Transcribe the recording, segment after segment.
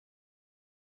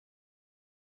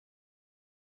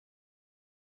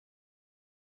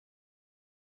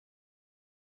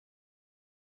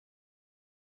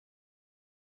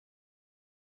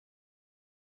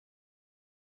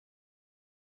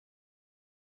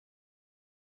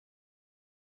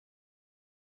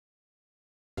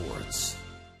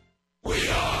We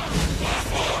are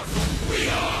Black We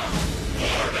are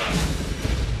Florida.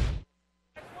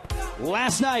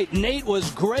 Last night, Nate was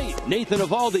great. Nathan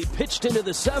Eovaldi pitched into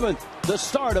the seventh, the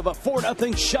start of a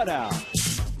 4-0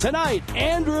 shutout. Tonight,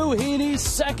 Andrew Heaney's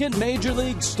second Major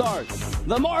League start.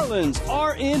 The Marlins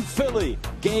are in Philly.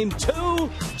 Game 2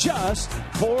 just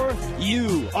for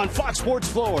you on Fox Sports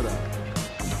Florida.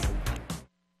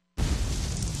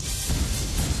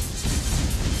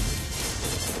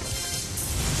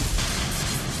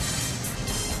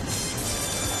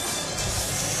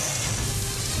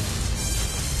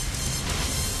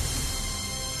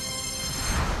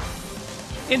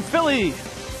 In Philly,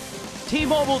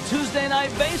 T-Mobile Tuesday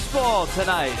Night Baseball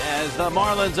tonight as the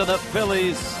Marlins and the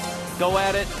Phillies go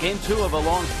at it. Game 2 of a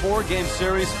long 4-game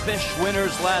series. Fish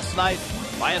winners last night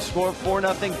by a score of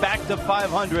 4-0. Back to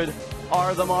 500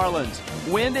 are the Marlins.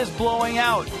 Wind is blowing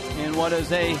out in what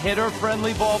is a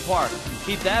hitter-friendly ballpark.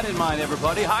 Keep that in mind,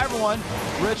 everybody. Hi, everyone.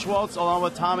 Rich Waltz along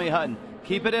with Tommy Hutton.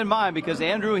 Keep it in mind because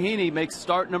Andrew Heaney makes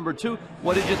start number 2.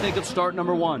 What did you think of start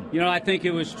number 1? You know, I think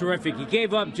it was terrific. He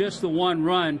gave up just the 1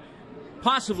 run,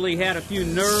 possibly had a few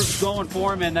nerves going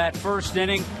for him in that first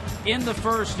inning. In the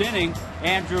first inning,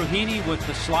 Andrew Heaney with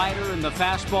the slider and the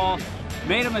fastball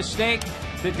made a mistake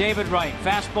to David Wright.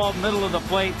 Fastball middle of the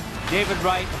plate. David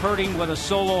Wright hurting with a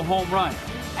solo home run.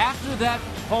 After that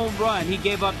home run, he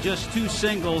gave up just 2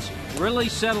 singles, really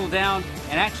settled down,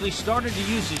 and actually started to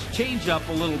use his changeup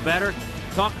a little better.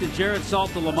 Talked to Jared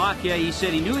Saltalamacchia. He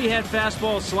said he knew he had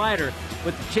fastball slider,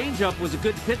 but the changeup was a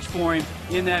good pitch for him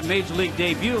in that Major League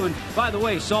debut. And by the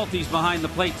way, Salty's behind the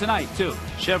plate tonight, too.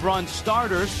 Chevron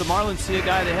starters. The Marlins see a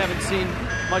guy they haven't seen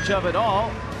much of at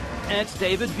all, and it's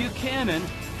David Buchanan.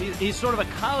 He's sort of a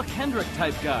Kyle Kendrick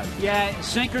type guy. Yeah,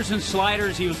 sinkers and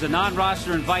sliders. He was a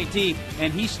non-roster invitee,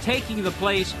 and he's taking the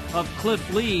place of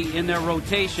Cliff Lee in their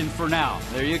rotation for now.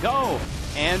 There you go.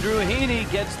 Andrew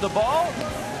Heaney gets the ball.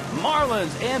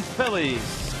 Marlins and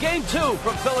Phillies. Game 2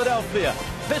 from Philadelphia.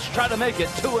 Fish try to make it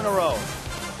 2 in a row.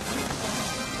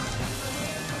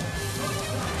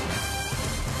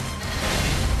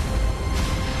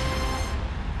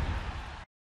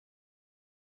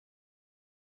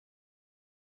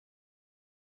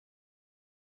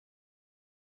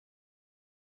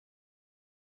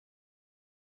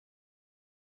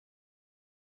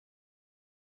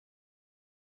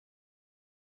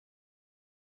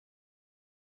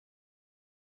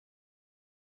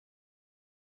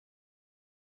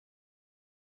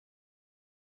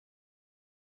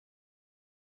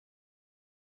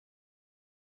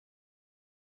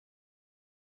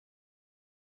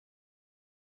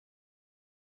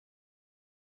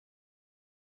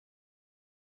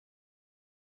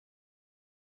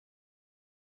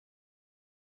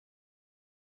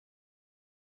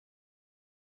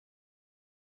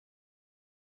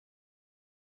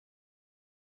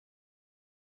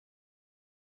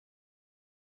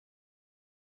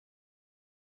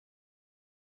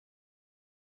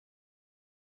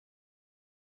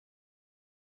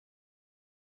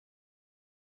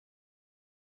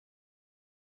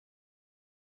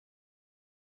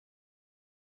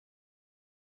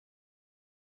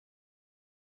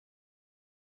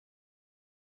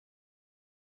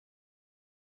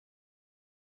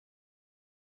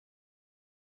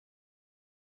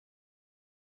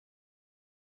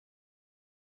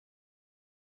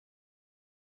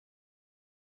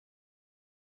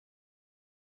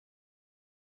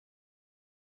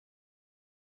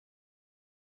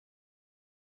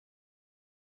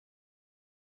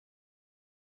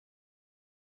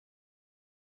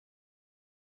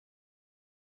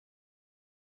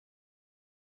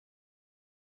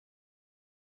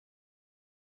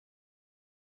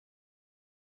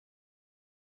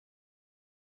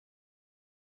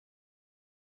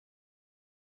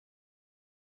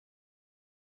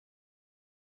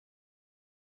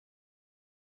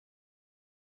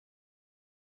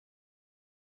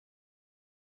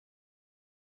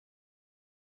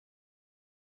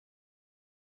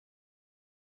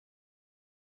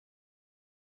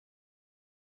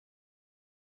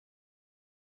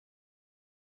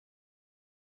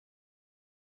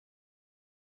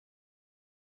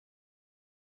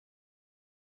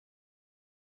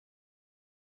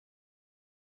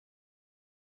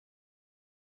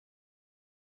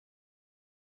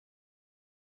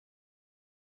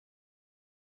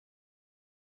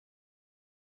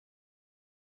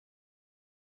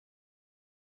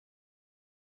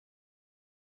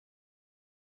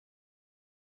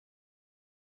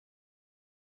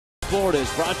 Florida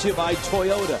is brought to you by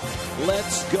Toyota.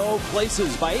 Let's go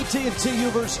places by AT&T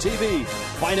Uverse TV.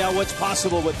 Find out what's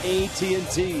possible with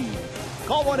AT&T.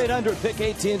 Call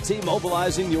 1-800-PICK-AT&T,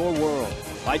 mobilizing your world.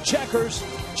 by Checkers.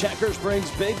 Checkers brings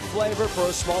big flavor for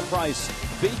a small price.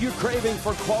 Feed your craving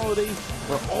for quality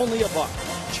for only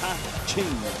 $1.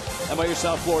 Cha-ching. How about your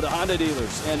South Florida Honda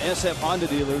dealers and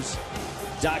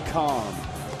sfhondadealers.com.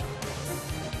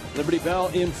 Liberty Bell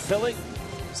in Philly.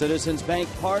 Citizens Bank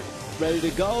Park ready to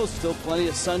go. Still plenty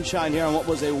of sunshine here on what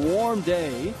was a warm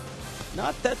day.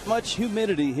 Not that much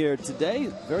humidity here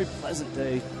today. Very pleasant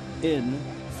day in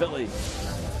Philly.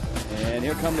 And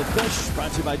here come the fish,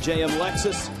 brought to you by JM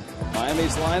Lexus.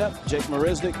 Miami's lineup: Jake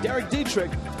Marisnick, Derek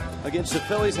Dietrich against the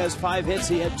Phillies has 5 hits.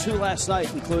 He had 2 last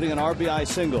night, including an RBI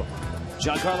single.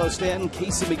 Giancarlo Stanton,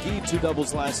 Casey McGee, 2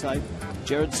 doubles last night.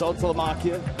 Jared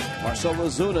Saltalamacchia, Marcell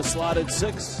Ozuna slotted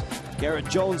 6. Garrett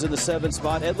Jones in the 7th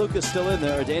spot. Ed Lucas still in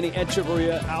there. Danny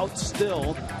Echeverria out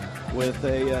still with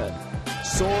a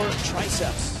sore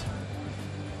triceps.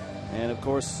 And of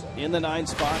course, in the 9th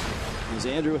spot is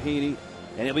Andrew Heaney,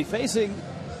 and he'll be facing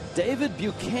David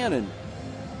Buchanan,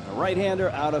 a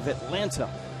right-hander out of Atlanta.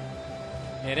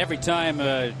 And every time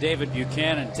David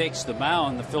Buchanan takes the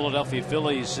mound, the Philadelphia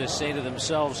Phillies say to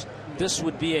themselves, this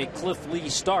would be a Cliff Lee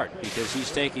start, because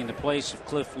he's taking the place of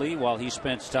Cliff Lee while he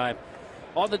spends time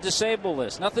on the disabled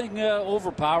list. Nothing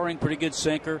overpowering. Pretty good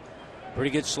sinker, pretty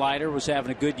good slider. Was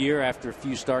having a good year after a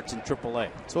few starts in AAA.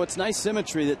 So it's nice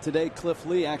symmetry that today Cliff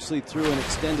Lee actually threw an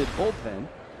extended bullpen.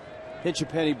 Pitch a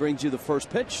penny brings you the first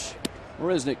pitch.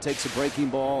 Marisnick takes a breaking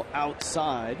ball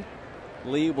outside.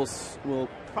 Lee will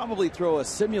probably throw a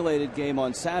simulated game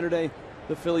on Saturday.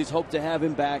 The Phillies hope to have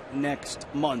him back next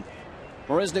month.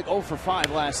 Marisnick 0 for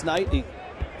 5 last night. He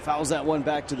fouls that one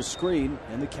back to the screen,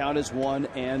 and the count is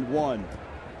 1-1.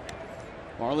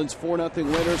 Marlins 4-0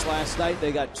 winners last night.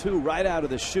 They got 2 right out of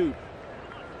the chute.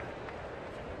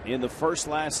 In the first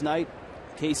last night,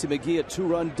 Casey McGee, a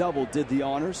 2-run double, did the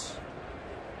honors,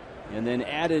 and then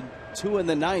added 2 in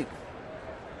the 9th.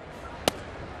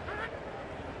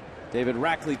 David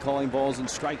Rackley calling balls and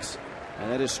strikes,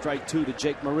 and that is strike 2 to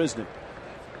Jake Marisnick.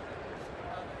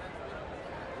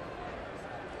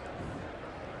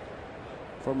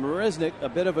 For Marisnick, a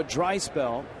bit of a dry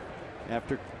spell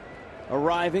after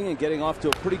arriving and getting off to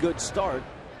a pretty good start,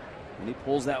 and he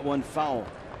pulls that one foul.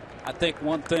 I think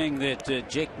one thing that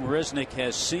Jake Marisnick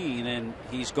has seen, and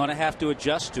he's going to have to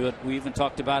adjust to it, we even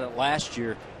talked about it last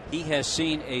year, he has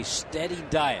seen a steady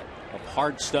diet of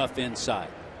hard stuff inside.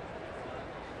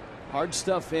 Hard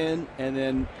stuff in, and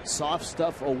then soft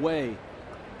stuff away.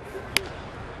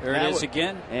 There it is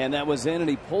again. And that was in, and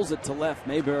he pulls it to left.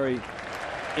 Mayberry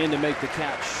in to make the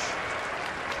catch.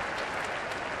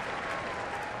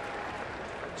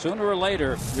 Sooner or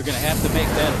later, you're going to have to make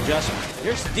that adjustment.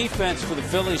 Here's the defense for the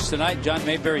Phillies tonight. John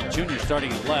Mayberry Jr.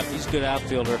 starting at left. He's a good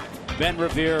outfielder. Ben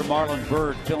Revere, Marlon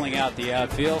Byrd filling out the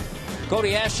outfield.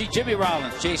 Cody Ashley, Jimmy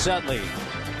Rollins, Chase Utley.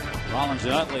 Rollins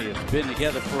and Utley have been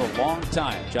together for a long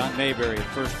time. John Mayberry at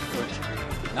first.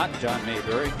 Not John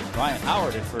Mayberry. Ryan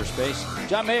Howard at first base.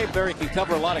 John Mayberry can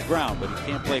cover a lot of ground, but he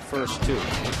can't play first, too.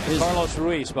 Carlos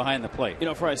Ruiz behind the plate. You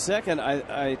know, for a second,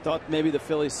 I thought maybe the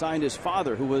Phillies signed his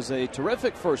father, who was a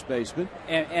terrific first baseman.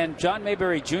 And John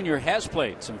Mayberry Jr. has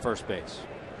played some first base.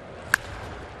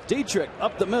 Dietrich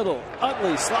up the middle.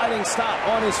 Utley sliding stop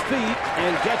on his feet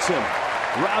and gets him,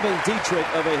 robbing Dietrich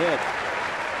of a hit.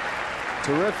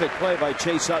 Terrific play by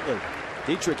Chase Utley.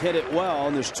 Dietrich hit it well,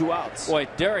 and there's 2 outs. Boy,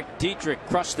 Derek Dietrich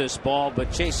crushed this ball,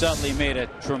 but Chase Utley made a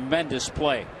tremendous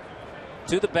play.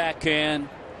 To the backhand,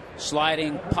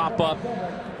 sliding, pop-up,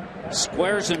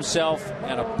 squares himself,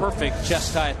 and a perfect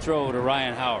chest-high throw to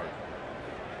Ryan Howard.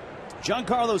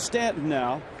 Giancarlo Stanton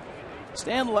now.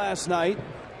 Stanton last night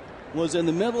was in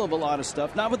the middle of a lot of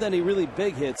stuff, not with any really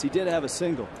big hits. He did have a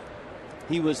single.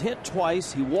 He was hit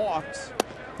twice. He walked.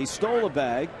 He stole a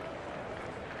bag.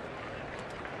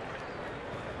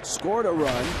 Scored a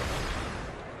run.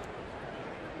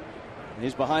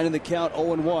 He's behind in the count,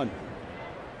 0-1.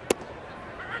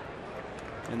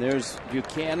 And there's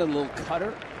Buchanan, a little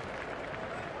cutter.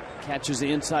 Catches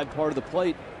the inside part of the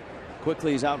plate.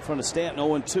 Quickly he's out in front of Stanton,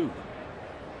 0-2.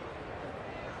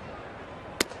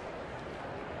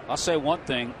 I'll say one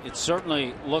thing. It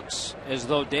certainly looks as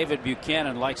though David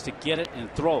Buchanan likes to get it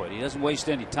and throw it. He doesn't waste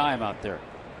any time out there.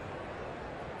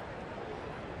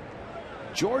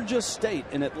 Georgia State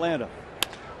in Atlanta.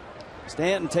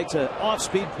 Stanton takes an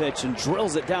off-speed pitch and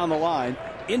drills it down the line.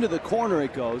 Into the corner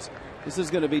it goes. This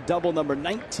is going to be double number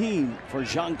 19 for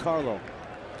Giancarlo.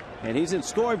 And he's in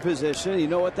scoring position. You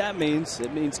know what that means.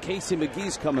 It means Casey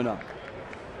McGee's coming up.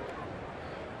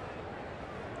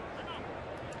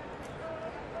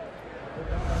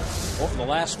 Over the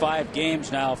last 5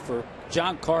 games now for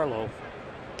Giancarlo,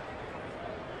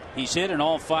 he's hit in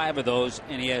all 5 of those,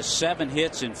 and he has 7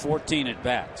 hits in 14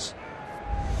 at-bats.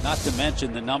 Not to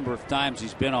mention the number of times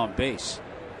he's been on base.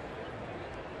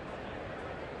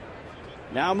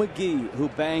 Now McGee, who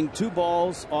banged 2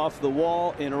 balls off the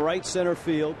wall in right center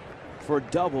field for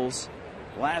doubles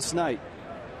last night.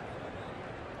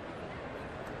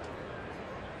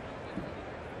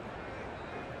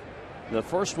 The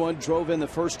first one drove in the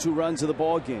first 2 runs of the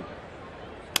ball game.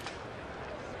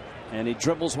 And he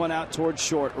dribbles one out towards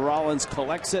short. Rollins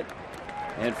collects it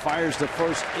and fires to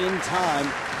first in time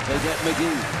to get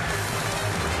McGee.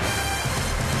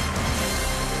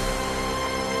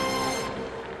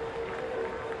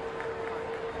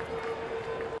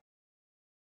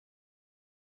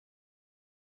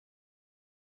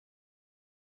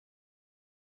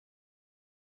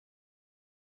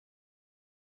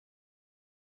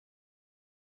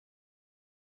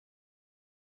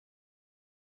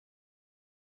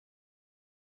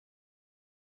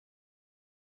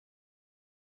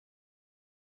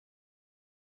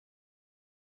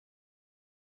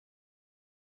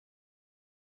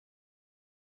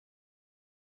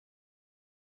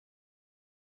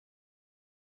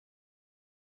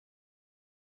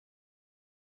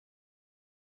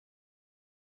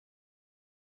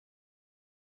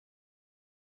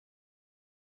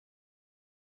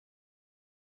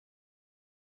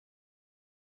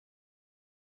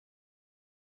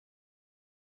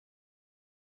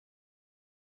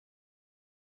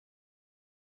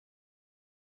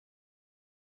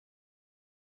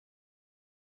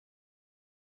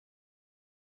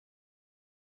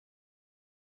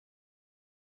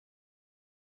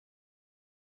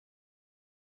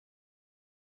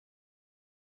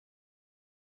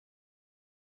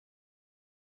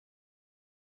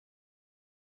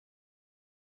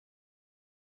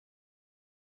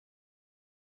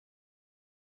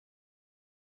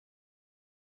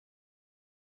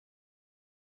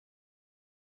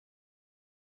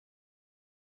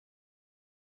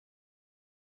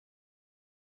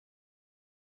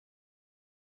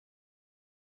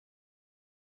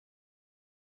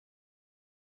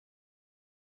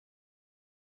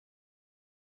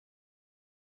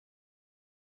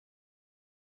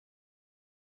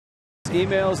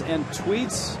 Emails and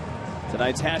tweets.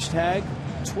 Tonight's hashtag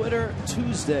Twitter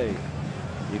Tuesday.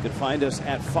 You can find us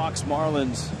at Fox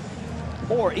Marlins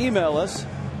or email us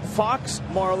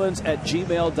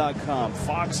foxmarlins@gmail.com.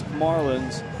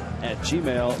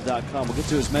 foxmarlins@gmail.com. We'll get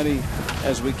to as many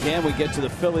as we can. We get to the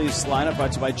Phillies lineup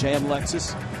brought to you by Jam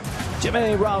Lexus.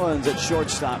 Jimmy Rollins at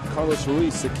shortstop. Carlos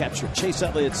Ruiz the catcher. Chase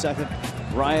Utley at second.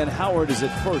 Ryan Howard is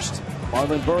at first.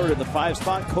 Marlon Byrd in the 5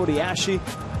 spot. Cody Ashe,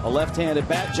 a left-handed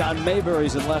bat. John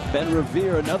Mayberry's in left. Ben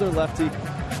Revere, another lefty.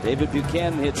 David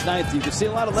Buchanan hits 9th. You can see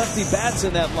a lot of lefty bats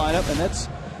in that lineup, and that's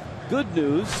good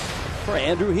news for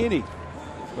Andrew Heaney.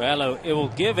 Well, it will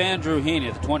give Andrew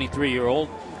Heaney, the 23-year-old,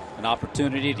 an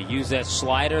opportunity to use that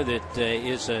slider that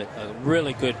is a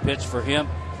really good pitch for him.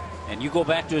 And you go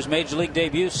back to his major league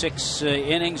debut, 6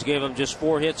 innings, gave him just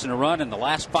 4 hits and a run. In the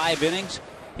last 5 innings,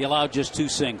 he allowed just 2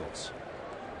 singles.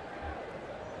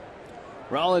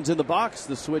 Rollins in the box.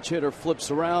 The switch hitter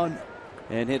flips around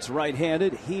and hits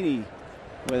right-handed. Heaney,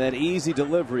 with that easy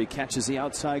delivery, catches the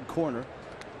outside corner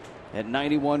at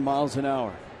 91 miles an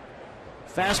hour.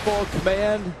 Fastball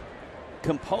command,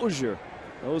 composure.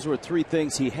 Those were 3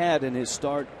 things he had in his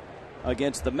start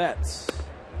against the Mets.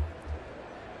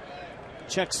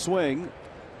 Check swing,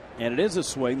 and it is a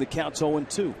swing. The count's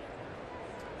 0-2.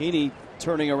 Heaney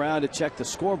turning around to check the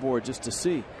scoreboard just to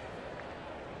see.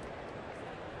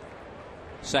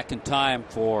 Second time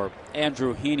for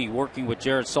Andrew Heaney working with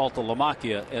Jared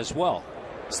Saltalamacchia as well.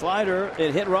 Slider,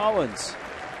 it hit Rollins.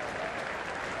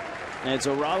 And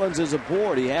so Rollins is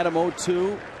aboard. He had him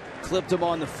 0-2, clipped him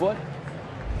on the foot.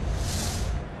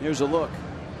 Here's a look.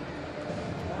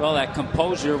 Well, that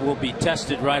composure will be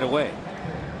tested right away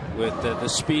with the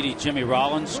speedy Jimmy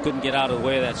Rollins. Couldn't get out of the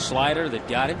way of that slider that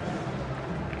got him.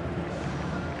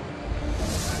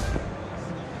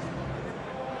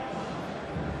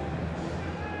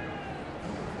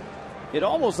 It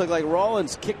almost looked like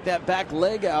Rollins kicked that back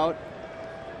leg out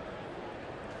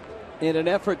in an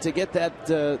effort to get that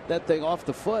thing off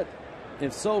the foot.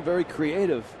 If so, very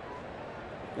creative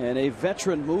and a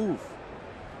veteran move.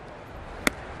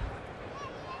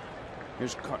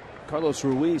 Here's Carlos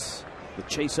Ruiz with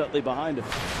Chase Utley behind him.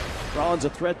 Rollins a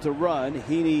threat to run.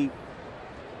 Heaney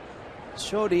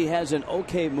showed he has an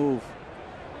okay move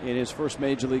in his first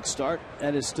major league start.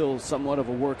 That is still somewhat of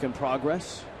a work in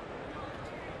progress.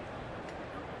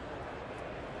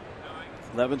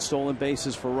 11 stolen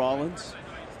bases for Rollins.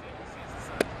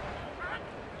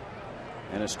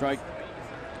 And a strike.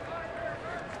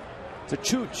 to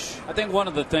Chooch. I think one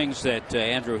of the things that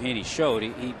Andrew Heaney showed,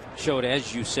 he showed,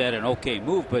 as you said, an okay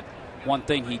move, but one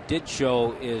thing he did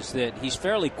show is that he's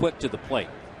fairly quick to the plate.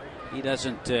 He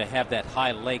doesn't have that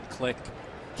high leg click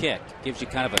kick. Gives you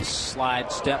kind of a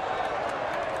slide step.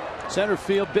 Center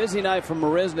field, busy night for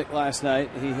Marisnick last night.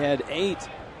 He had 8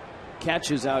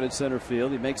 catches out in center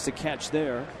field. He makes the catch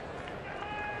there.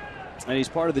 And he's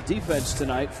part of the defense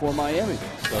tonight for Miami.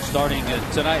 So starting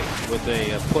tonight with a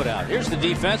putout. Here's the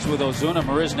defense with Ozuna,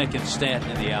 Marisnick, and Stanton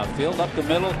in the outfield. Up the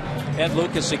middle, Ed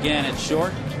Lucas again at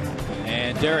short.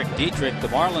 And Derek Dietrich. The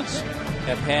Marlins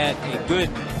have had a good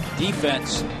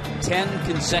defense 10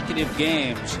 consecutive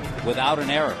games without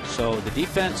an error. So the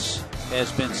defense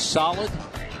has been solid.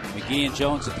 McGee and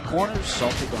Jones at the corners,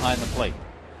 Salty behind the plate.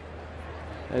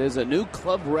 That is a new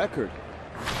club record.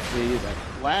 The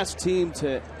last team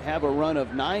to have a run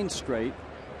of 9 straight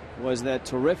was that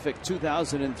terrific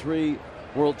 2003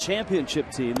 World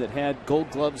Championship team that had gold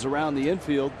gloves around the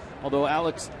infield, although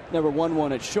Alex never won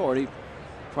one at short. He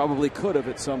probably could have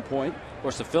at some point. Of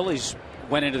course, the Phillies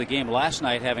went into the game last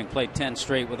night having played 10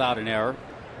 straight without an error,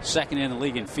 second in the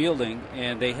league in fielding,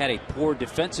 and they had a poor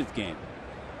defensive game.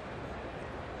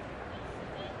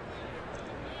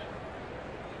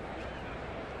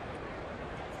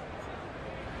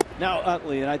 Now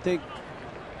Utley, and I think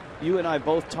you and I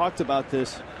both talked about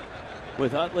this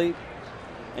with Utley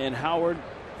and Howard,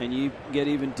 and you get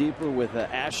even deeper with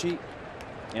Ashe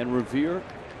and Revere.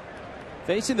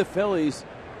 Facing the Phillies,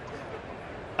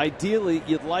 ideally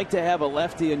you'd like to have a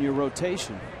lefty in your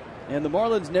rotation, and the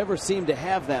Marlins never seem to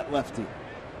have that lefty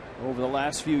over the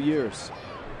last few years.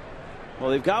 Well,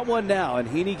 they've got one now, and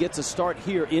Heaney gets a start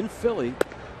here in Philly,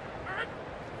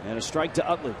 and a strike to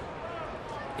Utley.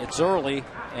 It's early,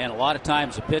 and a lot of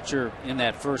times a pitcher in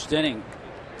that first inning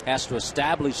has to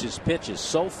establish his pitches.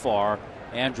 So far,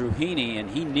 Andrew Heaney, and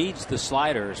he needs the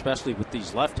slider, especially with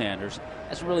these left-handers,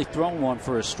 hasn't really thrown one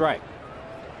for a strike.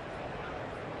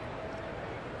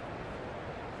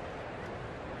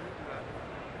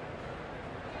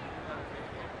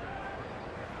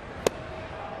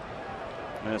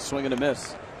 And a swing and a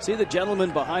miss. See the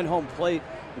gentleman behind home plate,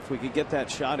 if we could get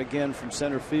that shot again from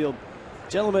center field.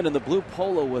 Gentleman in the blue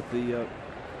polo with the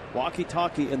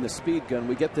walkie-talkie and the speed gun.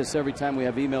 We get this every time we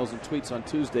have emails and tweets on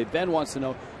Tuesday. Ben wants to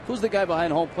know, who's the guy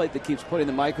behind home plate that keeps putting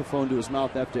the microphone to his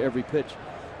mouth after every pitch?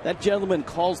 That gentleman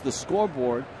calls the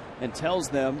scoreboard and tells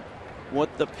them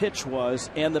what the pitch was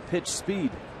and the pitch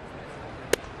speed.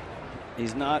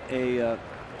 He's not a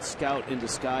scout in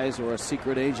disguise or a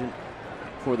secret agent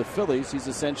for the Phillies. He's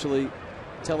essentially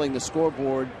telling the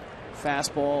scoreboard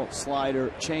fastball, slider,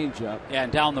 changeup. Yeah,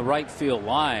 and down the right field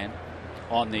line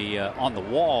on the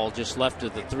wall just left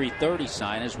of the 330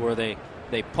 sign is where they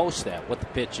post that, what the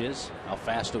pitch is, how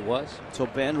fast it was. So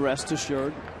Ben, rest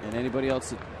assured, and anybody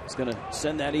else that's going to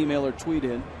send that email or tweet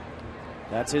in,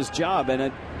 that's his job.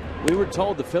 And we were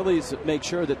told the Phillies make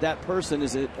sure that that person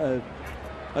is a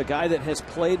guy that has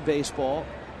played baseball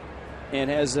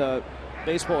and has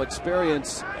baseball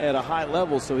experience at a high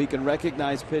level, so he can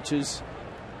recognize pitches,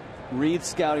 reads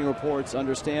scouting reports,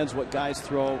 understands what guys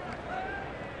throw.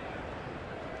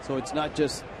 So it's not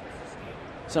just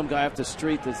some guy off the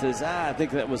street that says, I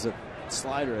think that was a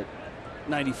slider at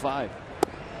 95.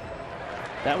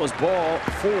 That was ball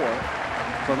 4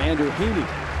 from Andrew Heaney.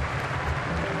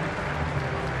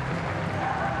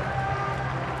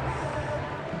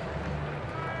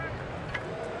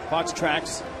 Fox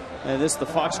tracks, and this is the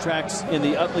Fox tracks in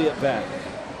the Utley at bat.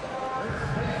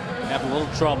 Have a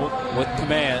little trouble with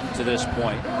command to this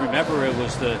point. Remember, it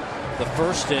was the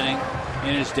first inning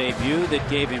in his debut that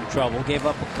gave him trouble. Gave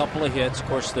up a couple of hits. Of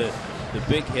course, the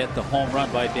big hit, the home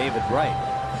run by David Wright.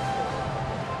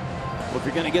 Well, if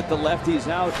you're going to get the lefties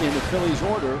out in the Phillies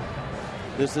order,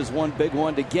 this is one big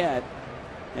one to get.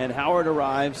 And Howard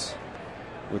arrives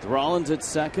with Rollins at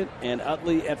second and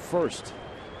Utley at first.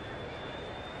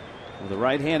 With a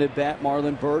right-handed bat,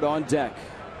 Marlon Byrd on deck.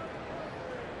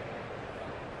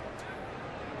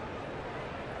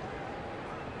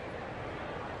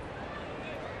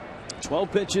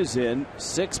 Twelve pitches in,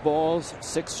 6 balls,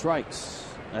 6 strikes.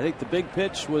 I think the big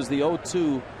pitch was the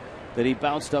 0-2 that he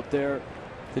bounced up there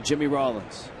to Jimmy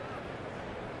Rollins.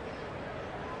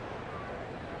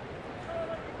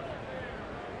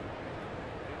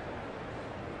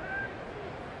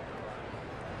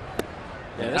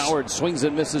 And Howard swings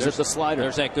and misses at the slider.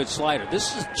 There's that good slider.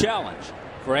 This is a challenge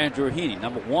for Andrew Heaney.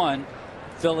 Number one,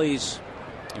 Phillies,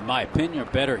 in my opinion,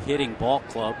 are better hitting ball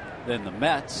club than the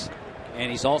Mets. And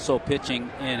he's also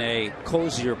pitching in a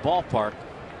cozier ballpark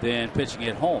than pitching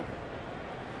at home.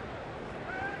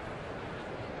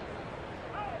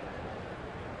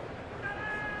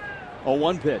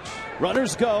 0-1 pitch.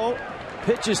 Runners go.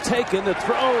 Pitch is taken. The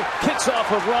throw kicks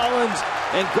off of Rollins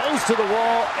and goes to the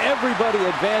wall. Everybody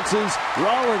advances.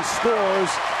 Rollins scores.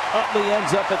 Utley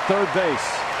ends up at third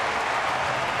base.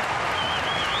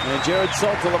 And Jared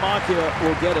Saltalamacchia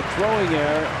will get a throwing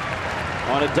error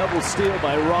on a double steal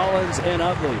by Rollins and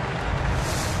Utley.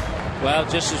 Well,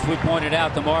 just as we pointed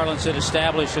out, the Marlins had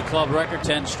established a club record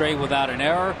 10 straight without an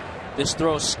error. This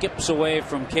throw skips away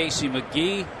from Casey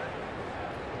McGee.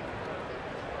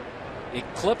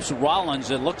 It clips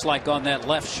Rollins, it looks like, on that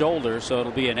left shoulder, so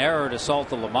it'll be an error to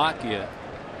Saltalamacchia.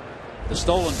 The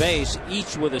stolen base,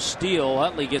 each with a steal.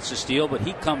 Utley gets a steal, but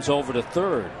he comes over to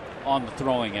third on the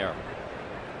throwing error.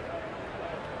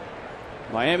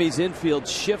 Miami's infield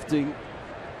shifting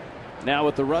now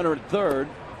with the runner at third,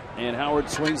 and Howard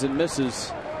swings and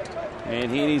misses,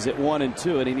 and Heaney's at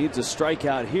 1-2, and he needs a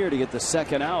strikeout here to get the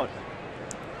second out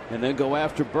and then go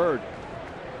after Bird.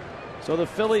 So the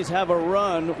Phillies have a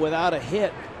run without a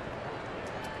hit.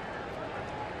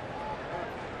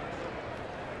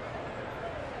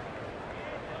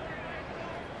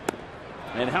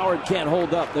 And Howard can't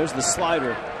hold up. There's the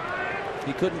slider.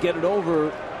 He couldn't get it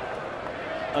over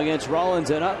against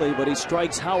Rollins and Utley, but he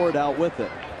strikes Howard out with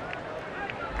it.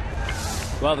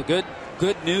 Well, the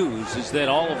good news is that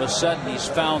all of a sudden he's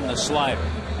found the slider.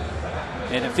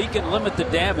 And if he can limit the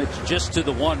damage just to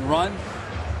the one run,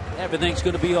 everything's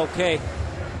going to be okay.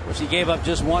 Of course, he gave up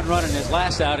just one run in his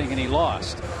last outing and he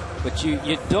lost. But you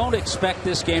don't expect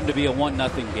this game to be a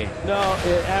 1-0 game. No,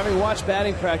 having watched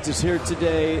batting practice here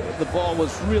today, the ball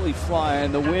was really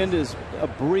flying. The wind is a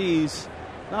breeze,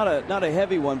 not a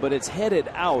heavy one, but it's headed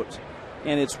out,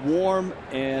 and it's warm.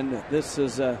 And this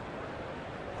is a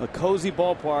cozy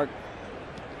ballpark,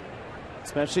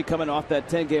 especially coming off that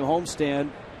 10-game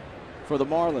homestand for the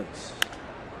Marlins.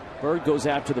 Bird goes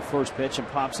after the first pitch and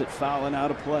pops it foul and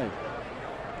out of play.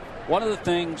 One of the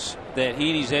things that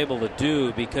Heaney's able to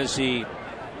do, because he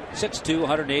 6'2",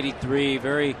 183,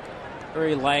 very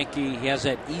lanky, he has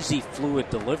that easy fluid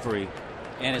delivery,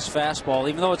 and his fastball,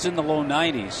 even though it's in the low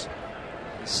 90s,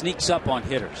 sneaks up on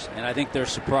hitters, and I think they're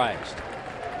surprised.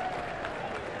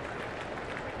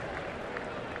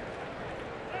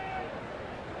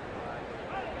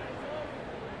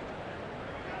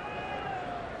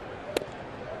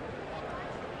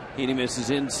 Heaney misses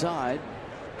inside.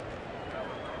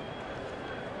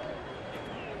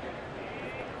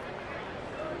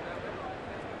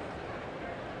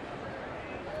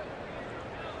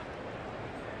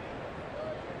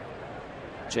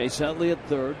 Chase Utley at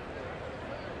third.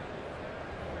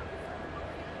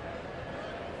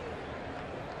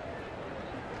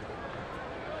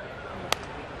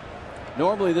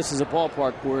 Normally this is a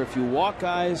ballpark where if you walk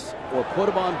guys or put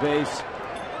them on base,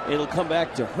 it'll come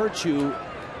back to hurt you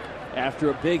after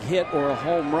a big hit or a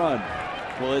home run.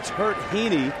 Well, it's hurt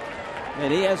Heaney,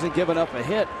 and he hasn't given up a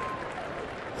hit.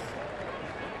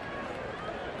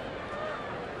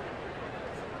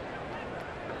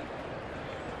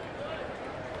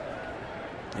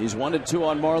 He's 1-2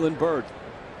 on Marlon Bird.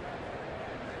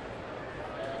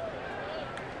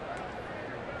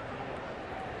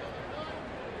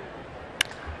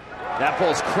 That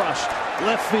ball's crushed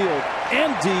left field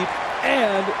and deep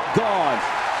and gone.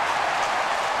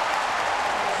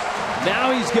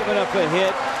 Now he's given up a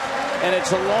hit, and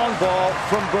it's a long ball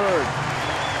from Bird.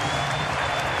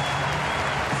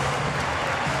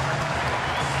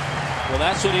 Well,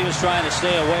 that's what he was trying to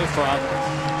stay away from.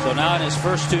 So now in his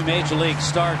first two major league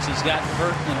starts, he's gotten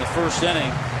hurt in the first inning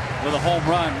with a home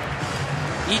run,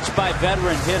 each by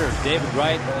veteran hitters, David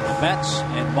Wright in the Mets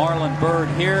and Marlon Bird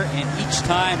here, and each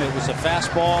time it was a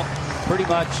fastball pretty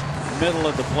much middle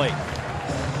of the plate.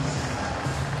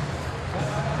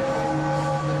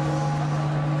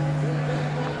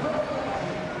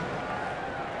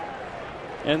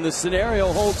 And the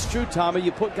scenario holds true, Tommy.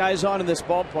 You put guys on in this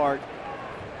ballpark,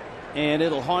 and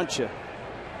it'll haunt you.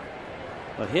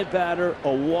 A hit batter,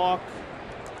 a walk,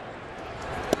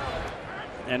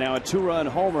 and now a two-run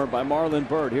homer by Marlon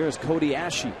Bird. Here's Cody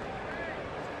Ashe.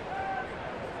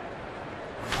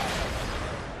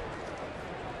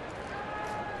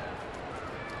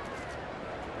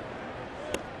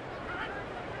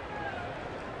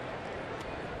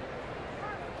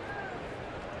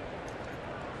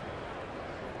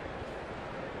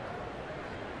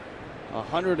 A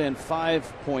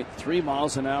 105.3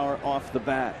 miles an hour off the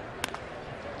bat.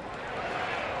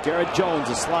 Garrett Jones,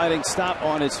 a sliding stop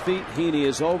on his feet. Heaney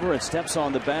is over and steps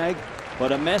on the bag,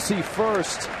 but a messy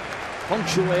first,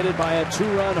 punctuated by a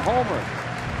two-run homer.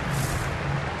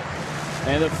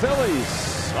 And the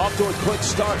Phillies off to a quick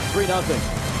start,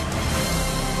 3-0.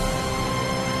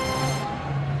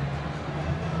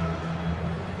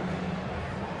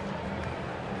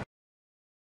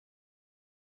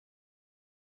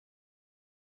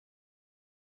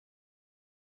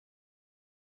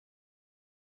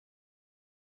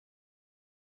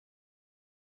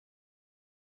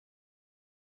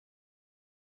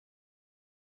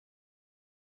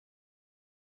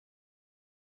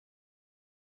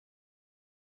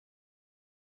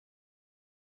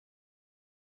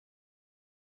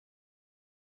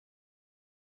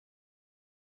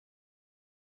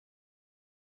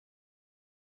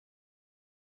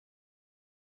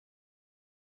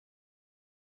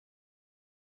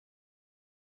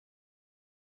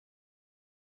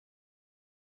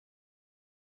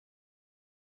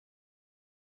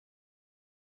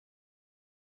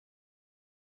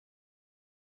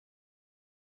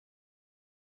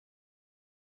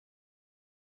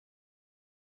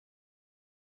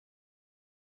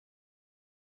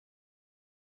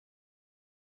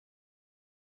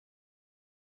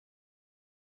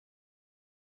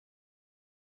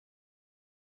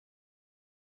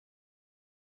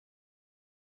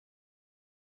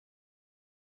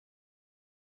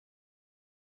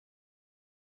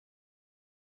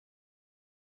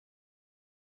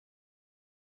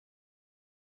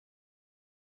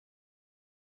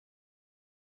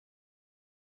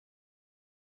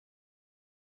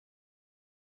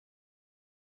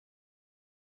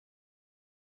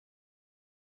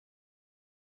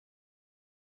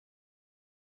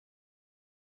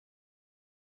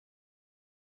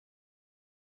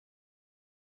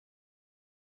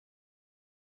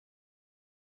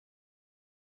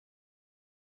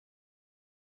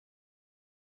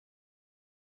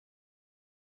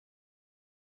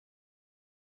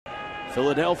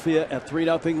 Philadelphia at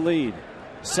 3-0 lead.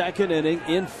 Second inning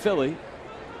in Philly.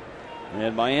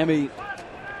 And Miami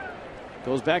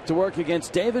goes back to work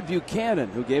against David Buchanan,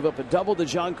 who gave up a double to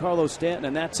Giancarlo Stanton,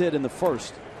 and that's it in the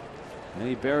first. And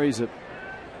he buries a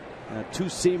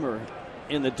two-seamer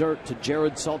in the dirt to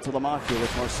Jared Saltalamacchia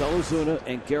with Marcell Ozuna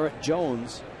and Garrett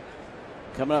Jones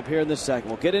coming up here in the second.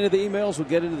 We'll get into the emails. We'll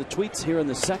get into the tweets here in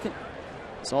the second.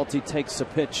 Salty takes a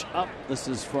pitch up. This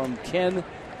is from Ken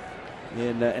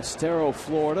in Estero,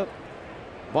 Florida.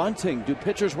 Bunting. Do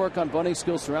pitchers work on bunting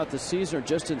skills throughout the season or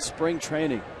just in spring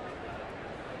training?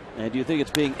 And do you think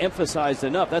it's being emphasized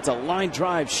enough? That's a line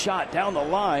drive shot down the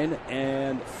line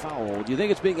and foul. Do you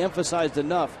think it's being emphasized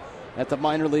enough at the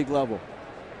minor league level?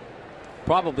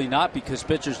 Probably not, because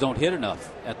pitchers don't hit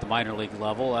enough at the minor league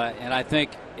level. And I think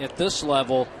at this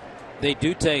level they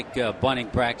do take bunting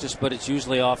practice, but it's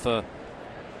usually off of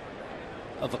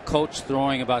a coach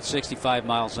throwing about 65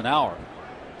 miles an hour.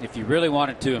 If you really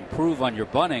wanted to improve on your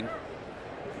bunting,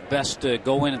 best to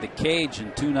go into the cage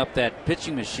and tune up that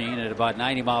pitching machine at about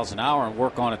 90 miles an hour and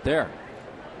work on it there.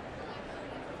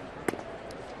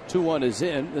 2-1 is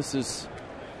in. This is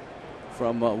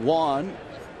from Juan.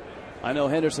 I know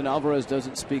Henderson Alvarez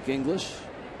doesn't speak English,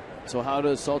 so how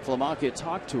does Saltalamacchia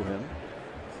talk to him?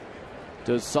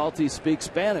 Does Salty speak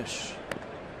Spanish?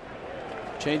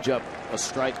 Change up, a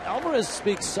strike. Alvarez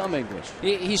speaks some English.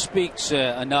 He speaks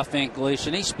enough English,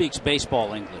 and he speaks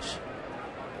baseball English.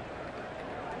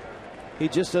 He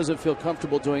just doesn't feel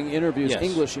comfortable doing interviews, yes.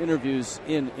 English interviews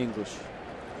in English.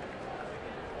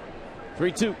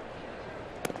 3-2.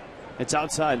 It's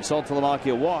outside, and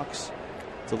Saltalamacchia walks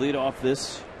to lead off the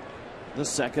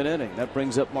second inning. That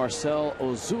brings up Marcell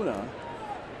Ozuna.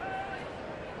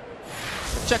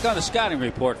 Check on the scouting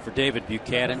report for David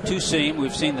Buchanan. Two-seam,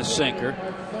 we've seen the sinker.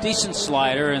 Decent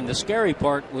slider, and the scary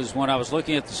part was when I was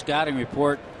looking at the scouting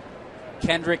report,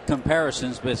 Kendrick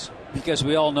comparisons, but because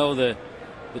we all know the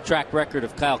track record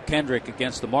of Kyle Kendrick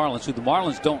against the Marlins, who the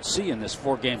Marlins don't see in this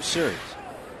 4-game series.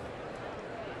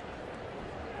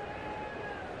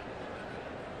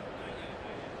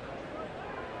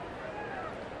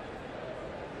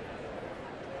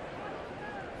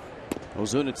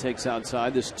 Ozuna takes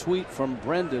outside. This tweet from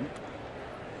Brendan.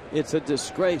 It's a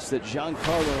disgrace that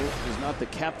Giancarlo is not the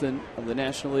captain of the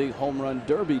National League Home Run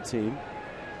Derby team.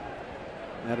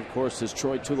 That, of course, is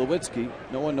Troy Tulowitzki.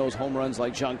 No one knows home runs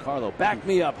like Giancarlo. Back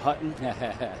me up, Hutton.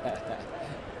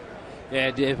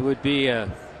 Yeah, it would be.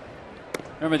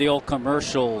 Remember the old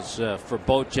commercials for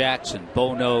Bo Jackson?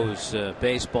 Bo knows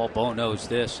baseball. Bo knows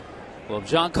this. Well,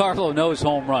 Giancarlo knows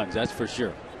home runs. That's for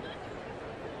sure.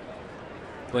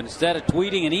 But instead of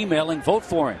tweeting and emailing, vote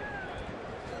for him.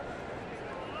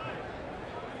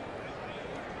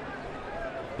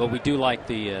 But we do like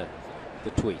the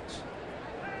tweets.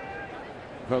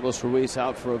 Carlos Ruiz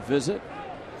out for a visit.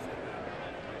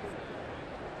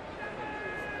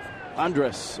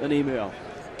 Andres, an email.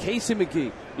 Casey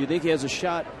McGee, you think he has a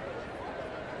shot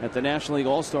at the National League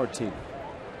All-Star team?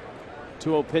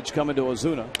 2-0 pitch coming to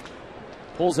Ozuna.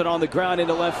 Pulls it on the ground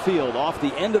into left field off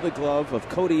the end of the glove of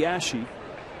Cody Ashe.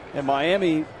 And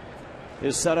Miami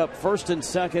is set up first and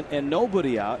second and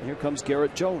nobody out. Here comes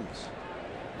Garrett Jones.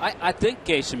 I think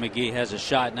Casey McGee has a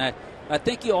shot, and I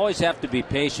think you always have to be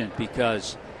patient,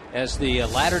 because as the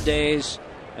latter days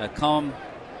come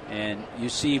and you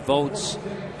see votes,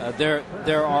 there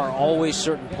are always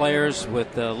certain players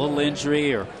with a little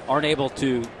injury or aren't able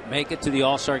to make it to the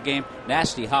All-Star game.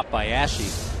 Nasty hop by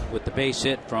Ashe with the base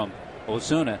hit from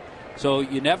Ozuna. So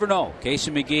you never know. Casey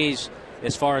McGee's,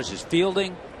 as far as his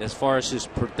fielding, as far as his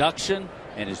production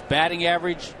and his batting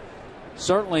average,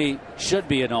 certainly should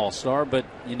be an all-star, but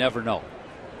you never know.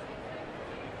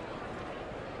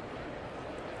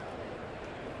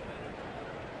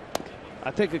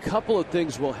 I think a couple of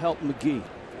things will help McGee.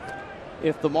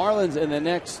 If the Marlins in the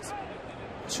next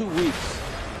 2 weeks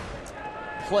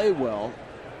play well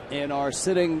and are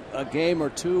sitting a game or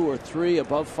 2 or 3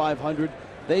 above 500,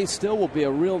 they still will be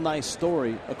a real nice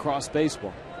story across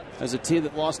baseball. As a team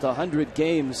that lost 100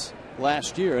 games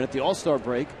last year and at the All-Star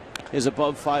break is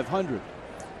above 500.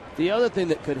 The other thing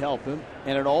that could help him,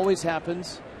 and it always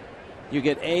happens, you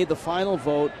get the final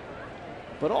vote,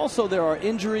 but also there are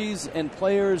injuries and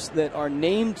players that are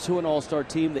named to an All-Star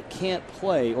team that can't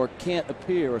play or can't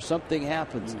appear, or something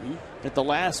happens at the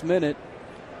last minute.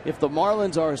 If the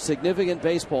Marlins are a significant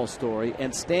baseball story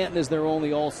and Stanton is their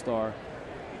only All-Star,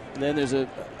 then there's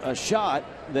a shot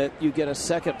that you get a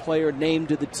second player named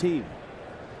to the team.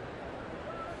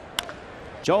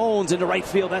 Jones into right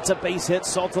field. That's a base hit.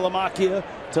 Saltalamacchia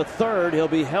to third. He'll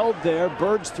be held there.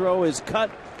 Bird's throw is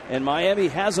cut, and Miami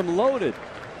has him loaded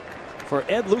for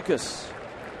Ed Lucas.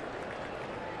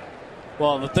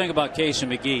 Well, the thing about Casey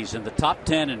McGee's in the top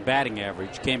 10 in batting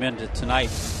average, came into tonight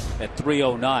at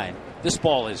 309. This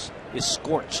ball is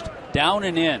scorched down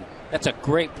and in. That's a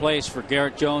great place for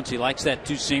Garrett Jones. He likes that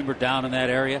two-seamer down in that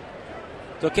area.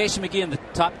 So Casey McGee in the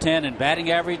top 10 in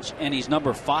batting average, and he's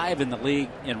number 5 in the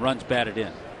league in runs batted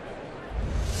in.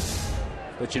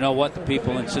 But you know what? The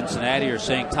people in Cincinnati are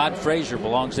saying Todd Frazier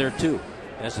belongs there too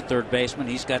as a third baseman.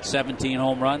 He's got 17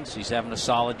 home runs. He's having a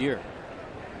solid year.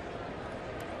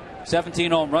 17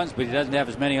 home runs, but he doesn't have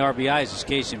as many RBIs as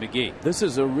Casey McGee. This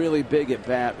is a really big at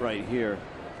bat right here,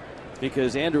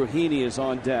 because Andrew Heaney is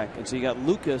on deck. And so you got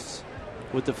Lucas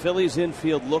with the Phillies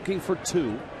infield looking for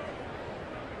 2.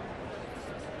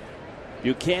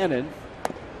 Buchanan,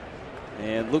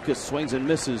 and Lucas swings and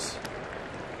misses.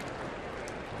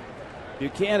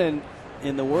 Buchanan,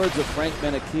 in the words of Frank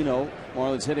Menachino,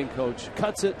 Marlins hitting coach,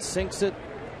 cuts it, sinks it,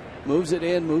 moves it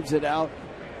in, moves it out.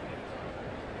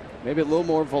 Maybe a little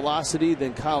more velocity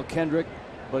than Kyle Kendrick,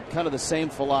 but kind of the same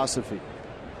philosophy.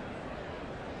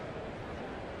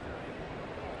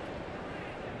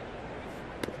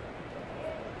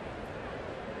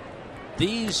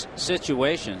 These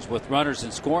situations with runners in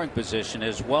scoring position,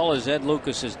 as well as Ed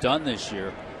Lucas has done this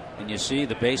year, and you see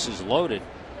the bases loaded,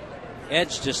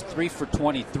 Ed's just 3 for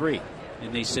 23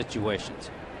 in these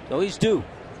situations. So he's due.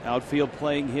 Outfield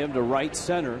playing him to right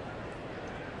center.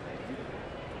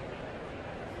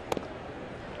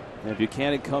 And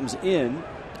Buchanan comes in,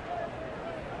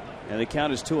 and the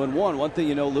count is 2-1. One thing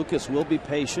you know, Lucas will be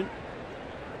patient.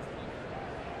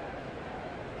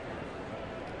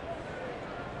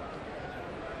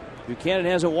 Buchanan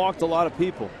hasn't walked a lot of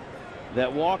people.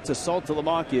 That walk to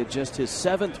Saltalamacchia, just his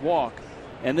 7th walk,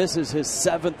 and this is his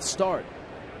 7th start.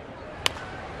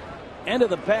 End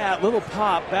of the bat, little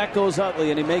pop, back goes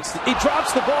Utley, and he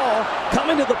drops the ball.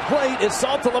 Coming to the plate is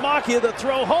Saltalamacchia. The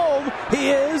throw home. He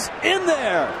is in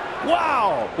there.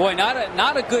 Wow. Boy,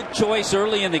 not a good choice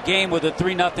early in the game with a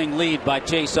 3-0 lead by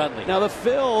Chase Utley. Now the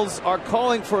Phils are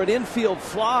calling for an infield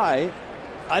fly.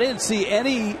 I didn't see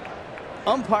any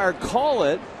umpire call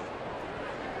it.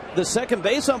 The second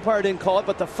base umpire didn't call it,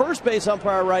 but the first base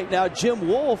umpire right now, Jim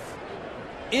Wolf,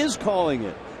 is calling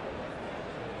it.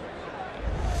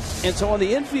 And so on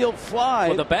the infield fly,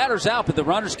 well, the batter's out, but the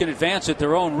runners can advance at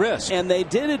their own risk. And they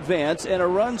did advance, and a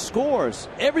run scores.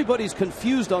 Everybody's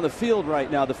confused on the field right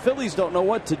now. The Phillies don't know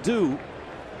what to do.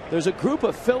 There's a group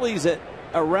of Phillies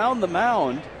around the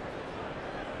mound.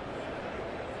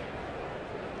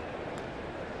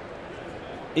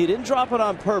 He didn't drop it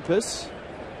on purpose.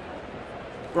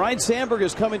 Ryan Sandberg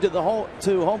is coming to the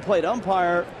home plate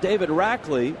umpire David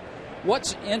Rackley.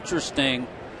 What's interesting,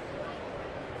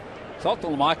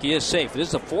 Saltalamacchia is safe. This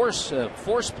is a force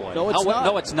play. No, it's not.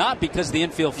 No, it's not, because of the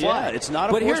infield fly. Yeah, it's not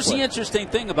a But force here's play. the interesting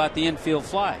thing about the infield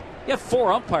fly. You have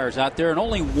 4 umpires out there, and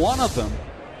only one of them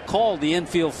called the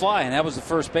infield fly, and that was the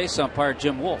first base umpire,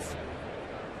 Jim Wolf.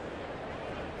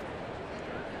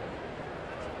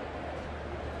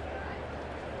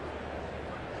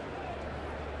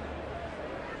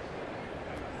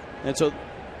 And so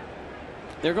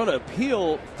they're going to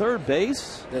appeal third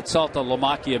base. That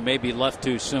Saltalamacchia may be left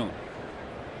too soon.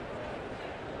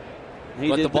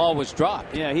 But the ball was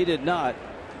dropped. Yeah, he did not.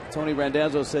 Tony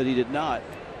Randazzo said he did not.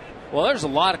 Well, there's a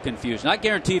lot of confusion. I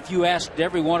guarantee if you asked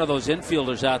every one of those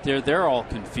infielders out there, they're all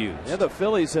confused. Yeah, the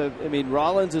Phillies have,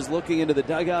 Rollins is looking into the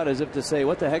dugout as if to say,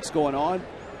 what the heck's going on?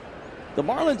 The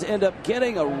Marlins end up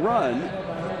getting a run.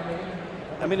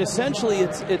 Essentially,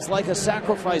 it's like a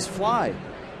sacrifice fly.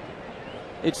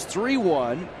 It's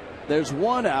 3-1. There's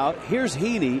 1 out. Here's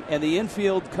Heaney, and the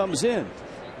infield comes in.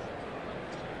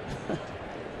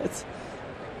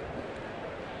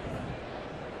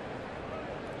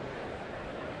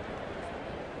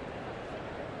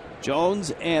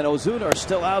 Jones and Ozuna are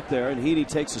still out there, and Heaney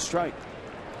takes a strike.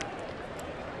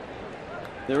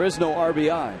 There is no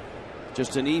RBI,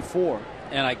 just an E4.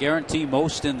 And I guarantee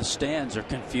most in the stands are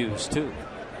confused, too.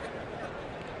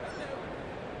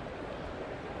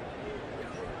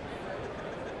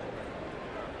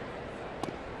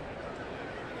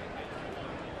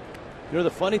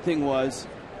 The funny thing was,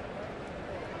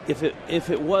 if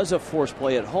it was a force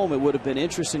play at home, it would have been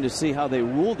interesting to see how they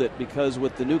ruled it, because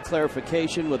with the new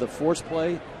clarification with a force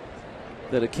play,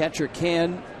 that a catcher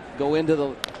can go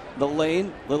into the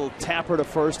lane, little tapper to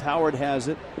first. Howard has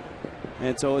it,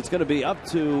 and so it's going to be up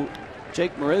to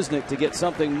Jake Marisnick to get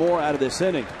something more out of this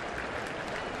inning.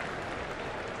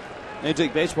 Major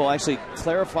League Baseball actually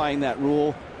clarifying that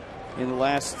rule in the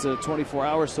last 24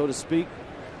 hours, so to speak,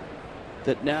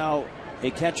 that now a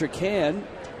catcher can,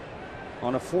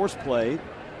 on a force play,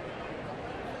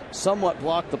 somewhat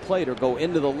block the plate or go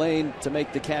into the lane to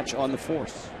make the catch on the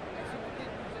force.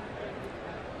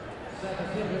 Now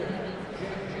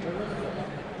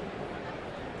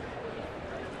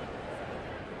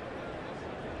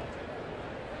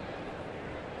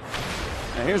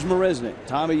here's Marisnick.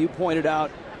 Tommy, you pointed out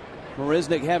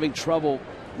Marisnick having trouble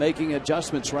making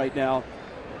adjustments right now,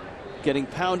 getting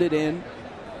pounded in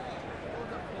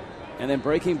and then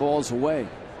breaking balls away.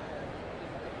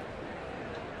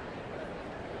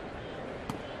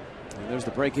 And there's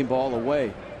the breaking ball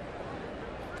away.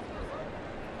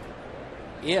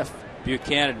 If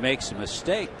Buchanan makes a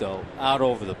mistake, though, out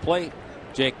over the plate,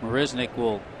 Jake Marisnick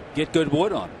will get good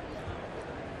wood on him.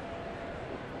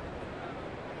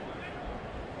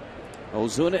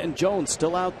 Ozuna and Jones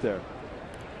still out there.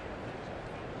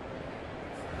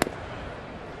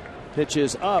 Pitch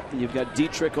is up, and you've got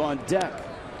Dietrich on deck.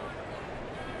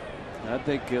 I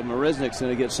think Marisnick's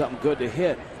going to get something good to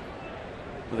hit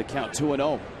with a count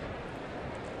 2-0.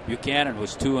 Buchanan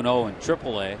was 2-0 in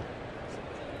AAA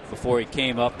before he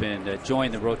came up and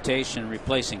joined the rotation,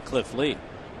 replacing Cliff Lee.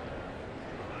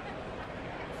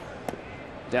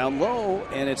 Down low,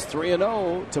 and it's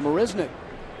 3-0 to Marisnick.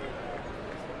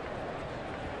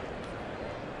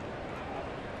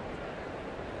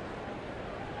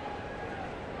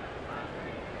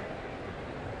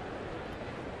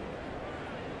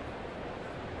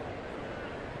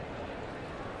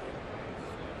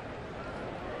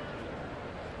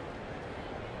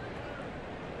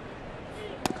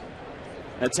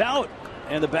 That's out,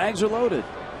 and the bags are loaded.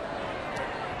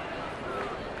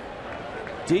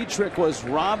 Dietrich was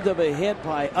robbed of a hit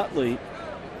by Utley,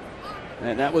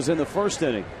 and that was in the first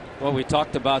inning. Well, we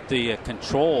talked about the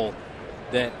control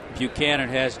that Buchanan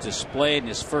has displayed in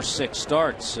his first 6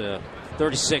 starts.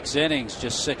 36 innings,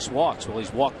 just 6 walks. Well,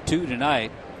 he's walked 2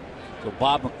 tonight. So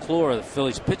Bob McClure, the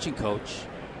Phillies pitching coach,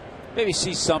 maybe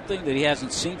sees something that he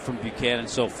hasn't seen from Buchanan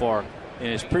so far in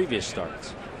his previous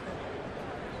starts.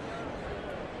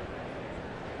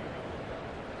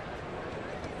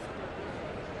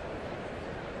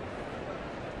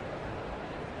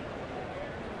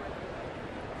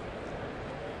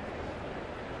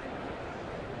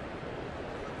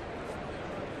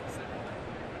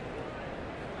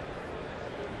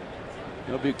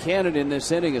 Buchanan in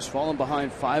this inning has fallen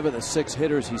behind 5 of the 6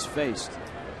 hitters he's faced.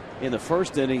 In the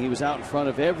first inning, he was out in front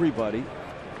of everybody.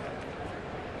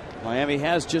 Miami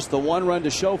has just the 1 run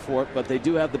to show for it, but they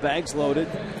do have the bags loaded.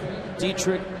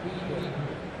 Dietrich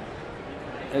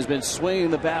has been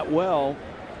swinging the bat well.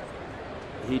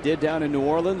 He did down in New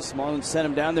Orleans. Marlins sent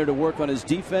him down there to work on his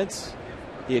defense.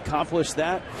 He accomplished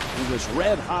that. He was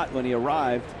red hot when he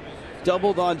arrived.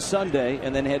 Doubled on Sunday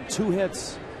and then had 2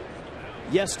 hits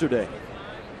yesterday.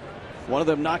 One of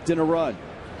them knocked in a run.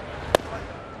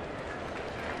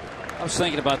 I was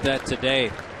thinking about that today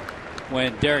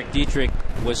when Derek Dietrich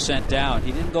was sent down.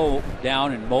 He didn't go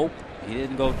down and mope. He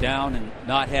didn't go down and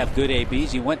not have good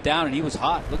ABs. He went down and he was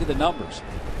hot. Look at the numbers.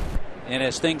 And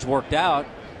as things worked out,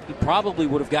 he probably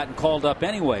would have gotten called up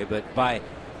anyway. But by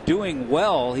doing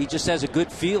well, he just has a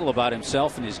good feel about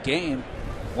himself and his game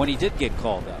when he did get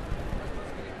called up.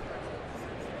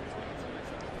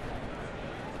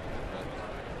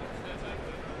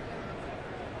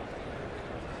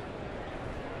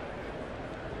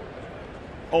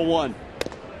 Oh, 1.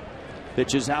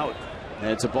 Pitch is out, and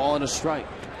it's a ball and a strike.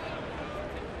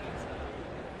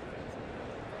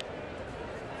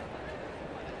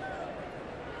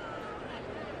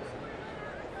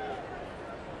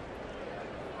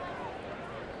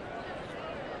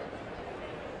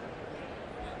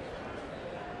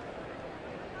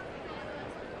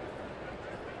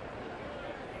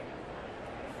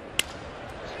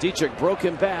 Dietrich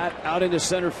broken bat out into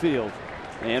center field.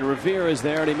 And Revere is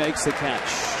there, and he makes the catch.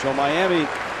 So Miami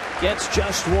gets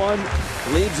just 1,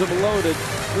 leaves them loaded,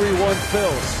 3-1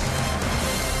 Phils.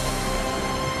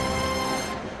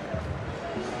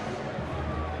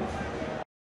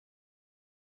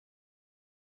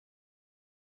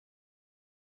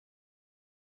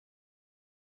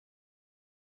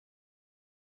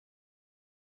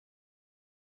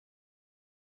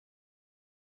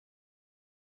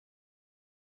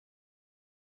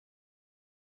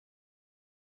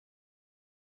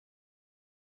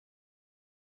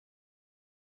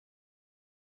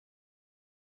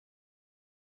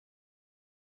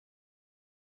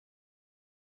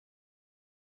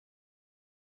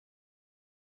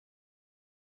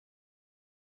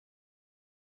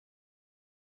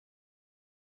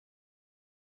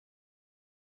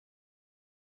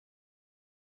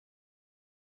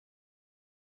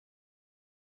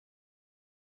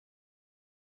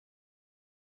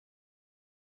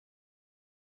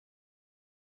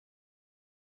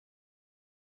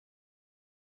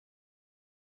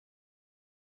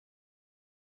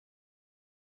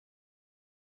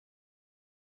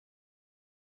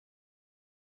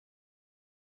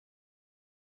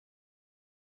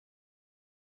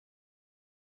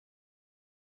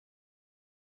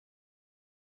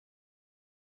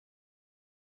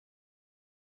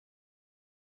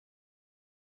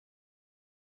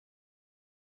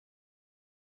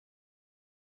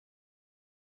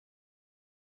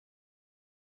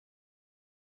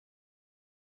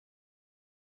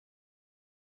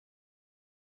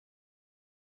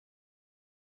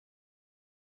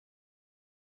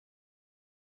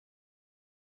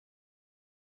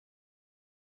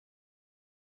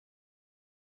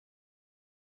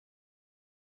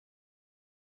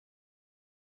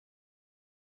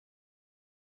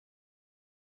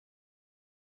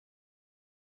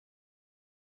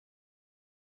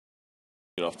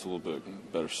 Get off to a little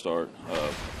bit better start.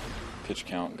 Pitch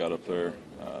count got up there.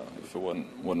 If it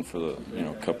wasn't for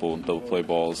the couple double play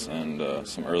balls and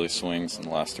some early swings in the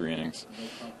last 3 innings,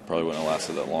 probably wouldn't have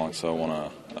lasted that long. So I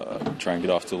want to try and get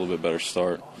off to a little bit better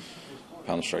start.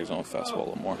 Pound the strike zone with fastball a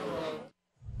little more.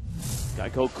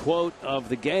 Geico quote of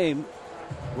the game.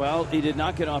 Well, he did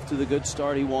not get off to the good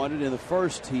start he wanted. In the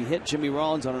first, he hit Jimmy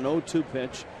Rollins on an 0-2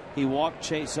 pitch. He walked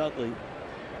Chase Utley.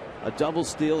 A double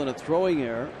steal and a throwing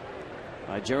error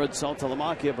by Jared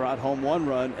Saltalamacchia brought home 1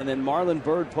 run, and then Marlon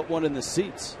Byrd put 1 in the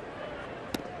seats.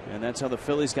 And that's how the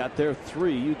Phillies got their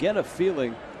 3. You get a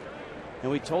feeling,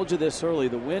 and we told you this early,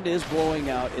 the wind is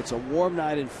blowing out. It's a warm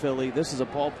night in Philly. This is a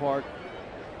ballpark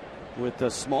with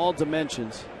the small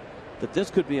dimensions, that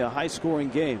this could be a high-scoring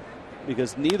game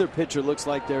because neither pitcher looks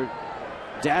like they're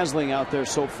dazzling out there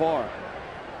so far.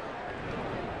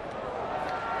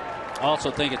 I also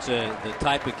think it's the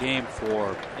type of game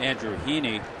for Andrew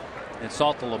Heaney, and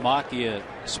Saltalamacchia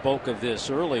spoke of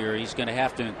this earlier. He's going to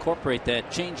have to incorporate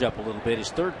that changeup a little bit, his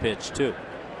third pitch too.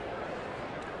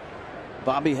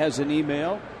 Bobby has an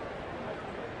email,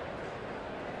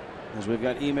 as we've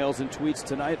got emails and tweets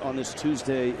tonight on this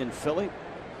Tuesday in Philly.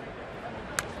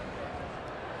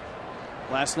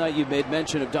 Last night you made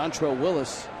mention of Dontrelle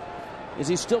Willis. Is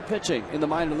he still pitching in the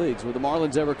minor leagues? Will the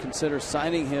Marlins ever consider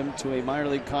signing him to a minor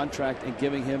league contract and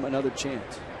giving him another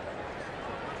chance?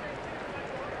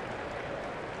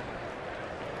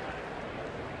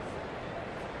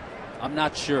 I'm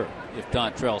not sure if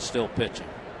Dontrelle's still pitching.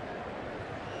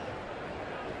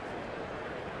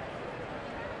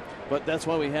 But that's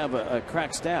why we have a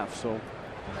crack staff, so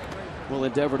we'll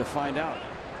endeavor to find out.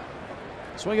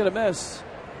 Swing and a miss,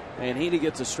 and Heaney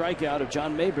gets a strikeout of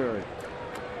John Mayberry.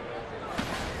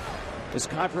 This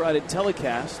copyrighted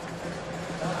telecast,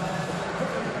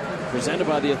 presented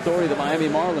by the authority of the Miami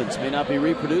Marlins, may not be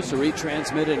reproduced or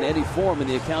retransmitted in any form, and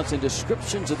the accounts and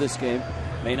descriptions of this game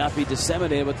may not be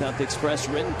disseminated without the express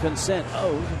written consent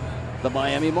of the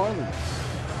Miami Marlins.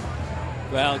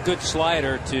 Well, good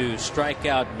slider to strike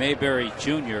out Mayberry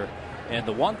Jr. And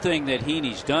the one thing that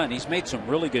Heaney's done, he's made some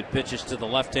really good pitches to the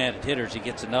left-handed hitters. He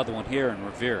gets another one here in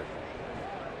Revere.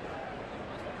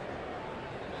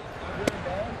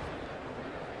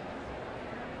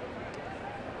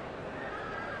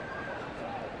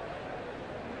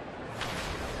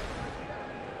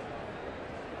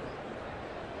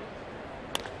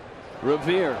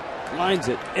 Revere lines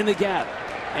it in the gap,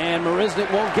 and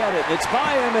Marisnick won't get it. It's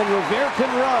by him, and Revere can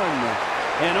run.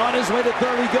 And on his way to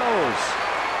third he goes.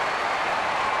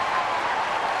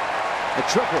 A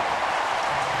triple.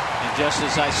 And just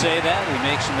as I say that, he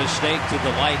makes a mistake to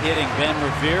the light-hitting Ben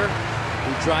Revere,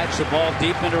 who drives the ball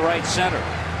deep into right center.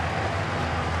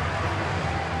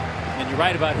 And you're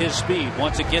right about his speed.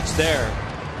 Once it gets there,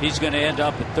 he's going to end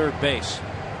up at third base.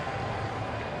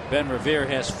 Ben Revere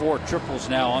has 4 triples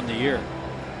now on the year.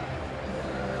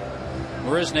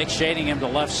 Marisnick shading him to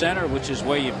left center, which is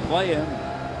where you play him.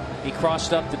 He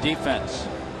crossed up the defense.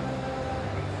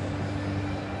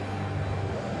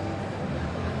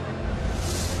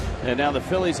 And now the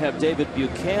Phillies have David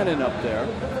Buchanan up there.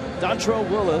 Dontrelle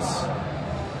Willis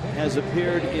has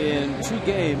appeared in 2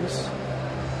 games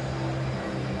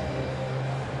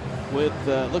with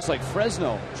looks like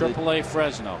Fresno, AAA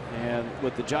Fresno, and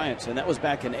with the Giants, and that was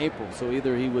back in April. So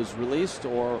either he was released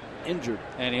or injured.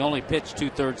 And he only pitched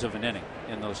 2/3 of an inning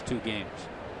in those 2 games.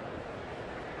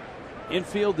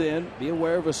 Infield in, be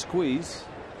aware of a squeeze,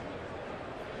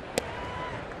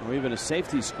 or even a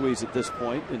safety squeeze at this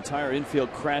point. Entire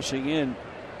infield crashing in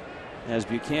as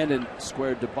Buchanan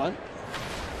squared to bunt.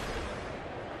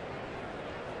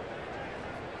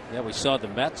 Yeah, we saw the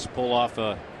Mets pull off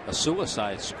a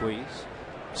suicide squeeze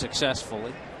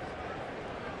successfully.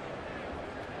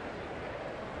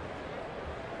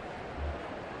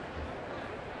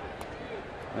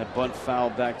 That bunt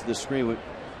foul back to the screen.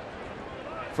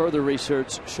 Further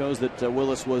research shows that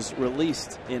Willis was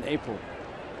released in April.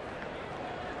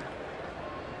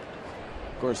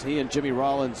 Of course, he and Jimmy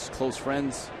Rollins, close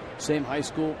friends, same high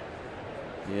school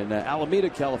in Alameda,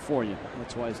 California.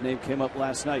 That's why his name came up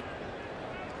last night.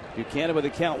 Buchanan with a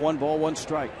count, 1 ball, 1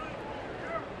 strike.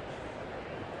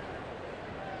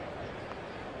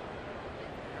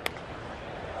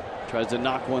 Tries to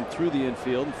knock one through the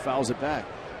infield and fouls it back.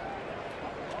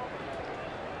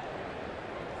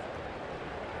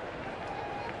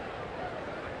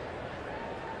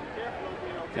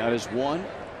 Count is 1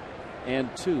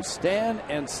 and 2. Stan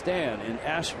and Stan in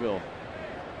Asheville,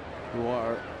 who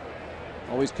are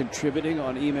always contributing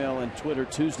on email and Twitter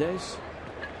Tuesdays.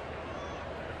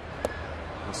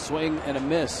 A swing and a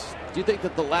miss. Do you think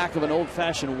that the lack of an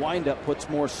old-fashioned windup puts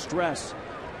more stress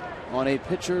on a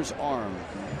pitcher's arm.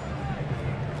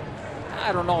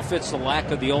 I don't know if it's the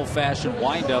lack of the old-fashioned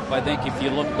windup. I think if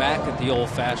you look back at the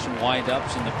old-fashioned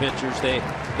windups and the pitchers,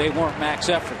 they weren't max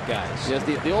effort guys. Yes,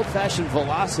 the old-fashioned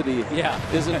velocity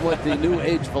isn't what the new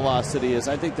age velocity is.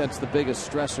 I think that's the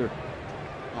biggest stressor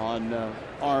on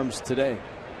arms today.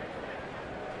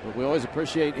 But we always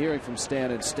appreciate hearing from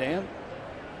Stan and Stan.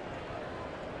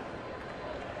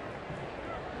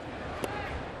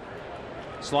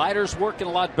 Slider's working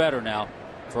a lot better now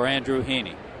for Andrew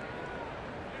Heaney.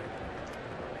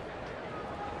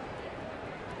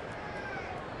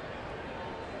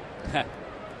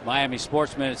 Miami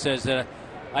Sports Minute says that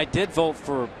I did vote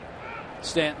for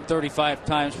Stanton 35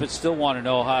 times, but still want to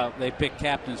know how they pick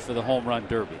captains for the home run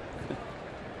derby.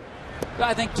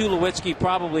 I think Tulowitzki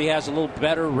probably has a little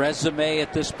better resume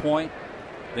at this point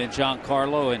than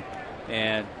Giancarlo.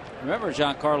 And remember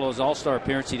Giancarlo's All-Star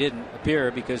appearance, he didn't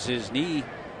appear because his knee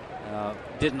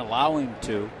didn't allow him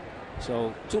to.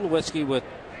 So Tulowitzki with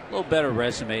a little better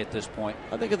resume at this point.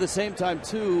 I think at the same time,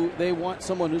 too, they want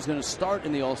someone who's going to start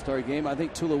in the All-Star game. I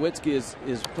think Tulowitzki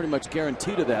is pretty much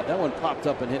guaranteed of that. That one popped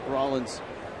up and hit Rollins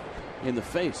in the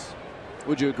face.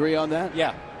 Would you agree on that?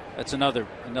 Yeah, that's another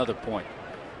point.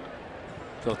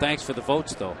 So thanks for the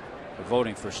votes, though, for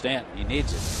voting for Stanton. He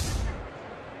needs it.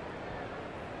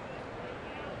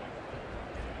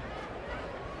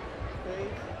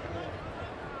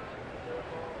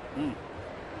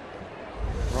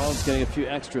 Rollins getting a few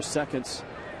extra seconds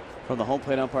from the home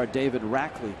plate umpire David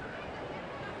Rackley.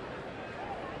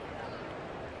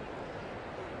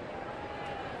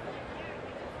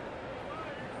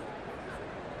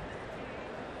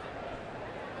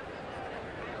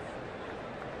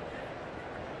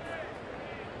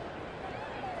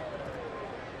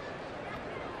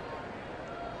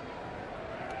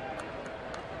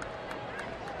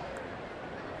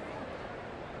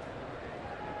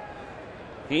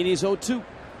 Heaney's 0-2.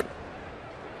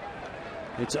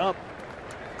 It's up.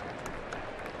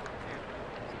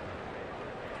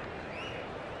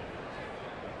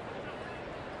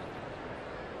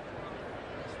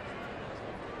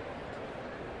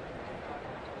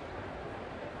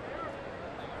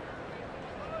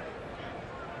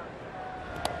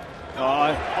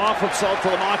 Off from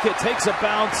Saltalamacchia, takes a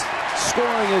bounce,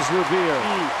 scoring is Revere.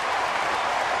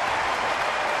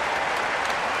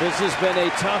 This has been a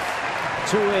tough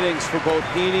 2 innings for both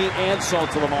Heaney and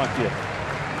Saltalamacchia.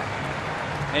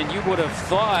 And you would have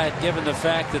thought, given the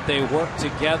fact that they worked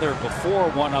together before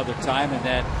one other time in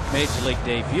that Major League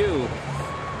debut,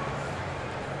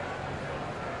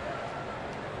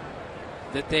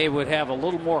 that they would have a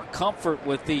little more comfort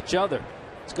with each other.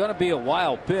 It's going to be a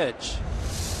wild pitch.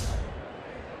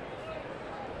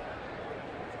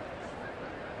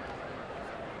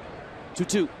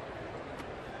 Two.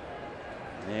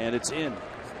 And it's in.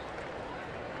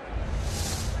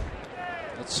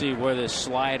 Let's see where this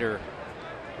slider,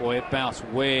 boy, it bounced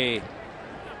way.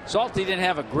 Salty didn't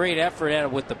have a great effort at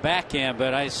it with the backhand,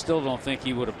 but I still don't think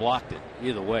he would have blocked it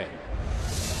either way.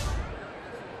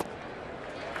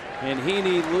 And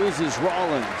Heaney loses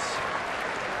Rollins.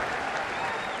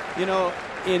 You know,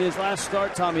 in his last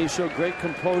start, Tommy, he showed great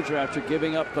composure after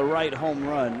giving up the right home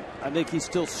run. I think he's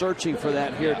still searching for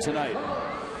that here tonight.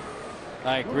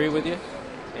 I agree with you.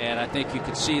 And I think you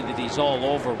can see that he's all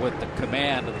over with the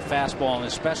command of the fastball and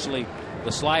especially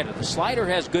the slider. The slider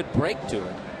has good break to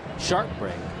it, sharp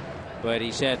break, but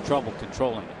he's had trouble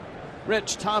controlling it.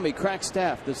 Rich, Tommy, crack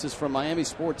staff. This is from Miami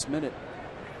Sports Minute.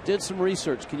 Did some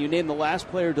research. Can you name the last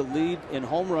player to lead in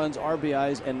home runs,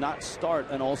 RBIs, and not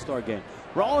start an All-Star game?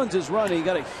 Rollins is running. He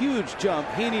got a huge jump.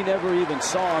 Heaney never even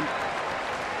saw him.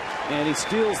 And he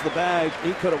steals the bag.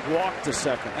 He could have walked to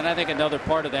second. And I think another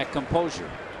part of that composure.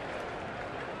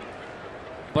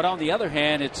 But on the other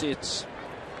hand, it's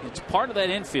part of that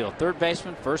infield. Third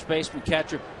baseman, first baseman,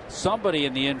 catcher, somebody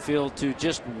in the infield to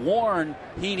just warn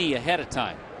Heaney ahead of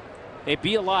time. Hey,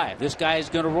 be alive. This guy is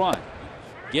going to run.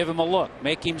 Give him a look.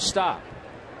 Make him stop.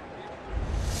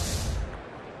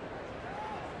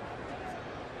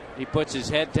 He puts his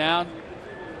head down.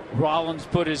 Rollins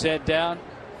put his head down.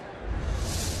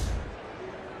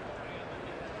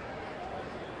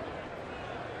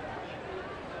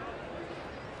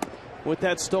 With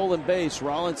that stolen base,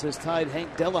 Rollins has tied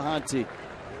Hank Delahanty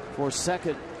for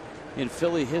second in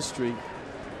Philly history.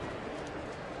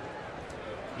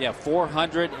 Yeah,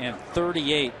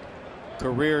 438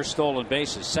 career stolen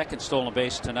bases. Second stolen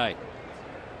base tonight.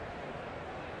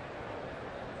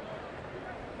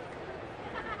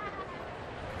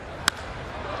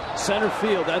 Center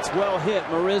field, that's well hit.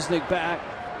 Marisnik back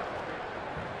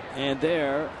and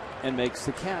there and makes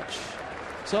the catch.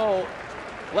 So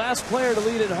Last player to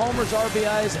lead in homers,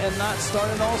 RBIs, and not start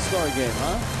an all-star game,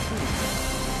 huh?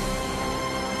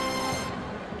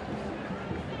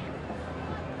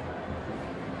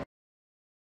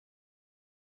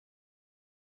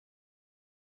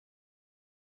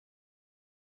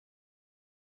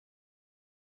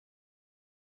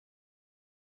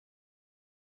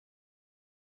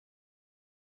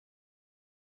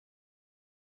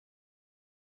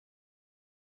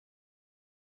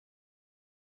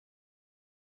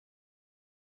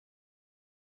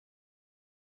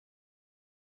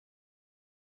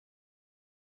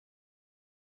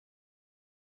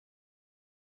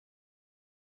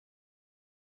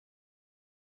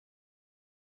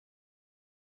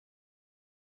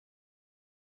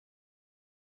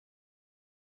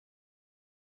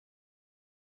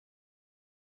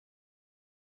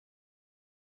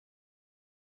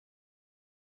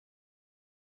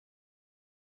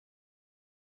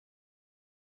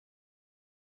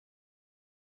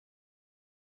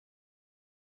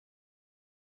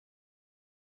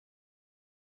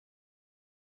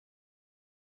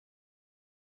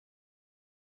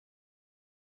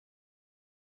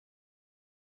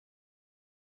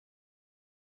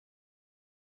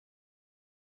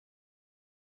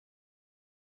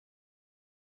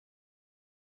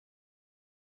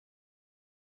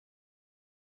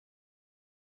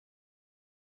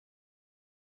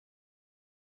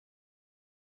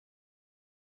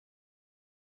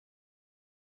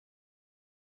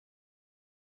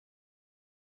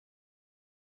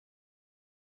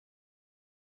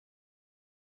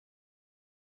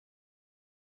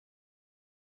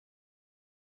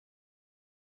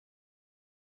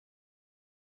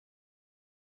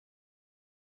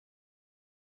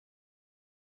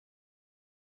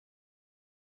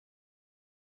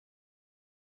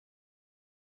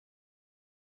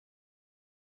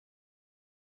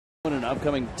 An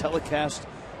upcoming telecast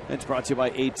that's brought to you by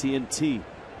AT&T.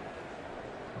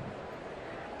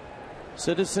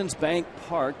 Citizens Bank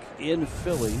Park in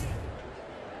Philly.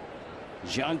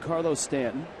 Giancarlo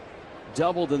Stanton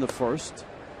doubled in the first.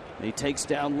 He takes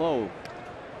down low.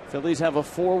 Phillies have a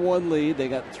 4-1 lead. They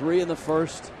got 3 in the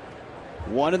first,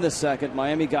 1 in the second.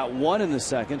 Miami got 1 in the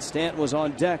second. Stanton was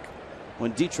on deck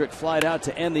when Dietrich flied out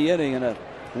to end the inning, and a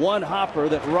one hopper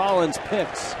that Rollins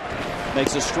picks.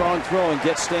 Makes a strong throw and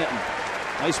gets Stanton.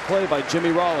 Nice play by Jimmy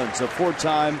Rollins, a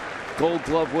 4-time Gold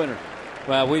Glove winner.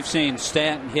 Well, we've seen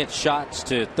Stanton hit shots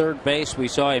to third base. We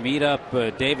saw him eat up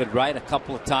David Wright a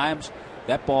couple of times.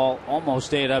 That ball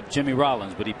almost ate up Jimmy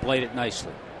Rollins, but he played it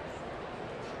nicely.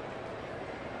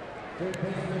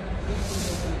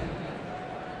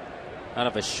 Out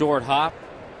of a short hop,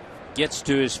 gets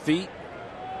to his feet.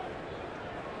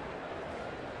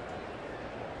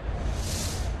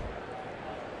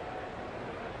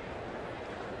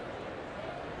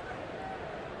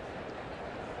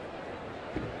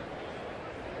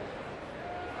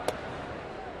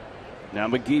 Now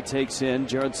McGee takes in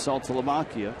Jared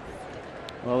Saltalamacchia.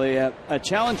 Well, they have a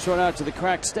challenge thrown out to the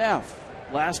crack staff.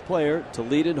 Last player to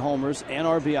lead in homers and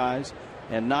RBIs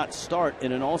and not start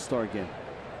in an all-star game.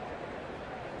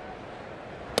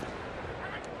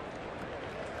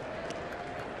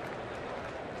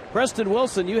 Preston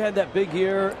Wilson, you had that big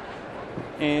year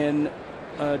in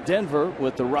Denver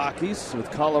with the Rockies,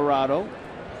 with Colorado.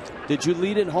 Did you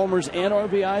lead in homers and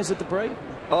RBIs at the break?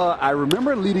 I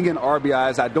remember leading in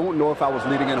RBIs. I don't know if I was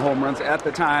leading in home runs at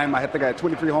the time. I think I had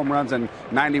 23 home runs and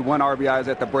 91 RBIs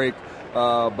at the break.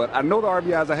 But I know the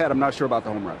RBIs I had. I'm not sure about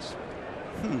the home runs.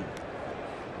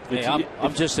 Hey,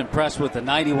 I'm just impressed with the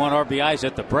 91 RBIs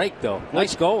at the break, though.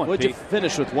 Nice going, What'd you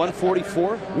finish with,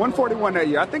 144? 141 that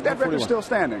year. I think that record's still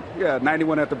standing. Yeah,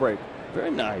 91 at the break.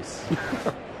 Very nice.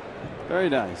 Very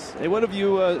nice. Hey, what have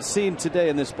you seen today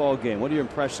in this ball game? What are your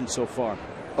impressions so far?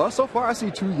 So far, I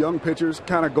see 2 young pitchers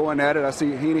kind of going at it. I see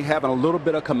Heaney having a little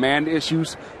bit of command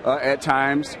issues at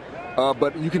times.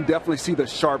 But you can definitely see the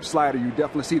sharp slider. You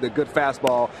definitely see the good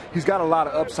fastball. He's got a lot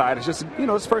of upside. It's just,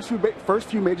 his first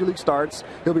few major league starts,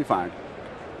 he'll be fine.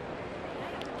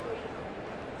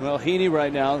 Well, Heaney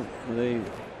right now with a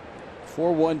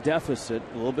 4-1 deficit,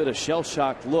 a little bit of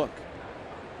shell-shocked look.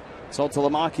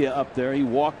 Saltalamacchia up there. He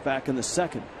walked back in the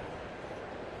second.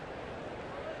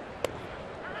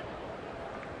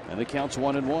 And the count's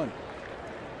 1-1.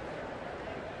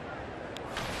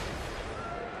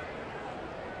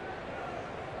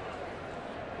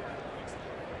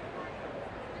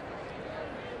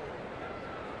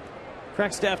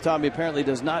 Crack staff, Tommy, apparently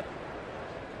does not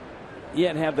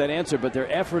yet have that answer, but they're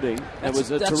efforting.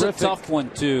 That's a tough one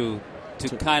to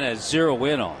kind of zero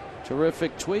in on.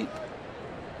 Terrific tweet.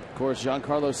 Of course,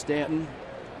 Giancarlo Stanton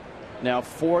now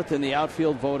 4th in the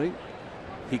outfield voting.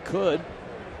 He could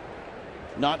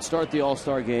not start the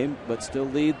All-Star game, but still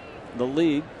lead the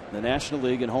league, the National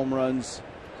League, in home runs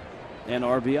and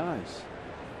RBIs.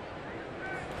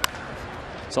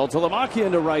 Saltalamacchia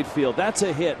into right field. That's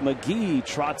a hit. McGee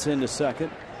trots into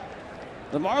second.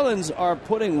 The Marlins are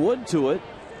putting wood to it.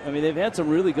 I mean, they've had some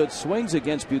really good swings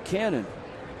against Buchanan.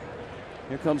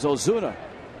 Here comes Ozuna.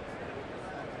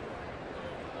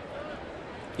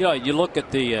 You know, you look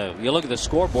at the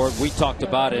scoreboard. We talked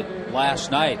about it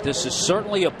last night. This is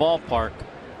certainly a ballpark.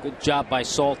 Good job by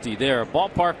Salty there. A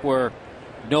ballpark where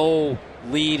no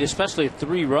lead, especially a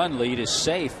 3-run lead, is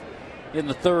safe in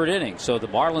the third inning. So the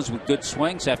Marlins, with good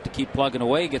swings, have to keep plugging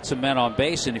away, get some men on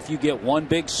base, and if you get one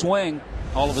big swing,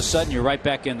 all of a sudden you're right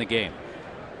back in the game.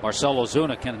 Marcell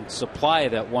Ozuna can supply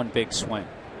that one big swing.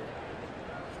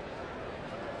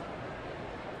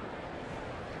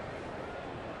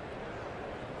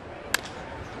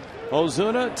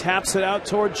 Ozuna taps it out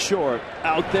toward short.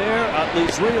 Out there,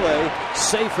 Utley's relay,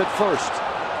 safe at first.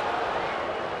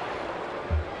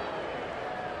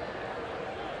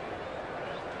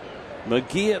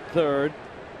 McGee at third,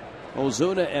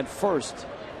 Ozuna at first,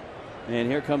 and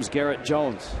here comes Garrett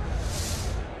Jones.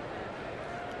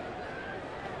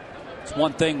 It's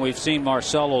one thing we've seen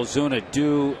Marcell Ozuna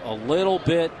do a little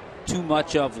bit too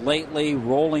much of lately,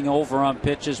 rolling over on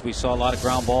pitches. We saw a lot of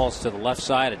ground balls to the left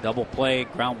side, a double play,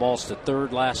 ground balls to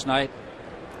third last night,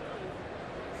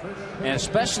 and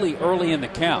especially early in the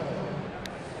count.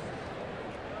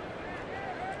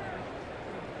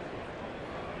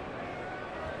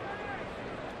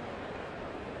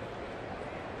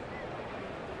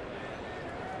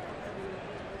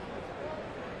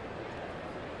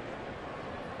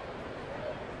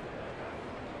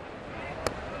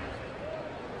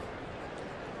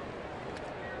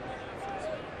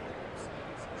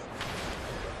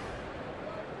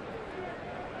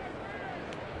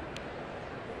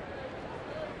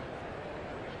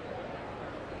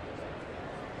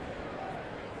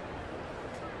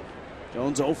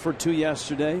 Jones 0 for 2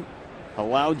 yesterday. A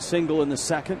loud single in the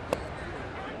second.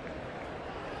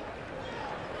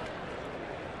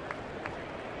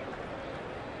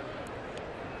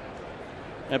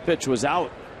 That pitch was out.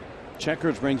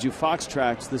 Checkers brings you Fox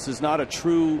Tracks. This is not a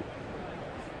true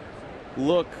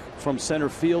look from center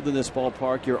field in this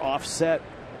ballpark. You're offset.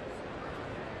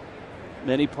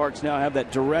 Many parks now have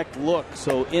that direct look,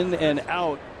 so in and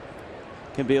out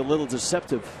can be a little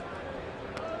deceptive.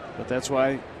 But that's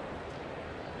why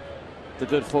the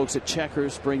good folks at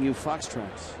Checkers bring you Fox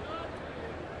Tracks.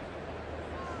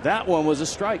 That one was a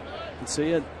strike. And see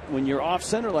it when you're off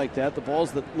center like that, the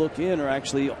balls that look in are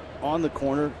actually on the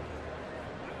corner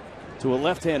to a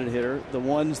left-handed hitter. The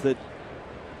ones that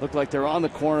look like they're on the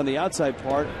corner on the outside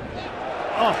part.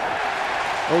 Oh,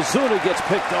 Ozuna gets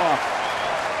picked off.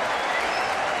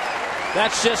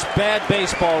 That's just bad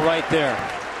baseball right there.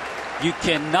 You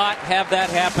cannot have that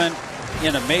happen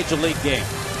in a major league game.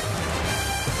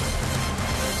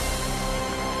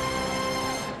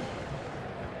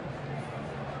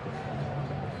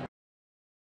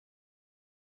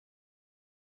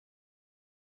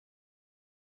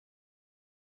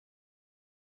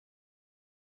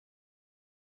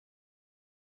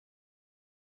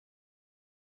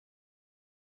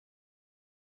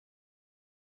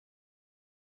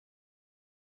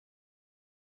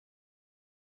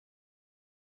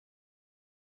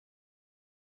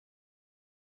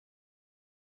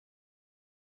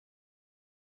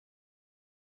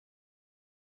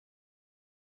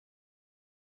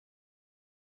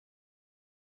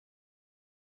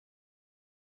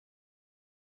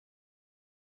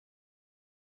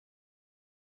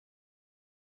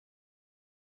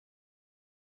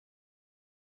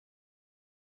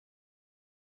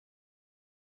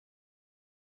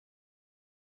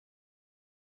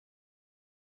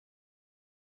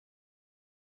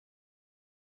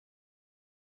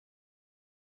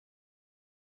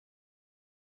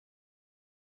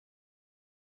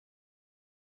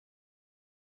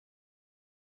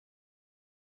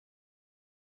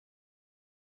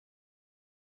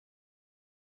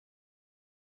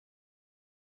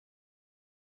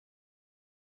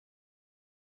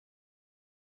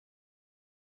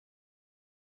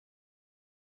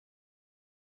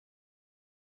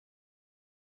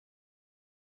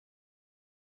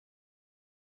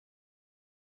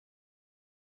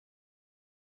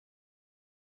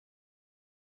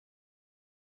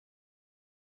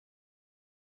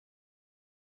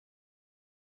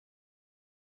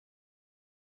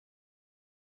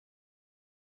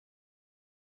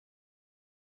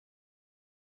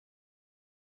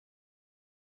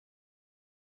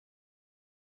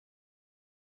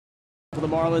 For the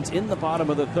Marlins in the bottom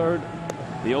of the third.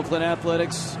 The Oakland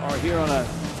Athletics are here on a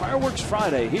Fireworks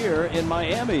Friday here in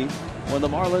Miami when the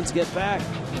Marlins get back.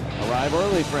 Arrive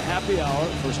early for happy hour.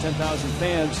 First 10,000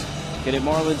 fans get a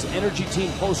Marlins Energy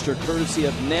Team poster courtesy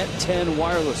of Net 10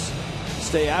 Wireless.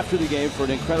 Stay after the game for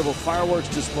an incredible fireworks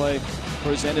display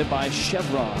presented by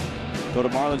Chevron. Go to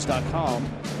marlins.com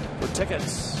for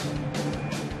tickets.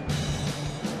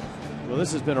 Well,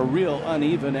 this has been a real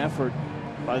uneven effort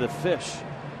by the Fish.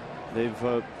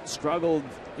 They've struggled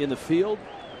in the field.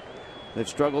 They've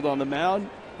struggled on the mound.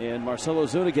 And Marcell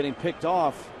Ozuna getting picked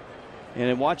off. And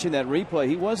in watching that replay,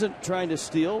 he wasn't trying to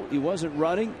steal. He wasn't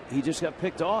running. He just got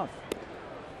picked off.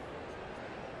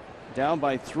 Down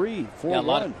by 3, 4-1. A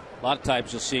lot of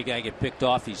times you'll see a guy get picked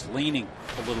off. He's leaning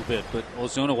a little bit, but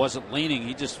Ozuna wasn't leaning.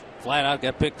 He just flat out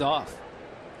got picked off.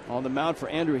 On the mound for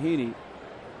Andrew Heaney,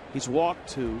 he's walked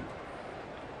 2.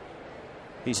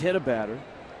 He's hit a batter.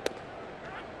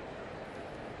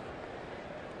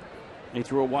 He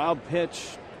threw a wild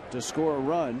pitch to score a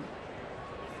run.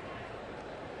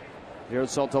 Here at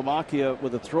Saltalamacchia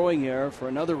with a throwing error for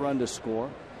another run to score.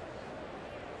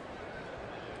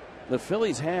 The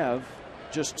Phillies have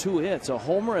just 2 hits, a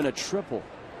homer and a triple.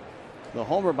 The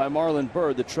homer by Marlon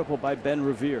Byrd, the triple by Ben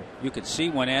Revere. You can see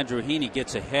when Andrew Heaney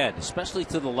gets ahead, especially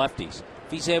to the lefties.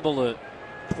 If he's able to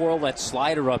twirl that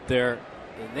slider up there,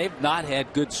 they've not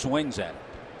had good swings at it.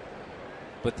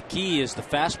 But the key is the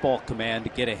fastball command to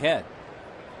get ahead.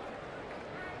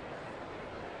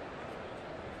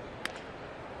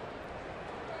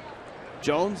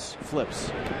 Jones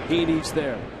flips. Heaney's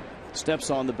there.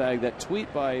 Steps on the bag. That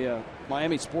tweet by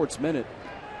Miami Sports Minute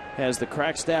has the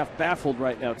crack staff baffled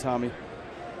right now, Tommy.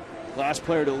 Last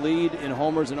player to lead in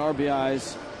homers and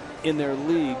RBIs in their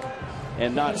league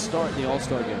and not start in the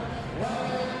All-Star game.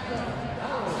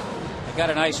 I got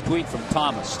a nice tweet from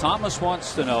Thomas. Thomas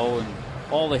wants to know, and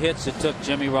all the hits it took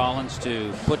Jimmy Rollins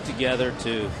to put together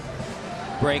to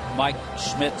break Mike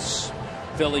Schmidt's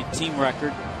Philly team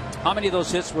record. How many of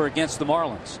those hits were against the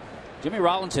Marlins? Jimmy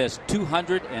Rollins has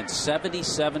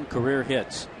 277 career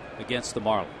hits against the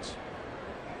Marlins.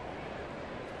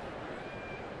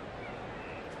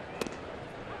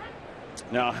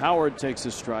 Now Howard takes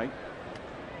a strike.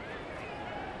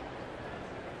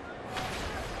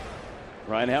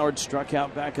 Ryan Howard struck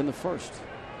out back in the first.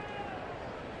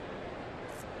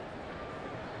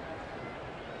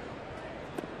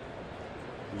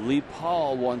 Lee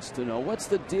Paul wants to know, what's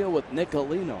the deal with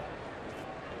Nicolino?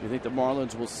 You think the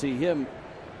Marlins will see him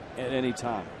at any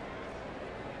time?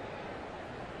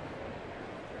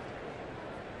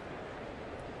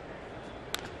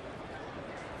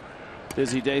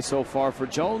 Busy day so far for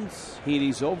Jones.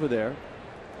 Heaney's over there.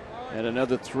 And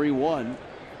another 3-1.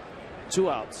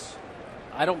 2 outs.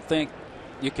 I don't think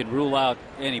you can rule out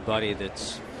anybody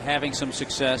that's having some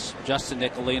success. Justin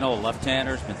Nicolino, a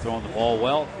left-hander, has been throwing the ball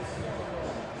well.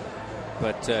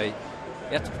 But you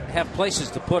have to have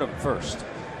places to put him first.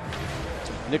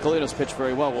 Nicolino's pitched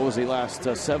very well. What was he last?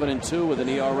 7-2 with an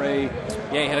ERA.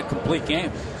 Yeah, he had a complete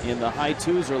game. In the high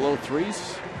 2s or low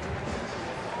 3s.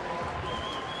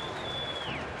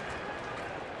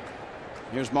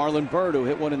 Here's Marlon Byrd, who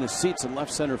hit one in the seats in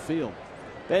left center field.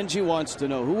 Benji wants to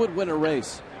know, who would win a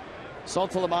race?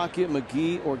 Saltalamacchia,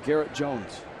 McGee, or Garrett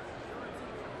Jones?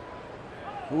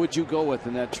 Who would you go with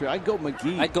in that tree? I'd go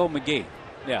McGee. I'd go McGee.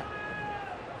 Yeah.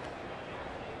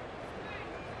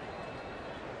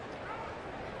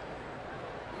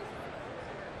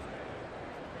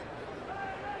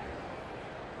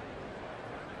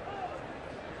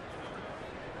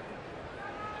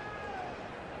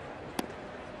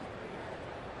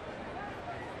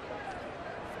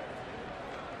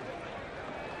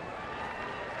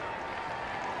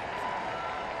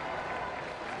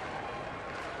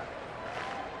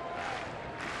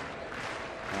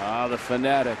 The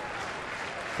Fanatic.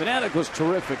 Fanatic was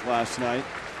terrific last night.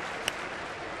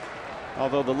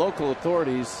 Although the local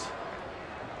authorities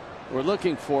were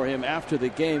looking for him after the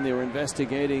game. They were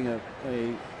investigating a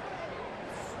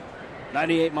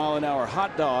 98-mile-an-hour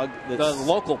hot dog. The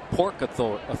local pork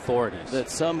authorities. That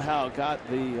somehow got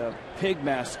the pig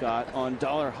mascot on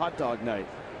Dollar Hot Dog Night.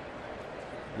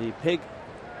 The pig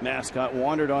mascot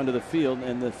wandered onto the field,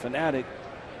 and the Fanatic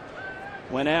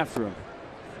went after him.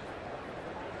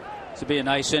 To be a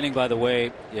nice inning, by the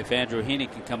way, if Andrew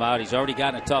Heaney can come out. He's already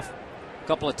gotten a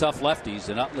couple of tough lefties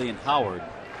in Utley and Howard.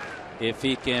 If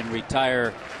he can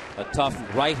retire a tough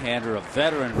right-hander, a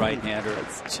veteran right-hander,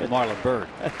 Marlon Byrd.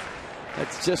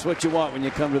 That's just what you want when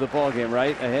you come to the ball game,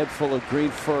 right? A head full of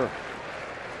green fur.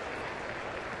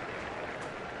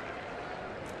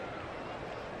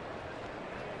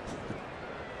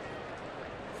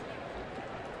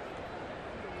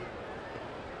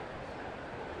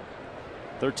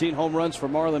 .13 home runs for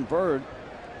Marlon Byrd.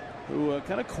 who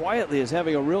kind of quietly is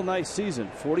having a real nice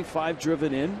season. 45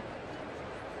 driven in.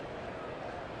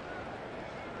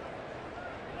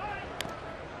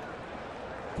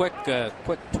 Quick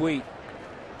tweet.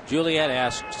 Juliet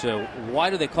asks, why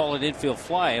do they call it infield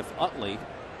fly if Utley,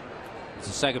 as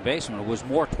a second baseman, was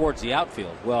more towards the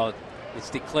outfield? Well, it's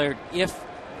declared if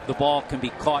the ball can be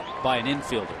caught by an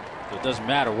infielder. So it doesn't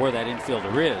matter where that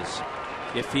infielder is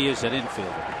if he is an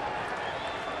infielder.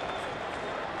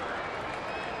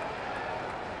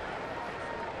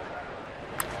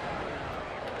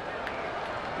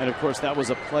 And of course, that was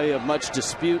a play of much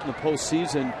dispute in the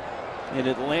postseason in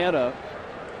Atlanta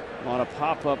on a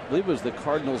pop-up. I believe it was the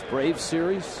Cardinals-Braves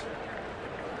series.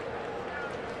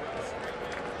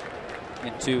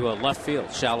 Into left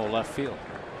field, shallow left field.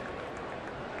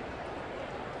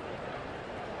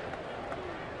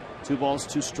 2 balls,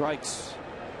 2 strikes.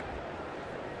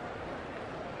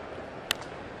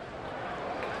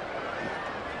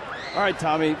 All right,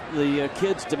 Tommy, the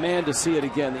kids demand to see it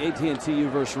again. The AT&T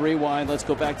Universe Rewind. Let's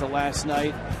go back to last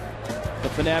night. The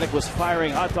Fanatic was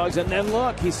firing hot dogs, and then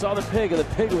look, he saw the pig, and the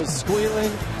pig was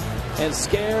squealing and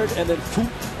scared, and then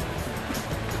poof.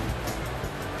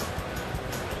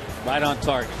 Right on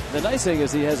target. The nice thing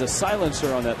is he has a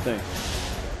silencer on that thing.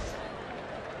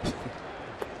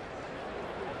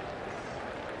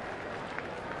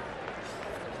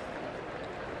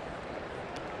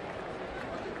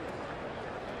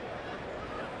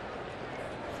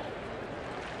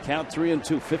 Count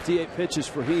 3-2, 58 pitches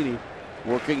for Heaney,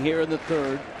 working here in the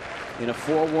third in a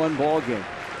 4-1 ball game.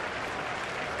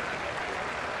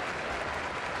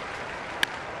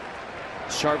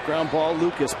 Sharp ground ball.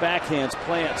 Lucas backhands,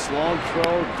 plants, long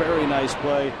throw, very nice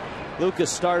play.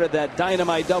 Lucas started that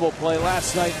dynamite double play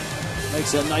last night.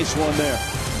 Makes a nice one there.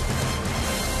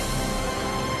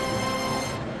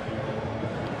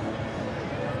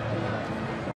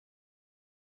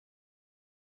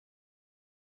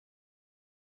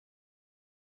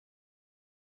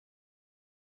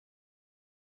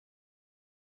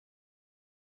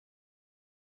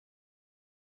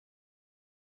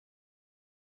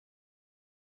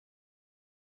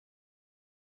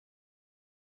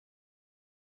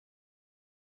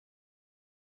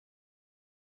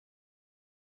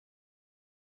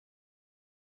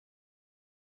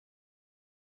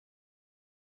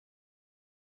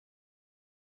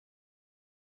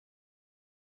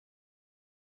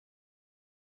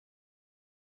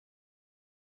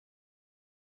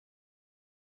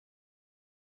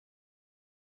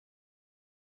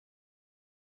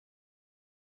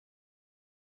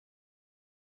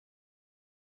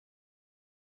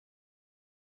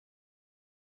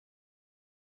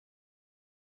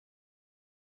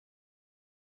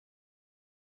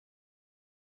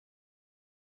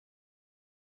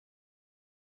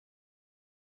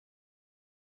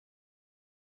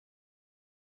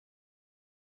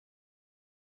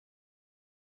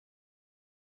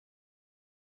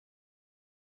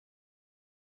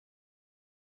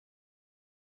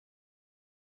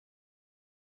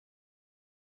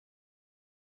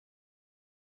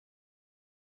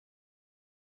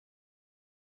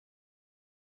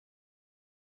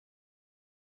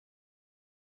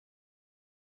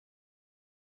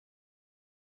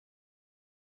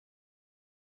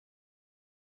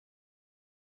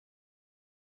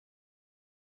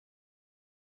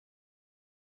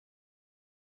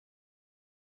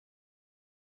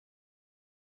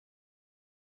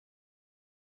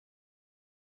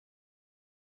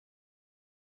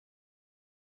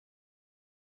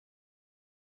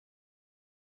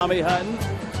 Tommy Hutton,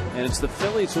 and it's the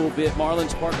Phillies who will be at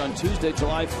Marlins Park on Tuesday,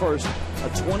 July 1st. A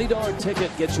 $20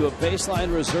 ticket gets you a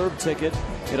baseline reserve ticket.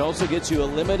 It also gets you a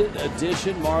limited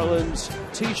edition Marlins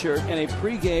t-shirt and a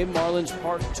pregame Marlins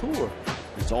Park tour.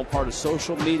 It's all part of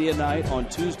social media night on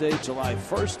Tuesday, July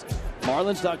 1st.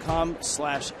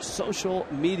 Marlins.com/social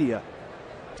media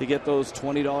to get those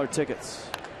 $20 tickets.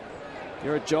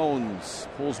 Garrett Jones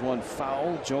pulls one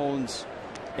foul. Jones,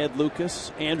 Ed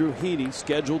Lucas, Andrew Heaney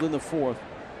scheduled in the 4th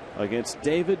against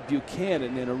David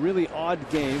Buchanan in a really odd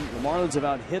game. The Marlins have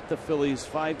out-hit the Phillies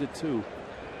 5-2,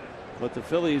 but the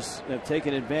Phillies have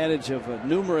taken advantage of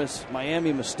numerous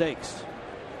Miami mistakes.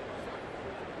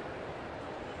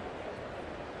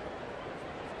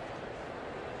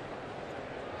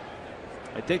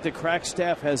 I think the crack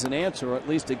staff has an answer, or at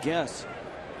least a guess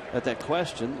at that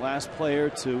question. Last player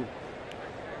to,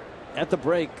 at the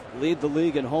break, lead the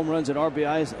league in home runs and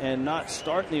RBIs and not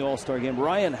start in the All-Star game.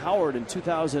 Ryan Howard in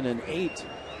 2008.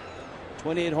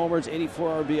 28 homers,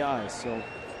 84 RBIs. So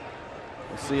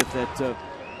we'll see if that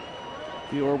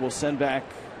viewer will send back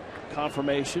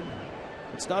confirmation.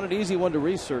 It's not an easy one to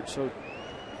research, so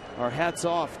Our hats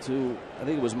off to, I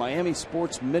think it was Miami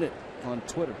Sports Minute on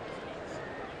Twitter.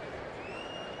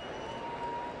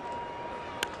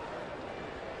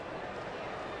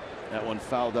 That one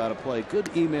fouled out of play.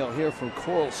 Good email here from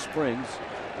Coral Springs.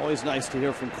 Always nice to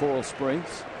hear from Coral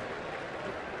Springs.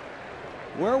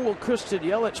 Where will Christian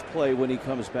Yelich play when he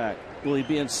comes back? Will he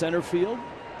be in center field?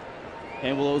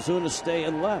 And will Ozuna stay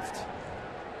in left?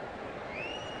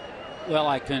 Well,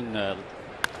 I can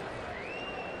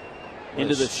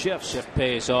into the shift. Shift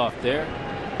pays off there.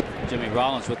 Jimmy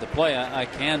Rollins with the play. I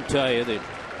can tell you that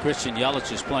Christian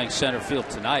Yelich is playing center field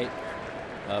tonight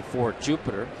for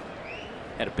Jupiter.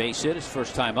 Had a base hit, his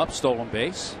first time up, stolen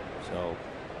base. So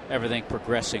everything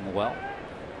progressing well.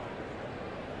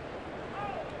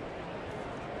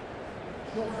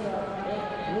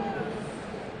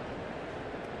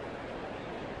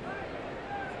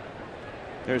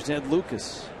 There's Ed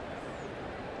Lucas.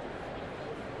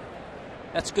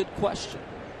 That's a good question.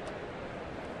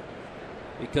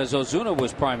 Because Ozuna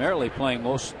was primarily playing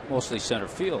mostly center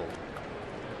field.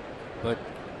 But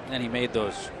then he made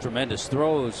those tremendous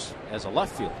throws as a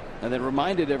left fielder. And then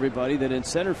reminded everybody that in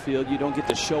center field you don't get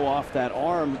to show off that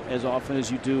arm as often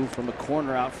as you do from a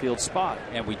corner outfield spot.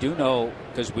 And we do know,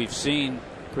 because we've seen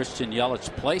Christian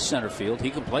Yelich play center field, he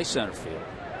can play center field.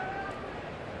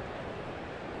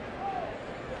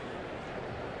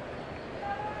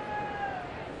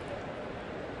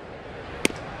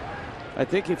 I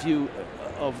think if you,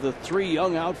 of the three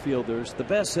young outfielders, the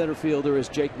best center fielder is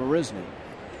Jake Marisny.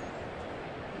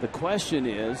 The question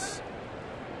is,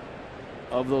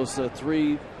 of those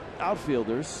three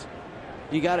outfielders,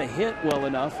 you got to hit well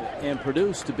enough and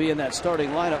produce to be in that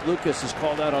starting lineup. Lucas is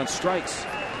called out on strikes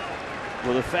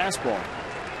with a fastball.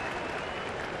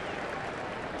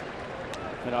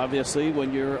 And obviously,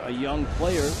 when you're a young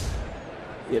player,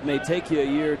 it may take you a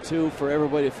year or two for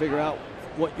everybody to figure out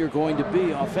what you're going to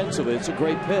be offensively. It's a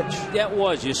great pitch. Yeah, it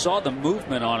was. You saw the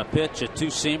movement on a pitch, a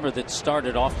two-seamer that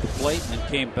started off the plate and then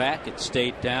came back. It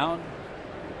stayed down.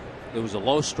 It was a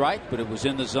low strike, but it was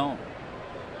in the zone.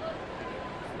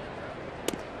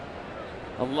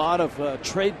 A lot of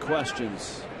trade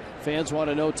questions. Fans want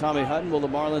to know, Tommy Hutton, will the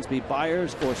Marlins be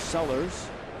buyers or sellers?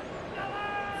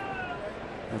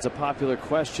 That's a popular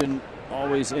question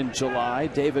always in July.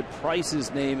 David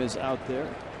Price's name is out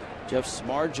there. Jeff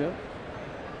Smarja,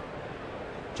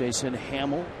 Jason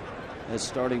Hamill as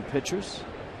starting pitchers.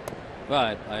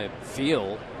 But I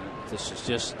feel, this is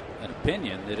just an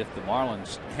opinion, that if the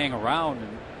Marlins hang around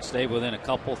and stay within a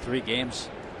couple, 3 games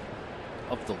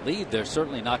of the lead, they're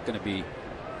certainly not going to be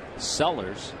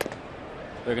sellers.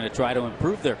 They're going to try to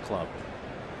improve their club.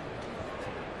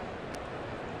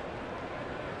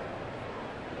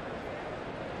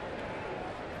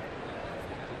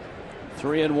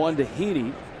 Three and one to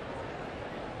Heaney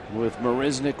with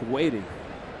Marisnick waiting.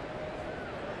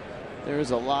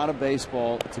 There's a lot of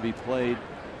baseball to be played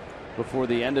before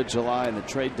the end of July and the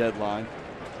trade deadline.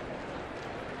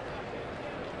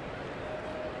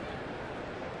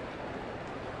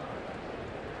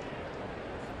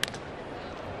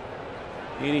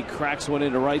 Heaney cracks one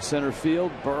into right center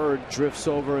field. Bird drifts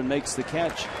over and makes the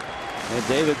catch. And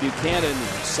David Buchanan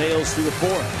sails through the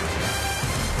fourth.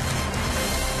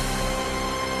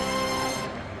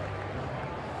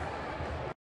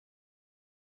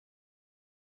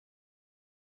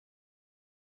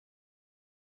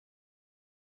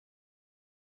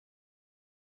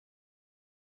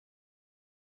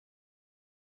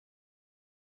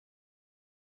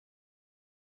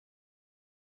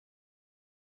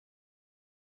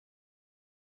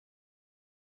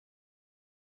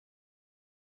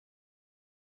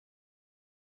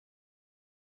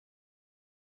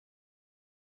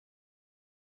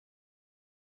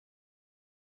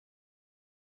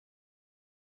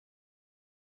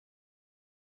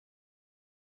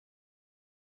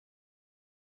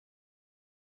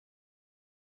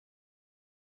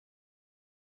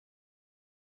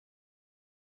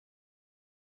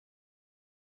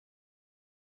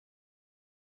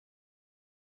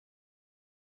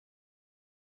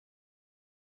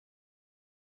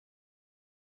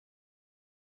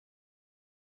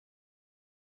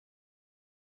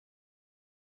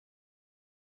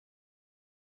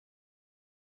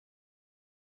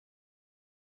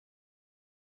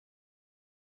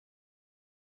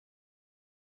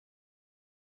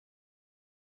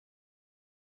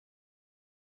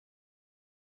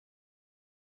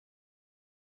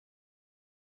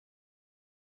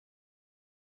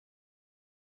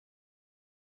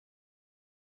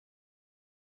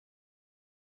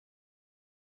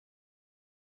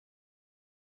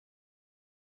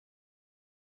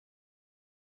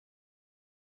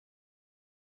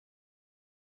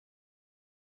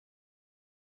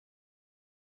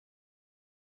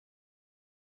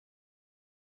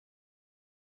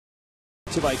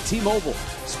 to you by T-Mobile,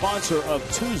 sponsor of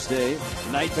Tuesday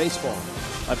Night Baseball.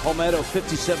 By Palmetto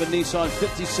 57 Nissan,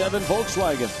 57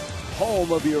 Volkswagen,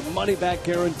 home of your money-back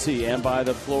guarantee. And by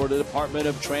the Florida Department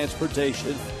of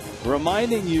Transportation,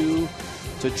 reminding you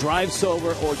to drive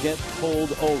sober or get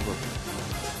pulled over.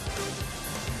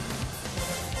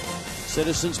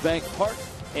 Citizens Bank Park,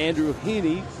 Andrew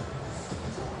Heaney.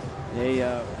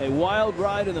 A wild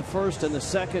ride in the first and the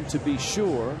second, to be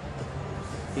sure.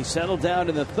 He settled down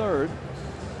in the third.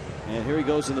 And here he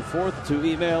goes in the fourth. To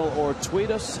email or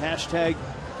tweet us, hashtag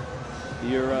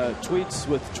your tweets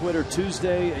with Twitter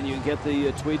Tuesday, and you can get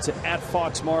the tweets at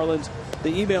Fox Marlins.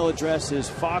 The email address is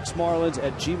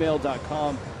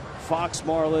foxmarlins@gmail.com.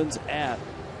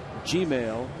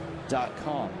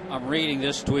 foxmarlins@gmail.com. I'm reading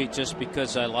this tweet just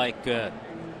because I like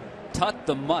Tut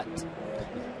the Mutt.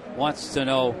 Wants to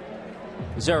know,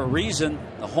 is there a reason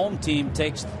the home team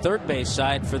takes the third base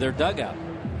side for their dugout?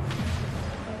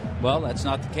 Well, that's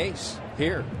not the case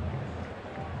here.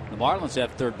 The Marlins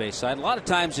have third base side. A lot of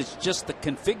times it's just the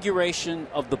configuration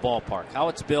of the ballpark, how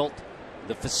it's built,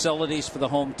 the facilities for the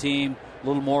home team, a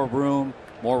little more room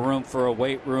for a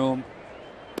weight room.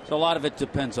 So a lot of it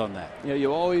depends on that. Yeah,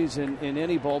 you always, in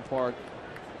any ballpark,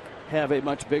 have a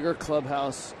much bigger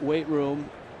clubhouse, weight room.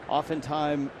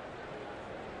 Oftentimes,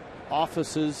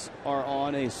 offices are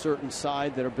on a certain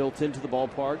side that are built into the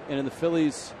ballpark. And in the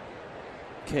Phillies'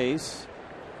 case,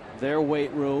 their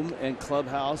weight room and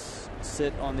clubhouse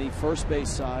sit on the first base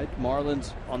side,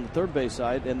 Marlins on the third base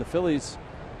side, and the Phillies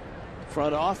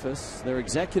front office, their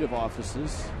executive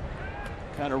offices,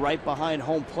 kind of right behind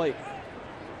home plate.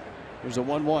 There's a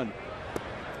 1-1.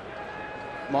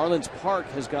 Marlins Park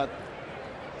has got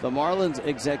the Marlins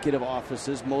executive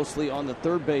offices mostly on the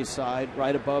third base side,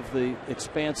 right above the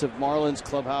expansive Marlins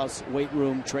clubhouse, weight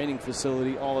room, training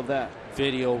facility, all of that.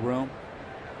 Video room.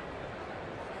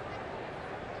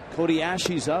 Cody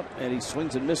Ashe's up, and he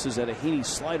swings and misses at a Heaney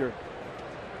slider.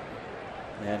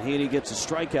 And Heaney gets a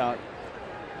strikeout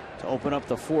to open up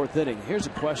the fourth inning. Here's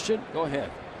a question. Go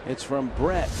ahead. It's from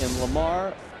Brett in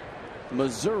Lamar,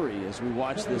 Missouri, as we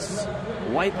watch this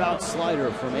wipeout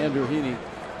slider from Andrew Heaney.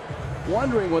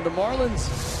 Wondering, when the Marlins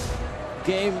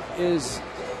game is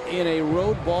in a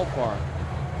road ballpark,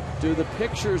 do the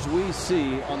pictures we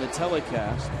see on the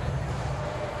telecast,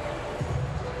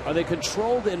 are they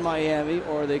controlled in Miami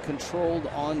or are they controlled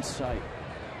on site?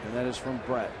 And that is from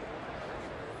Brett.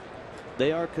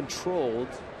 They are controlled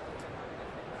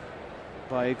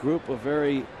by a group of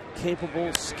very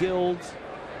capable, skilled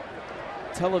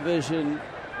television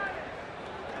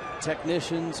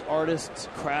technicians, artists,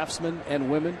 craftsmen,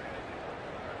 and women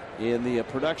in the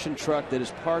production truck that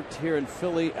is parked here in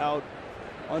Philly out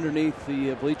underneath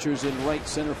the bleachers in right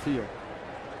center field.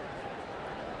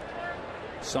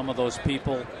 Some of those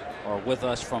people are with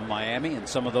us from Miami, and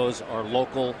some of those are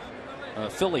local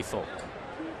Philly folk.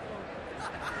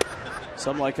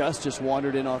 Some like us just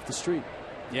wandered in off the street.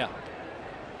 Yeah.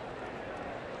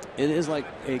 It is like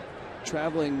a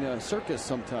traveling circus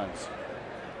sometimes,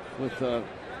 with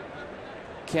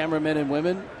cameramen and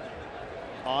women,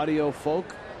 audio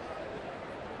folk,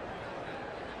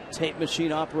 tape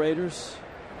machine operators,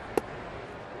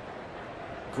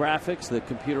 graphics, the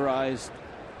computerized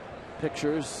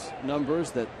pictures, numbers,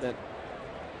 that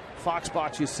Fox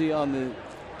box you see on the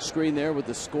screen there with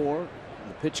the score,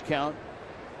 the pitch count.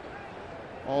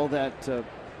 All that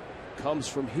comes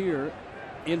from here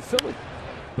in Philly.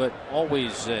 But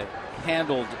always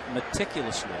handled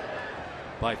meticulously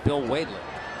by Bill Wadley.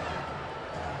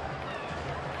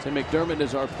 Tim McDermott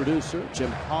is our producer.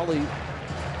 Jim Hawley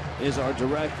is our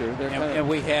director. And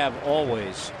we have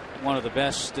always one of the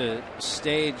best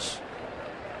stage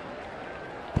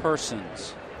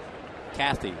persons,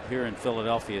 Kathy, here in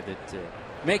Philadelphia, that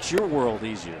makes your world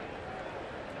easier.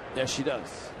 Yes, she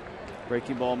does.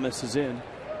 Breaking ball misses in.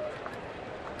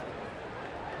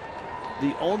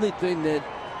 The only thing that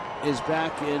is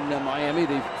back in Miami,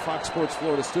 the Fox Sports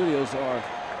Florida studios are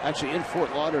actually in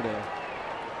Fort Lauderdale,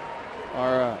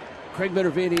 are Craig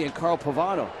Minervini and Carl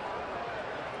Pavano.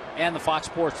 And the Fox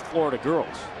Sports Florida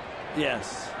girls.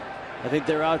 Yes. I think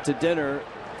they're out to dinner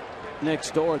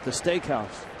next door at the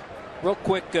steakhouse. Real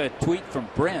quick tweet from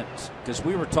Brent, because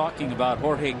we were talking about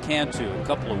Jorge Cantu a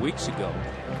couple of weeks ago.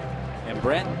 And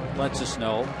Brent lets us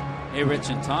know, hey,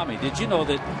 Rich and Tommy, did you know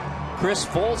that Chris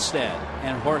Volstad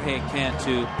and Jorge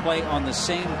Cantu play on the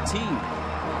same team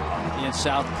in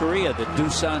South Korea, the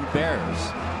Doosan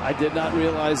Bears? I did not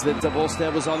realize that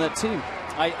Volstad was on that team.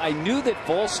 I knew that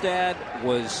Volstad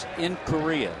was in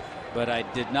Korea, but I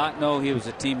did not know he was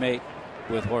a teammate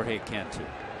with Jorge Cantu.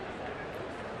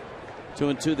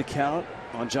 2-2 the count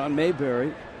on John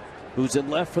Mayberry, who's in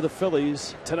left for the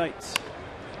Phillies tonight.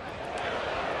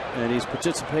 And he's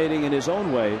participating in his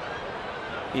own way.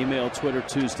 Email Twitter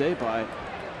Tuesday by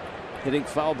hitting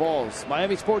foul balls.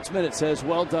 Miami Sports Minute says,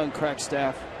 well done,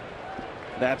 Crackstaff.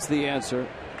 That's the answer.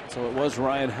 So it was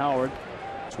Ryan Howard.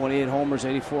 28 homers,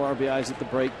 84 RBIs at the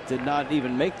break. Did not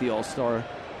even make the All-Star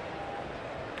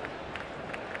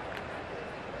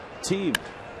team.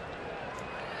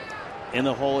 In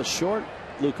the hole is short.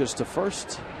 Lucas to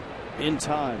first in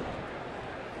time.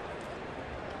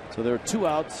 So there are 2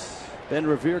 outs. Ben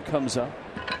Revere comes up.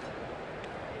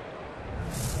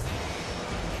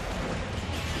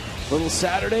 Little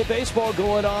Saturday baseball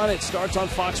going on. It starts on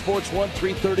Fox Sports 1,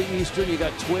 3:30 Eastern. You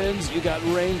got Twins, you got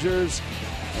Rangers,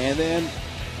 and then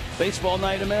Baseball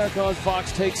Night in America on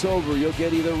Fox takes over. You'll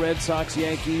get either Red Sox,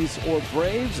 Yankees, or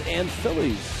Braves and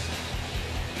Phillies.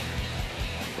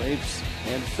 Braves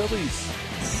and Phillies.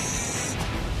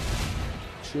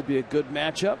 Should be a good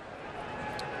matchup.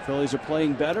 Phillies are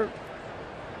playing better.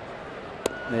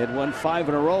 They had won 5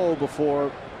 in a row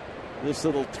before this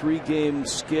little 3-game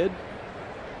skid.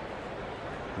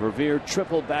 Revere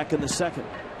tripled back in the second.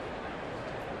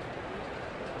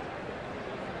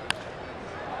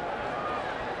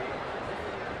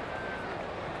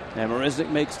 And Marisnick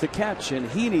makes the catch, and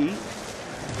Heaney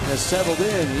has settled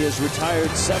in. He has retired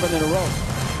 7 in a row.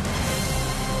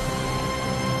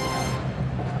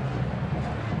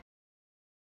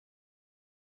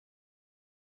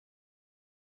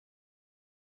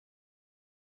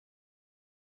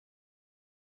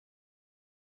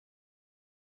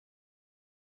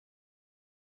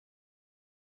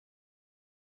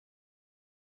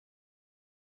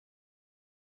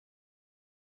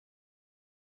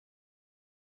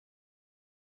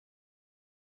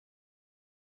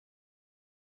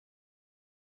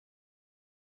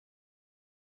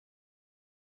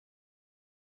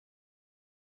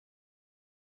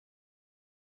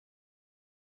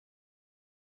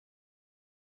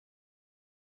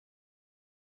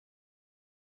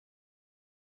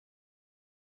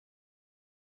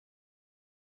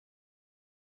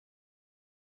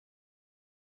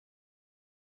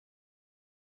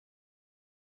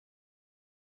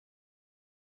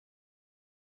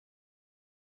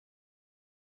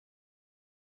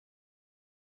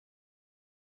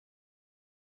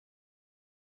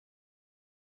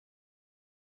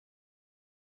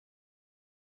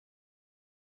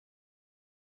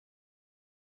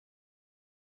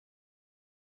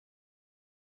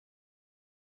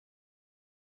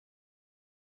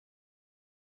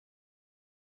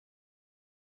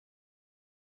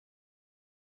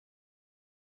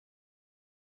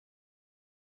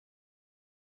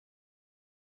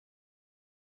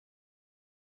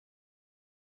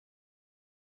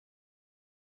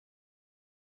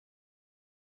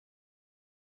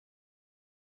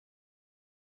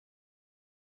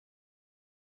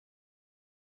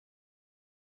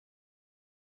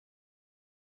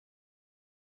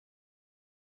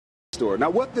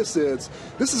 Now what this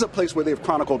is a place where they've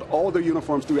chronicled all their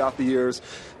uniforms throughout the years.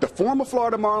 The former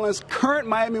Florida Marlins, current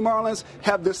Miami Marlins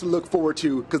have this to look forward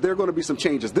to because there are going to be some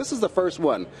changes. This is the first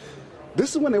one.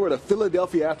 This is when they were the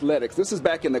Philadelphia Athletics. This is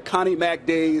back in the Connie Mack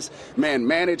days. Man,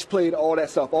 Manage played all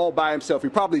that stuff all by himself. He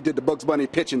probably did the Bugs Bunny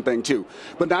pitching thing too.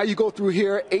 But now you go through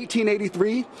here,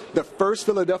 1883, the first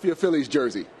Philadelphia Phillies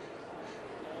jersey.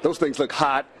 Those things look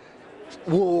hot.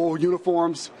 Wool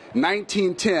uniforms.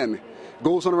 1910.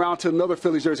 Goes on around to another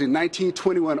Phillies jersey,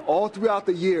 1921, all throughout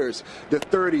the years, the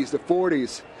 30s, the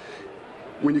 40s.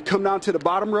 When you come down to the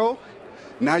bottom row,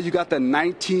 now you got the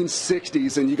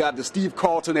 1960s, and you got the Steve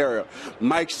Carlton era,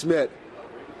 Mike Schmidt,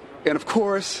 and of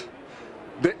course,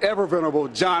 the ever-venerable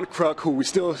John Kruk, who we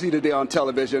still see today on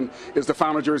television, is the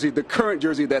final jersey, the current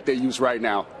jersey that they use right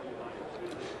now.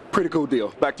 Pretty cool deal.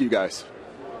 Back to you guys.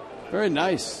 Very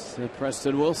nice.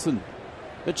 Preston Wilson,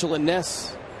 Mitchell and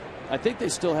Ness. I think they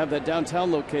still have that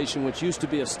downtown location, which used to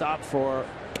be a stop for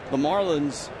the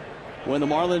Marlins. When the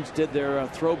Marlins did their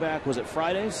throwback, was it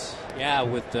Fridays? Yeah,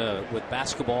 with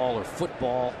basketball or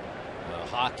football,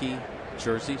 hockey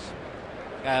jerseys.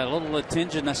 Got a little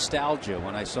tinge of nostalgia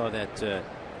when I saw that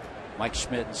Mike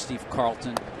Schmidt and Steve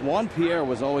Carlton. Juan Pierre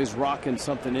was always rocking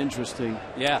something interesting.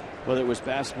 Yeah. Whether it was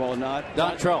basketball or not.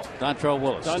 Dontrell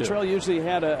Willis. Dontrell usually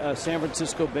had a San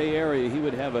Francisco Bay Area. He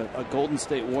would have a Golden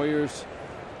State Warriors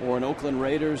or an Oakland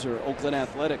Raiders or Oakland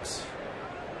Athletics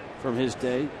from his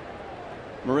day.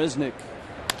 Marisnick.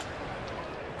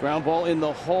 Ground ball in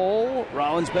the hole.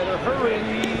 Rollins better hurry,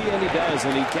 and he does,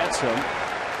 and he gets him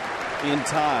in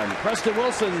time. Preston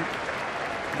Wilson,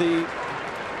 the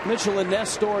Mitchell and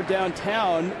Ness store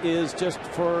downtown is just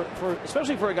for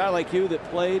especially for a guy like you that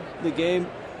played the game,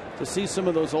 to see some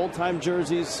of those old-time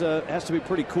jerseys has to be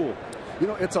pretty cool. you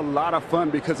know, it's a lot of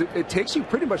fun because it takes you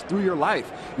pretty much through your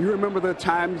life. You remember the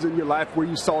times in your life where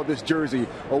you saw this jersey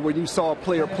or when you saw a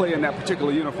player play in that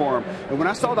particular uniform. And when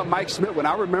I saw the Mike Schmidt one,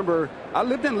 I remember I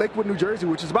lived in Lakewood, New Jersey,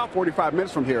 which is about 45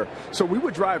 minutes from here. So we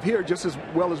would drive here just as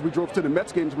well as we drove to the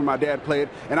Mets games when my dad played,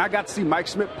 and I got to see Mike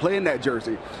Schmidt play in that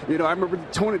jersey. You know, I remember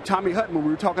Tommy Hutton, when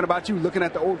we were talking about you, looking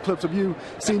at the old clips of you,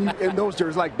 seeing you in those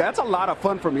jerseys. Like, that's a lot of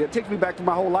fun for me. It takes me back to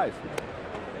my whole life.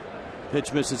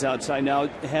 Pitch misses outside. Now,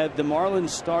 had the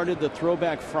Marlins started the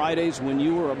Throwback Fridays when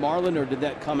you were a Marlin, or did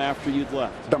that come after you'd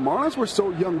left? The Marlins were so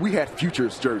young, we had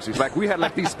futures jerseys. Like, we had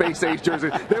like these space age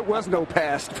jerseys. There was no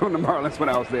past from the Marlins when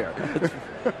I was there.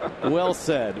 Well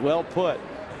said. Well put.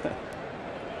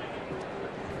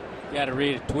 You got to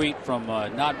read a tweet from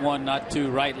not one, not two,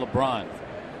 right LeBron.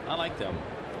 I like that one.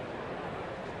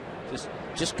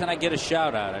 Just can I get a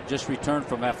shout out? I've just returned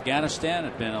from Afghanistan.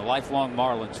 I've been a lifelong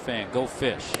Marlins fan. Go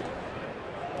Fish.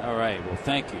 All right. Well,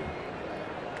 thank you.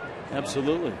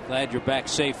 Absolutely. Glad you're back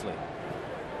safely.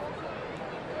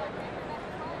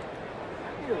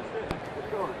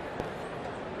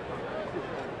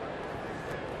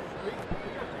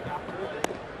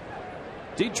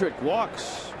 Dietrich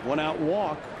walks, one out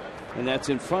walk, and that's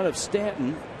in front of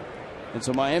Stanton. And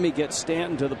so Miami gets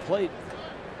Stanton to the plate.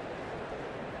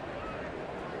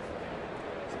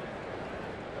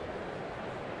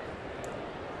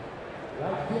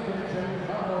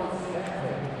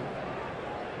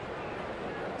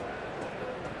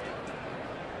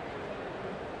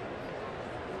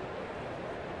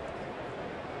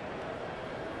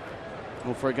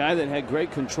 Well, for a guy that had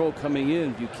great control coming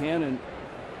in, Buchanan,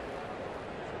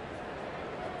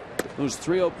 those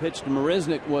 3-0 pitch to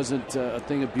Marisnik wasn't a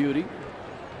thing of beauty.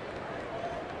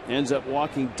 Ends up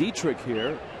walking Dietrich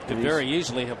here. Could very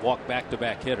easily have walked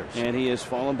back-to-back hitters. And he has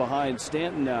fallen behind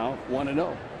Stanton now,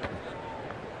 1-0.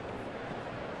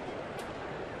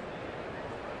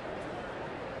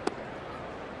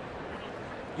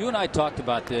 You and I talked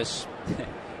about this.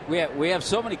 We have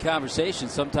so many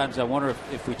conversations. Sometimes I wonder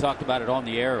if we talked about it on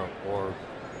the air or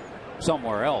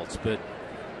somewhere else. But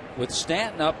with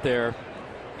Stanton up there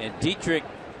and Dietrich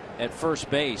at first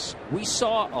base, we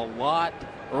saw a lot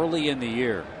early in the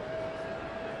year.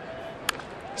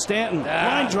 Stanton,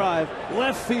 line drive,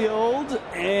 left field,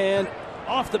 and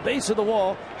off the base of the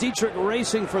wall. Dietrich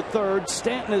racing for third.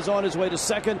 Stanton is on his way to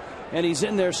second, and he's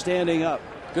in there standing up.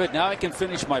 Good. Now I can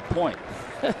finish my point.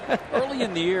 Early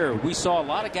in the year, we saw a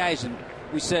lot of guys, and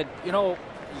we said, you know,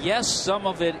 yes, some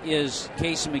of it is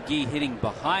Casey McGee hitting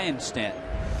behind Stanton,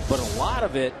 but a lot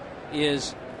of it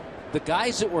is the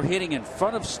guys that were hitting in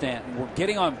front of Stanton were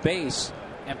getting on base,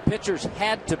 and pitchers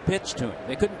had to pitch to him.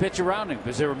 They couldn't pitch around him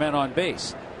because they were men on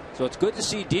base. So it's good to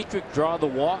see Dietrich draw the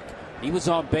walk. He was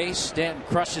on base. Stanton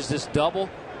crushes this double.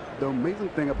 The amazing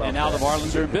thing about and now the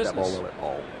Marlins are in business.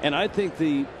 And I think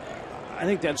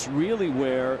that's really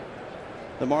where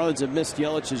the Marlins have missed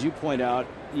Yelich, as you point out.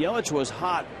 Yelich was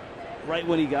hot right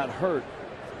when he got hurt.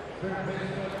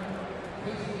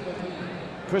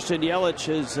 Christian Yelich,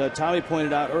 as Tommy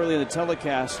pointed out early in the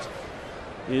telecast,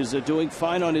 is doing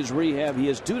fine on his rehab. He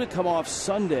is due to come off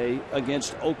Sunday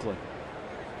against Oakland.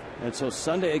 And so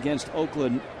Sunday against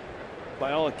Oakland,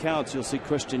 by all accounts, you'll see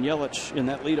Christian Yelich in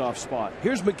that leadoff spot.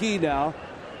 Here's McGee now,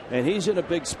 and he's in a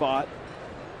big spot.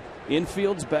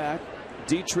 Infield's back.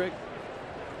 Dietrich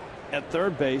at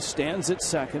third base, stands at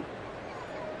second.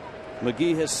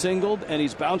 McGee has singled, and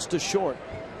he's bounced to short.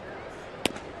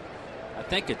 I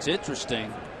think it's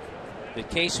interesting that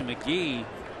Casey McGee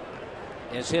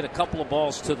has hit a couple of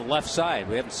balls to the left side.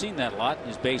 We haven't seen that a lot.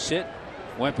 His base hit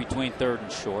went between third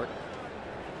and short.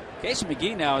 Casey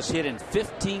McGee now has hit in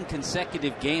 15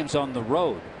 consecutive games on the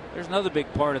road. There's another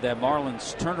big part of that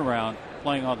Marlins turnaround,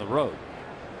 playing on the road.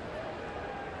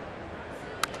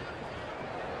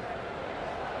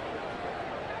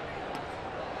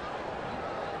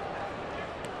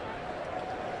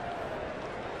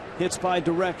 Hits by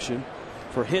direction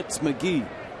for Hits McGee,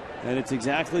 and it's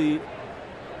exactly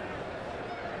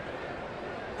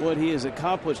what he has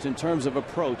accomplished in terms of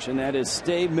approach, and that is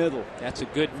stay middle. That's a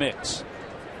good mix.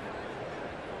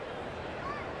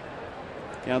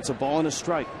 Counts a ball and a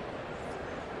strike.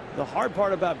 The hard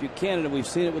part about Buchanan, and we've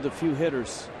seen it with a few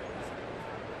hitters,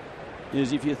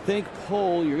 is if you think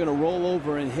pull, you're going to roll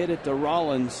over and hit it to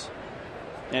Rollins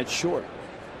at short.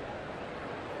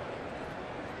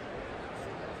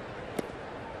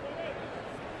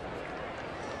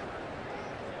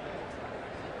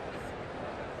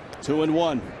 Two and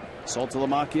one.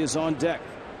 Saltalamacchia is on deck.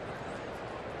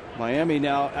 Miami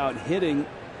now out hitting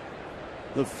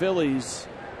the Phillies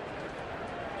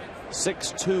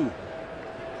 6-2.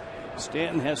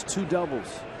 Stanton has two doubles.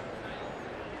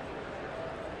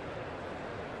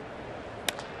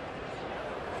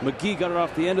 McGee got it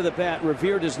off the end of the bat.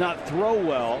 Revere does not throw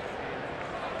well.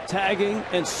 Tagging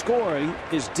and scoring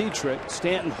is Dietrich.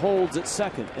 Stanton holds at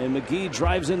second, and McGee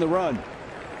drives in the run.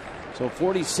 So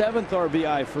 47th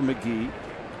RBI for McGee.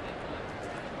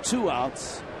 2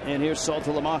 outs, and here's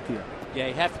Saltalamacchia. Yeah,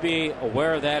 you have to be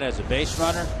aware of that as a base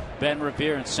runner. Ben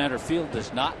Revere in center field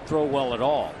does not throw well at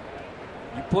all.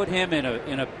 You put him in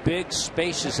a big,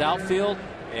 spacious outfield,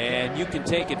 and you can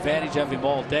take advantage of him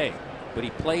all day. But he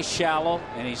plays shallow,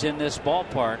 and he's in this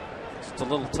ballpark. It's a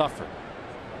little tougher.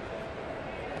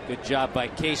 Good job by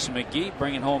Casey McGee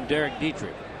bringing home Derek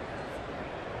Dietrich.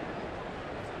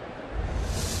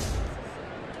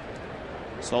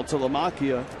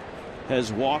 Saltalamacchia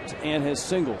has walked and has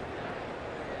singled.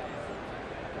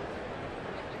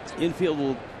 Infield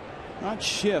will not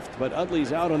shift, but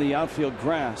Utley's out on the outfield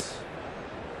grass.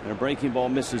 And a breaking ball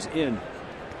misses in.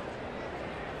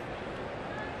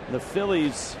 The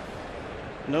Phillies,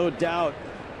 no doubt,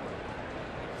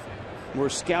 were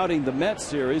scouting the Mets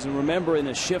series, and remember, in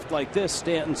a shift like this,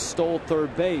 Stanton stole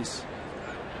third base.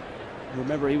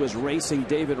 Remember, he was racing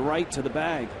David Wright to the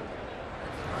bag.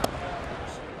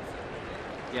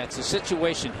 Yeah, it's a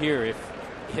situation here.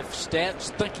 If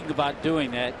Stanton's thinking about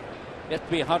doing that, you have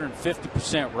to be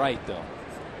 150% right, though.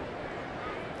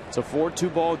 It's a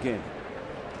 4-2 ball game.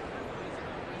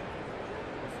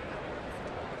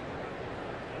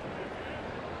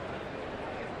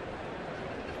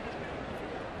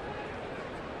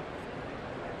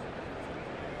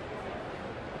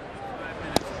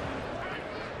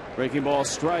 Breaking ball,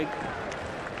 strike.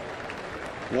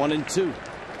 1-2.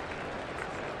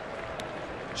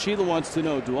 Sheila wants to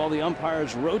know, do all the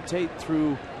umpires rotate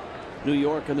through New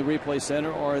York in the replay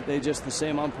center, or are they just the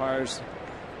same umpires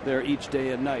there each day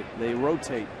and night? They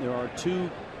rotate. There are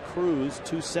 2 crews,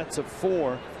 2 sets of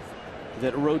 4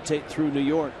 that rotate through New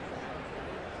York.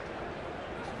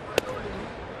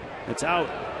 It's out.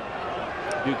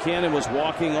 Buchanan was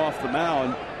walking off the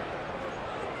mound.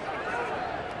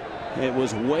 It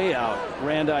was way out.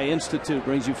 Randi Institute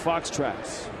brings you Fox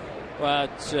Tracks. Well,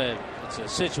 it's a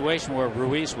situation where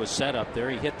Ruiz was set up there.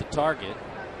 He hit the target.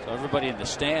 So everybody in the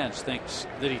stands thinks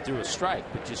that he threw a strike,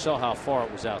 but you saw how far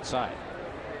it was outside.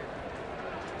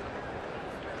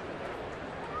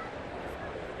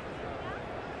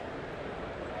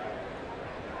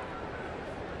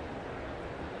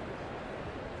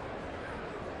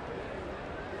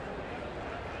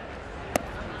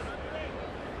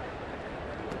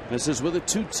 This is with a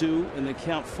 2-2 and the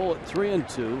count full at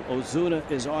 3-2.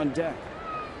 Ozuna is on deck.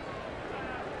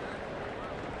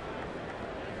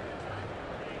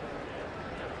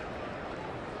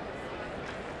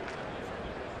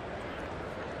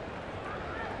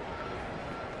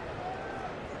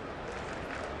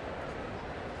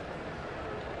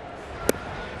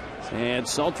 And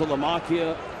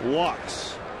Saltalamacchia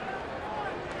walks.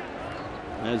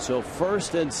 And so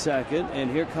first and second,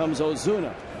 and here comes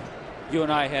Ozuna. You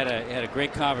and I had a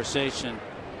great conversation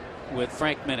with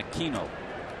Frank Menachino.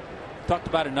 Talked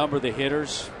about a number of the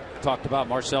hitters. Talked about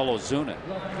Marcell Ozuna.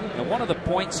 And one of the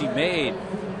points he made,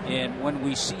 and when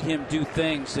we see him do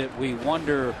things that we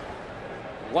wonder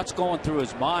what's going through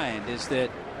his mind, is that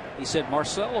he said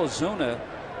Marcell Ozuna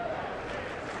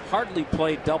hardly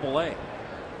played Double-A.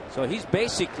 So he's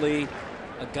basically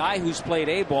a guy who's played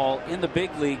A-ball in the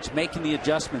big leagues, making the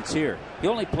adjustments here. He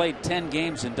only played 10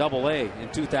 games in Double-A in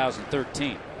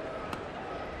 2013.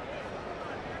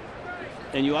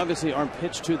 And you obviously aren't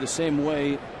pitched to the same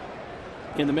way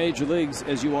in the major leagues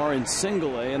as you are in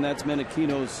Single-A, and that's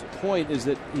Menachino's point, is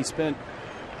that he spent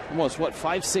almost,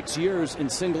 5-6 years in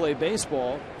Single-A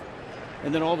baseball,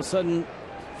 and then all of a sudden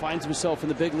finds himself in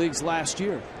the big leagues last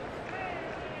year.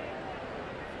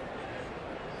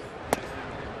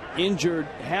 Injured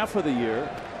half of the year,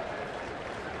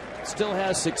 still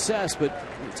has success, but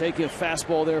taking a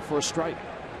fastball there for a strike.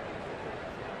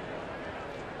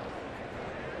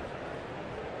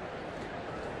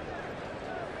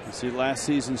 You see last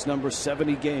season's number,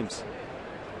 70 games.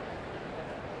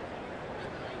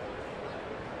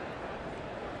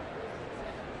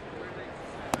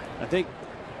 I think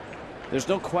there's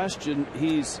no question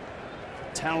he's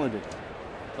talented.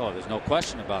 Oh, there's no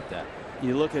question about that.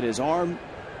 You look at his arm.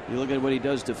 You look at what he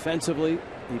does defensively.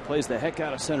 He plays the heck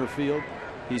out of center field.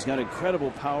 He's got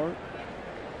incredible power.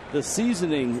 The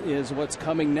seasoning is what's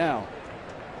coming now.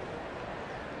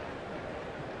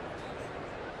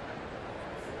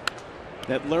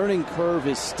 That learning curve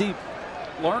is steep.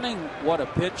 Learning what a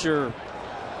pitcher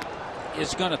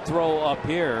is going to throw up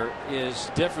here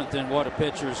is different than what a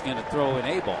pitcher is going to throw in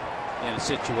A-ball in a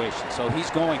situation. So he's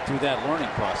going through that learning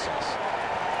process.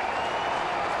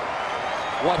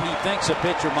 what he thinks a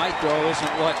pitcher might throw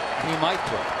isn't what he might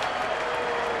throw.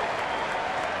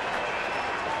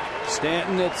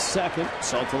 Stanton at second,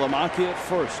 Saltalamacchia at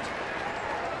first.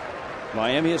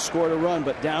 Miami has scored a run,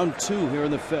 but down 2 here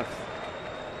in the 5th.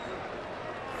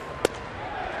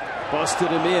 Busted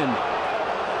him in.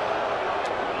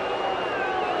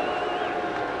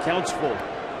 Counts full.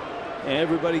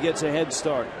 Everybody gets a head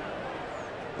start.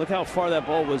 Look how far that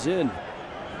ball was in.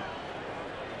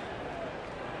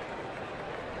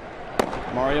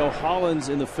 Mario Hollins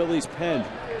in the Phillies pen.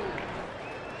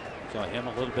 Saw him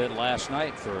a little bit last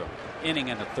night for an inning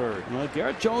and a third. Well,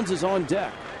 Garrett Jones is on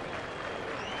deck.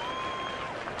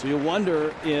 So you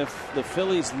wonder if the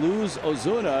Phillies lose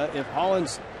Ozuna if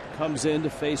Hollins comes in to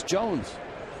face Jones.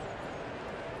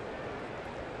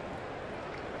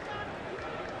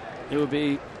 It would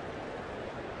be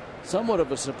somewhat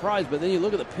of a surprise, but then you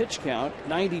look at the pitch count,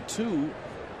 92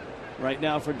 right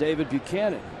now for David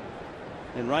Buchanan.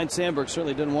 And Ryan Sandberg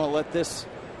certainly didn't want to let this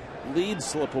lead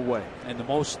slip away. And the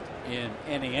most in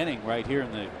any inning right here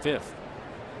in the 5th.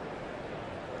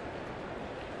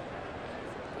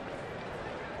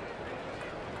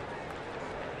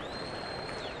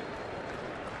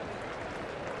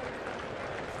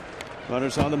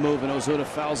 Runners on the move, and Ozuna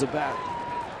fouls it back.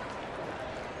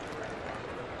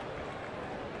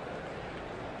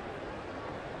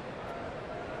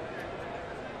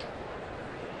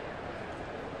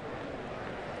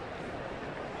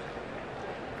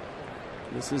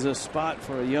 This is a spot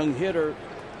for a young hitter.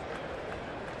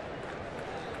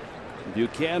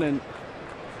 Buchanan,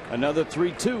 another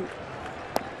 3-2.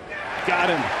 Got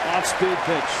him. Off-speed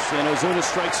pitch, and Ozuna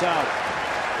strikes out.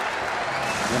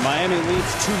 And Miami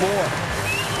leads 2 more.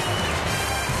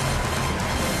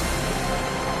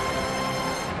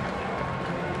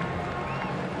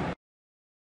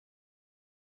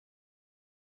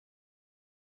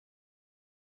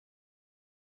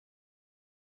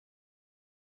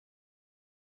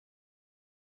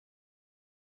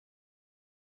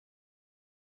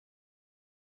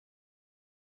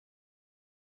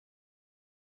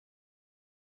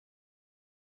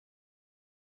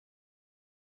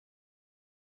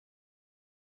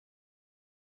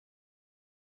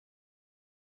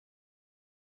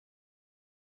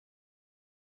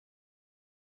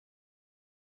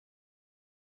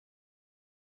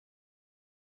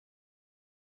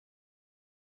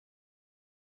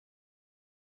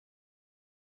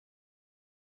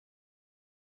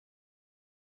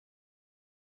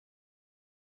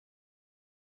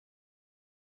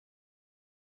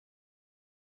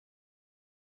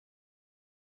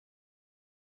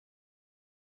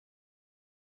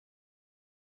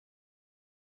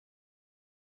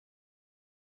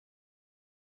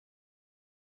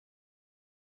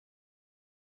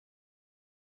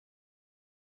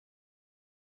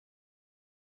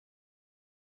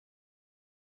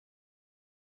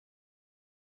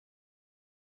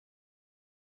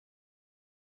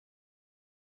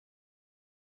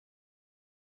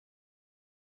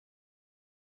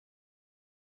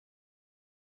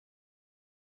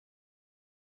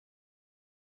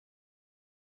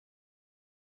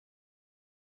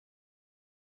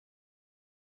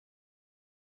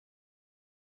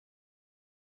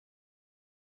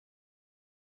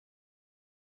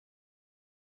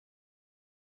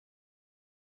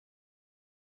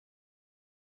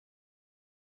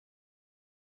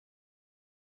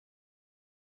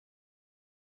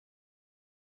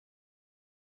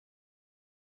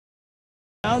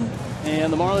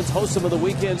 And the Marlins host them of the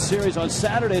weekend series on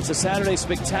Saturday. It's a Saturday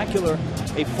spectacular,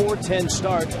 a 4:10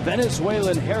 start.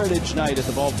 Venezuelan Heritage Night at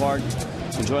the ballpark.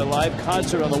 Enjoy a live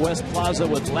concert on the West Plaza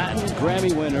with Latin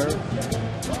Grammy winner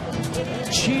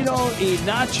Chino y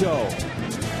Nacho,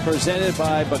 presented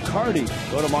by Bacardi.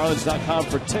 Go to Marlins.com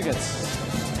for tickets.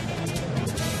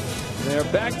 They're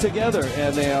back together,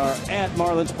 and they are at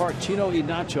Marlins Park. Chino y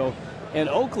Nacho. And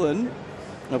Oakland,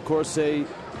 of course, a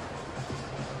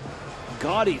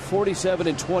gaudy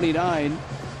 47-29,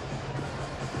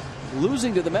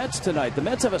 losing to the Mets tonight. The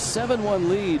Mets have a 7-1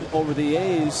 lead over the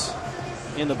A's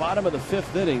in the bottom of the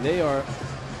 5th inning. They are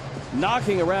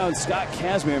knocking around Scott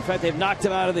Kazmir. In fact, they've knocked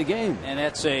him out of the game. And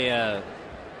that's a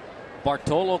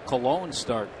Bartolo Colon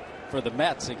start for the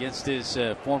Mets against his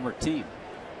former team.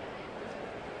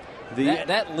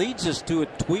 That leads us to a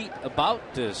tweet about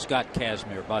Scott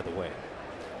Kazmir, by the way.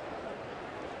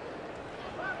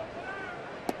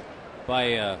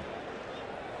 By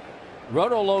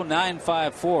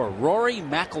Rotolo954, Rory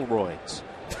McElroyds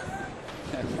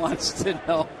wants to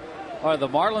know, are the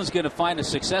Marlins going to find a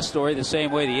success story the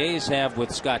same way the A's have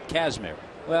with Scott Kazmir?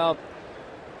 Well,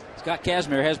 Scott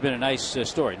Kazmir has been a nice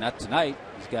story. Not tonight.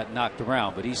 He's got knocked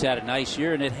around, but he's had a nice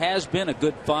year, and it has been a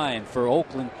good find for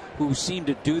Oakland, who seem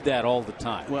to do that all the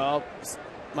time. Well,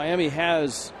 Miami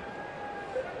has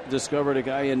discovered a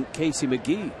guy in Casey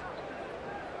McGee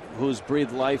who's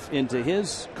breathed life into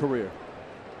his career.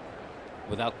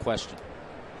 Without question.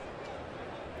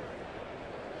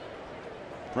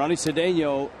 Ronnie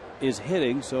Cedeno is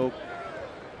hitting, so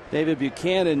David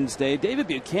Buchanan's day. David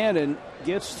Buchanan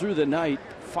gets through the night,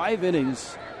 5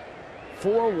 innings,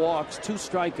 4 walks, 2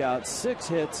 strikeouts, 6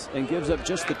 hits, and gives up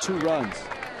just the 2 runs.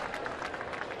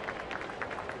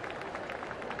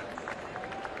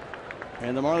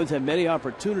 And the Marlins have many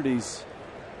opportunities,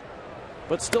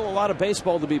 but still a lot of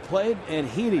baseball to be played. And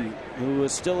Heaney, who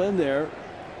is still in there,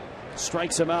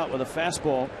 strikes him out with a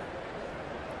fastball.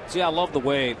 See, I love the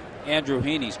way Andrew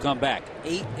Heaney's come back.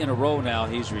 8 in a row now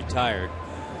he's retired.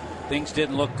 Things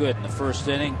didn't look good in the first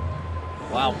inning.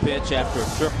 Wild pitch after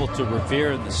a triple to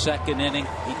Revere in the second inning.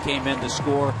 He came in to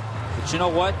score. But you know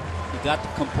what? He got the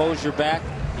composure back.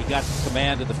 He got the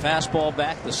command of the fastball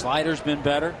back. The slider's been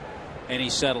better. And he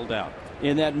settled down.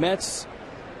 In that Mets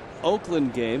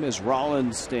Oakland game, as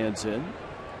Rollins stands in,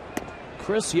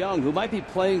 Chris Young, who might be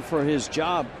playing for his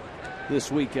job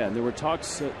this weekend, there were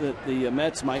talks that the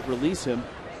Mets might release him,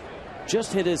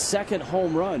 just hit his 2nd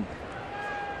home run.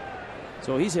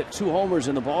 So he's hit 2 homers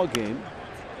in the ball game.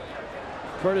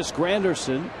 Curtis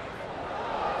Granderson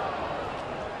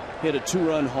hit a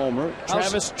 2-run homer.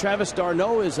 Travis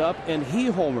d'Arnaud is up, and he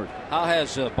homered. How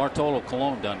has Bartolo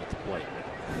Colon done at the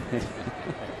plate?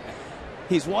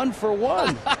 He's 1 for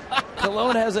 1.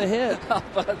 Colon has a hit. How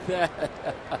about that?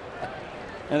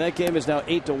 And that game is now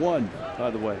 8-1, by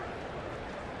the way.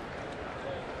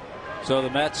 So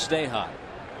the Mets stay hot.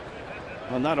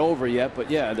 Well, not over yet, but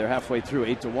yeah, they're halfway through.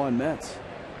 8-1 Mets.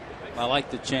 I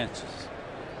like the chances.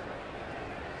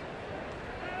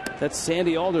 That's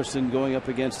Sandy Alderson going up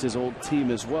against his old team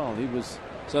as well.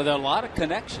 So there are a lot of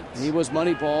connections. He was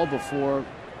Moneyball before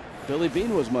Billy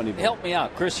Beane was Moneyball. Help me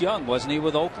out. Chris Young, wasn't he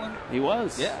with Oakland? He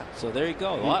was. Yeah, so there you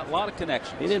go. A lot of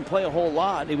connections. He didn't play a whole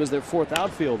lot. He was their 4th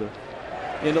outfielder.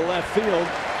 Into left field,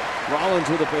 Rollins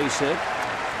with a base hit.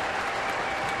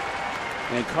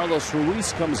 And Carlos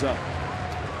Ruiz comes up.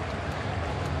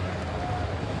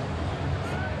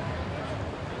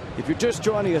 If you're just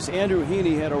joining us, Andrew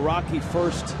Heaney had a rocky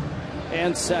 1st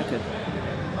and 2nd.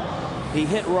 He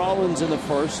hit Rollins in the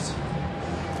 1st.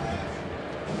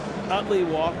 Utley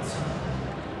walked.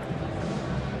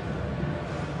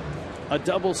 A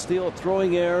double steal, a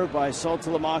throwing error by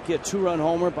Saltalamacchia, 2-run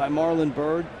homer by Marlon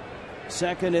Byrd.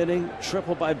 2nd inning,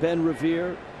 triple by Ben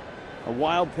Revere. A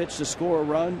wild pitch to score a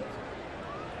run.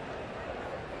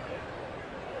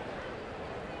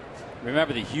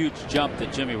 Remember the huge jump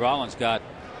that Jimmy Rollins got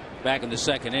back in the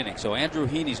 2nd inning. So Andrew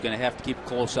Heaney's going to have to keep a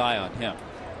close eye on him.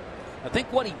 I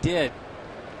think what he did,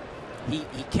 he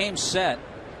came set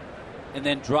and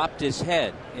then dropped his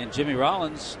head. And Jimmy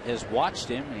Rollins has watched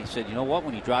him, and he said, you know what,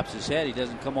 when he drops his head, he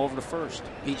doesn't come over to first.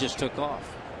 He just took off.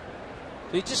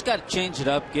 So you just got to change it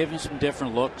up, give him some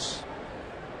different looks.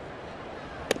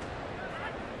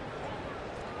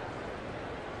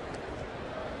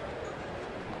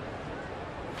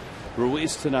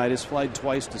 Ruiz tonight has flied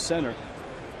twice to center.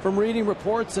 From reading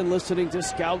reports and listening to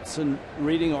scouts and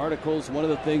reading articles, one of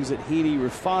the things that Heaney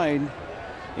refined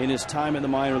in his time in the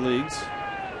minor leagues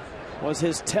was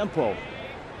his tempo.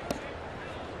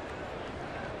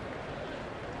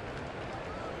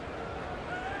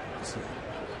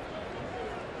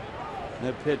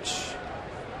 That pitch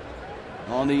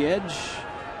on the edge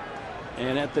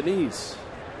and at the knees.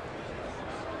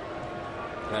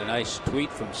 Got a nice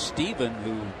tweet from Steven,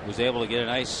 who was able to get a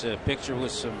nice picture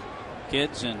with some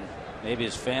kids and maybe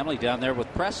his family down there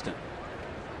with Preston.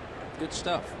 Good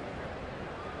stuff.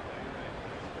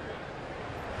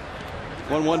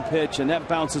 1-1 pitch, and that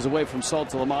bounces away from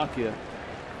Saltalamacchia,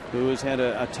 who has had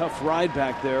a tough ride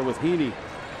back there with Heaney.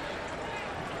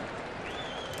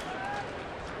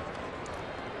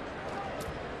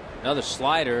 Another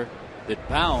slider that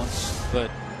bounced, but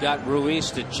got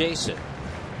Ruiz to chase it.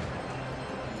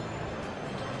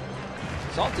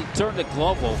 Salty turned the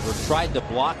glove over, tried to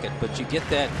block it, but you get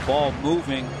that ball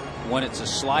moving when it's a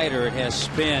slider. It has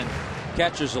spin.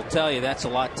 Catchers will tell you that's a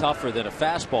lot tougher than a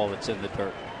fastball that's in the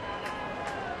dirt.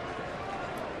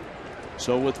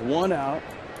 So with 1 out,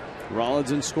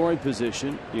 Rollins in scoring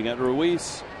position. You got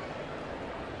Ruiz,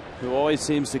 who always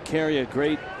seems to carry a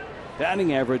great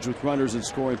batting average with runners in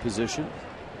scoring position.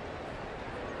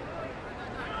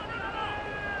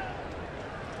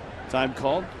 Time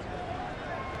called.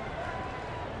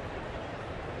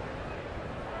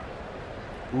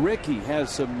 Ricky has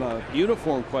some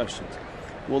uniform questions.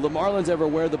 Will the Marlins ever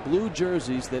wear the blue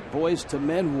jerseys that Boys to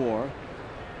Men wore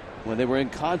when they were in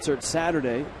concert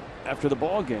Saturday after the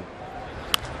ball game?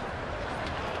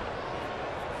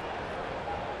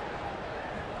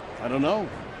 I don't know.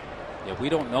 Yeah, we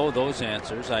don't know those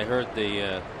answers. I heard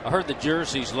the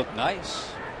jerseys look nice.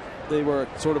 They were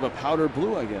sort of a powder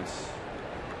blue, I guess.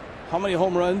 How many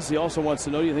home runs, he also wants to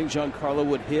know, do you think Giancarlo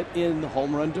would hit in the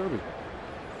home run derby?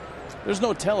 There's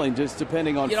no telling, just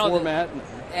depending on format.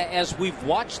 As we've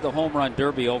watched the home run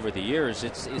derby over the years,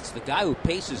 it's the guy who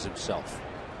paces himself.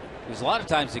 Because a lot of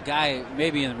times the guy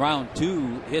maybe in round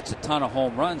 2 hits a ton of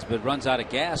home runs but runs out of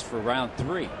gas for round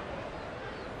 3.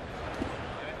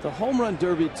 The home run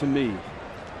derby to me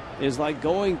is like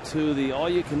going to the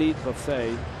all-you-can-eat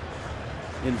buffet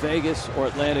in Vegas or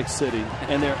Atlantic City,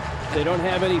 and they don't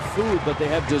have any food, but they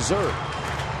have dessert.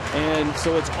 And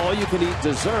so it's all-you-can-eat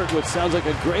dessert, which sounds like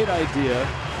a great idea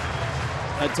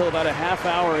until about a half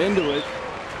hour into it,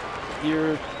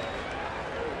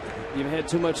 you've had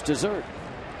too much dessert.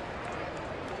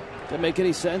 Does that make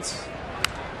any sense?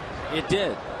 It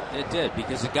did. It did,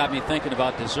 because it got me thinking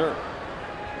about dessert.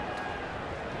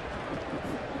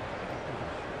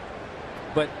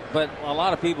 But a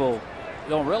lot of people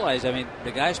don't realize, I mean,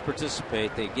 the guys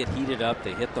participate, they get heated up,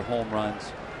 they hit the home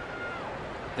runs.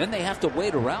 Then they have to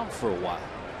wait around for a while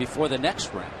before the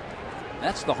next round.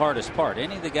 That's the hardest part.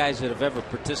 Any of the guys that have ever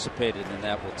participated in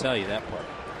that will tell you that part.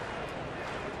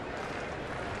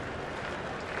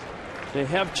 They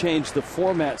have changed the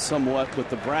format somewhat with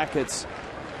the brackets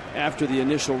after the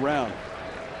initial round.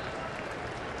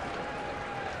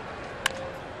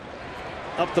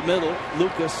 Up the middle,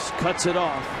 Lucas cuts it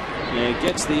off and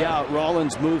gets the out.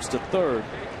 Rollins moves to third.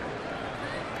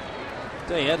 I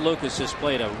tell you, Ed Lucas has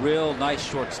played a real nice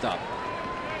shortstop.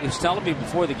 He was telling me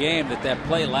before the game that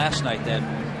play last night, that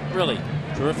really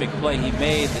terrific play he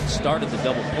made that started the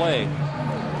double play,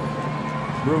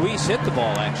 Ruiz hit the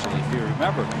ball, actually, if you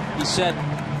remember. He said,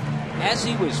 as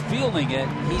he was fielding it,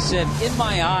 he said, in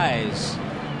my eyes,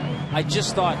 I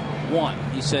just thought one.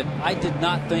 He said, I did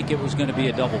not think it was going to be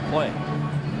a double play.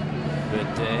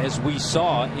 But as we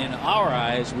saw in our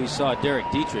eyes, we saw Derek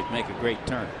Dietrich make a great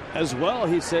turn. As well,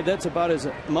 he said that's about as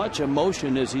much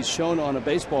emotion as he's shown on a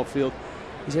baseball field.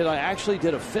 He said, I actually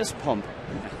did a fist pump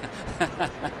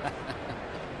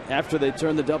after they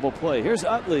turned the double play. Here's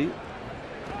Utley.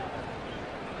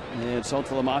 And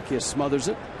Saltalamacchia smothers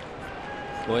it.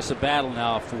 Well, it's a battle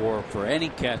now for any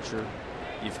catcher.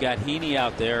 You've got Heaney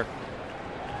out there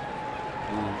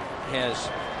who has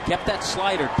kept that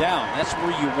slider down. That's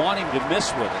where you want him to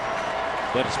miss with it.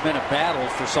 But it's been a battle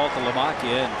for Saltalamacchia,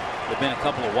 and there have been a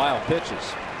couple of wild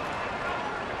pitches.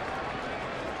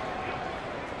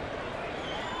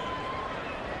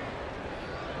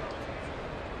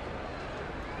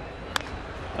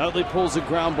 Utley pulls a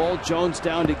ground ball. Jones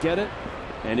down to get it.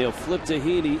 And he'll flip to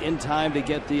Heaney in time to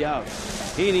get the out.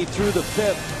 Heaney through the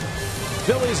fifth.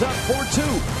 Phillies up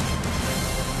 4-2.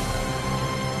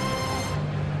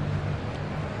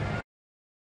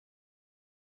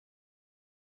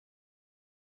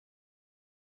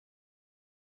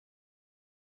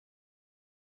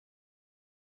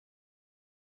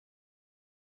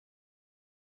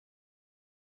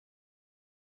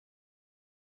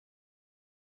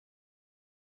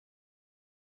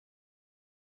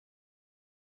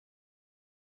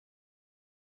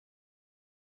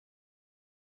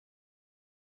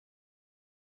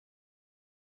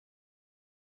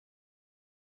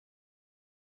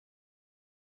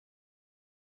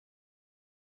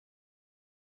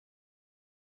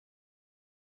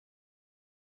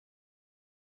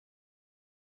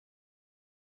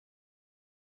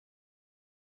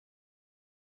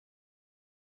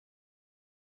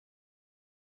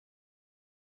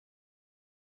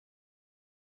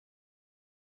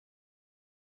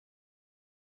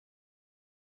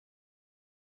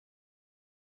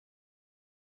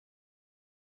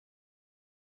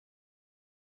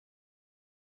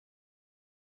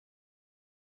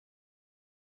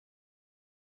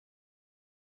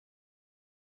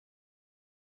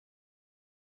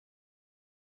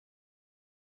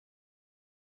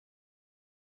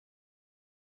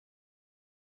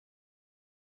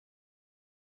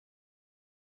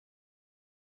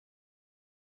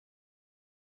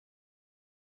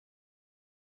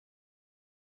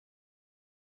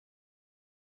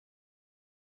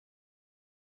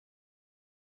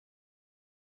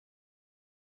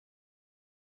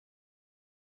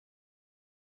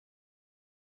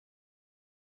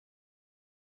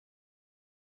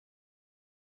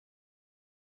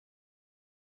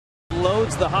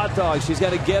 Loads the hot dog. She's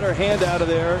got to get her hand out of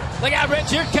there. Look out, Rich.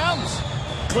 Here it comes.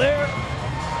 Clear.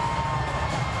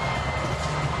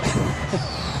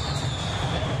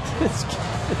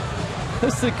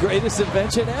 It's the greatest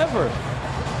invention ever.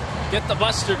 Get the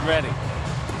mustard ready.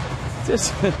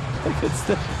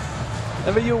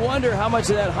 I mean, you wonder how much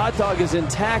of that hot dog is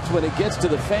intact when it gets to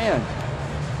the fan.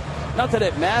 Not that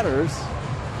it matters.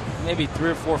 Maybe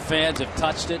 3 or 4 fans have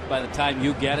touched it by the time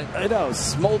you get it. I know,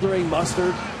 smoldering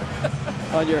mustard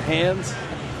on your hands.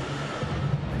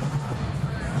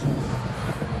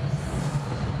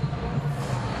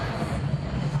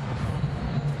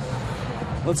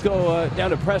 Let's go down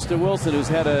to Preston Wilson, who's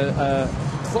had a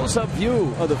close-up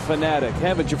view of the Fanatic,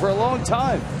 haven't you, for a long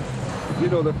time? You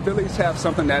know, the Phillies have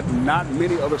something that not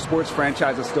many other sports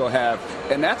franchises still have,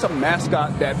 and that's a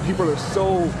mascot that people are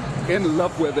so in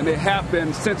love with, and they have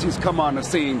been since he's come on the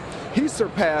scene. He's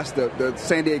surpassed the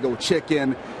San Diego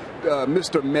Chicken,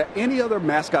 Mr. Met, any other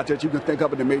mascot that you can think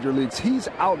of in the major leagues. He's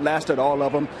outlasted all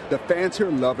of them. The fans here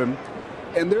love him.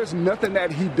 And there's nothing that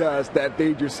he does that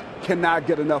they just cannot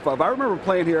get enough of. I remember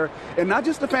playing here, and not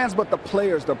just the fans, but the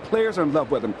players. The players are in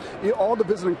love with him. All the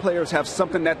visiting players have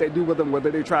something that they do with him,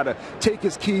 whether they try to take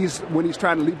his keys when he's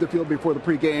trying to leave the field before the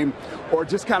pregame, or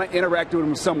just kind of interact with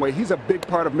him in some way. He's a big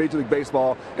part of Major League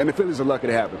Baseball, and the Phillies are lucky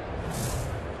to have him.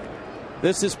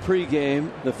 This is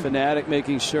pregame. The Fanatic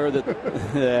making sure that,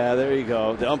 yeah, there you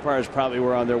go. The umpires probably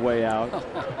were on their way out.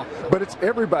 But it's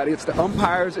everybody. It's the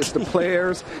umpires. It's the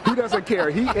players. He doesn't care.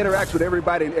 He interacts with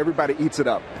everybody, and everybody eats it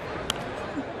up.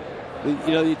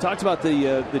 You know, you talked about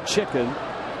the chicken.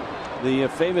 The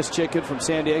famous chicken from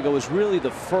San Diego was really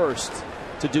the first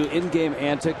to do in-game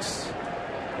antics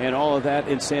and all of that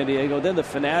in San Diego. Then the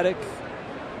Fanatic.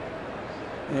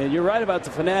 And you're right about the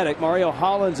Fanatic. Mario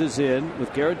Hollins is in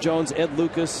with Garrett Jones, Ed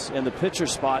Lucas, and the pitcher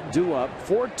spot due up.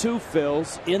 4-2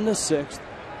 Phils in the 6th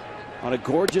on a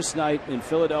gorgeous night in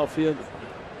Philadelphia.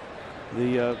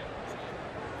 The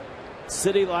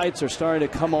city lights are starting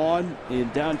to come on in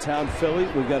downtown Philly.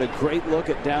 We've got a great look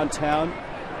at downtown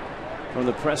from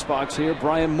the press box here.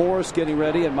 Brian Morris getting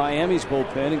ready in Miami's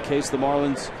bullpen in case the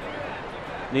Marlins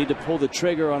need to pull the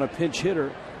trigger on a pinch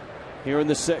hitter here in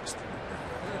the 6th.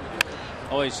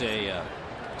 Always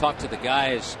talk to the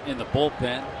guys in the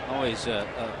bullpen. Always a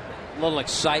little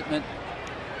excitement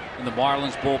in the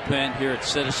Marlins bullpen here at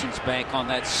Citizens Bank on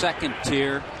that second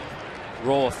tier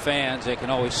row of fans. They can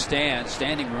always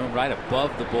standing room right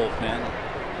above the bullpen.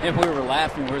 And we were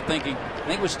laughing. We were thinking, I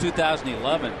think it was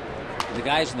 2011. The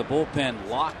guys in the bullpen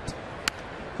locked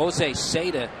Jose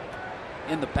Seda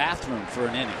in the bathroom for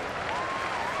an inning.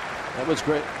 That was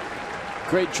great.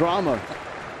 Great drama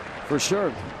for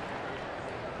sure.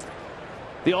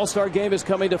 The All-Star Game is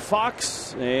coming to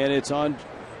Fox, and it's on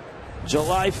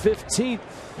July 15th.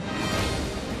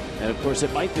 And, of course,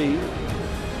 it might be,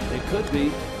 it could be,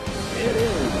 it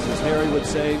is, as Harry would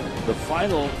say, the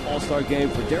final All-Star Game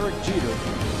for Derek Jeter.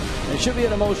 And it should be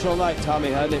an emotional night,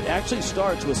 Tommy Hutton. It actually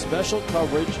starts with special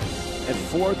coverage at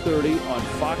 4:30 on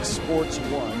Fox Sports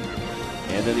 1,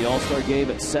 and then the All-Star Game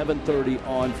at 7:30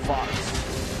 on Fox.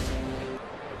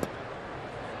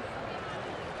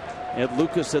 Ed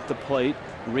Lucas at the plate.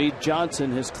 Reed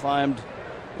Johnson has climbed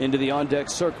into the on-deck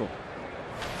circle.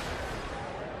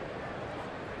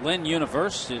 Lynn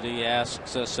University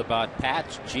asks us about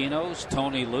Pats, Genos,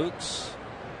 Tony Lukes.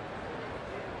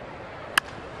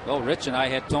 Well, Rich and I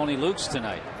had Tony Lukes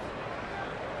tonight.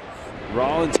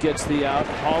 Rollins gets the out.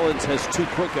 Hollins has 2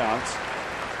 quick outs.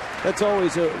 That's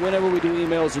always whenever we do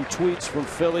emails and tweets from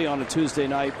Philly on a Tuesday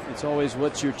night, it's always,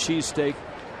 what's your cheesesteak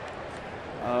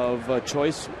of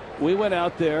choice? We went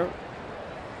out there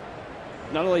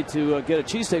not only to get a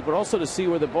cheesesteak, but also to see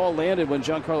where the ball landed when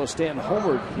Giancarlo Stanton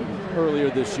homered earlier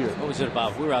this year. What was it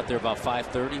about? We were out there about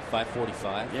 5:30,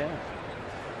 5:45. Yeah.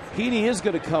 Heaney is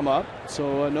going to come up,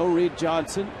 so no Reed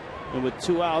Johnson. And with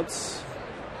 2 outs,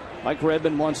 Mike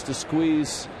Redmond wants to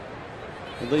squeeze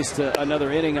at least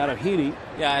another inning out of Heaney.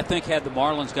 Yeah, I think had the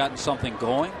Marlins gotten something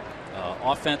going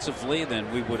offensively, then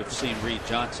we would have seen Reed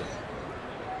Johnson.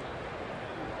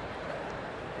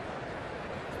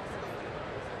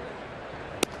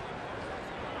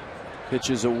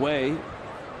 Pitches away,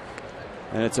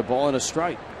 and it's a ball and a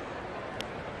strike.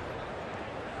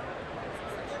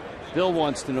 Bill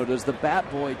wants to know, does the Bat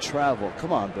Boy travel?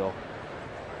 Come on, Bill.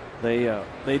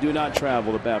 They do not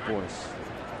travel, the Bat Boys.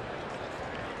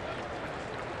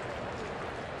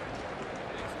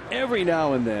 Every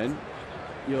now and then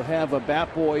you'll have a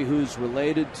Bat Boy who's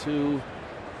related to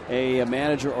a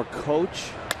manager or coach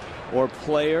or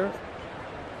player.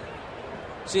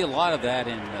 See a lot of that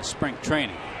in spring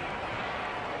training.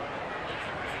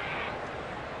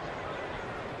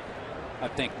 I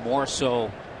think more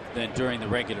so than during the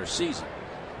regular season.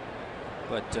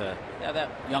 But yeah,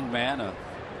 that young man, a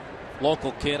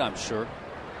local kid, I'm sure.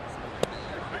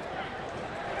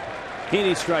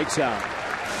 Heaney strikes out.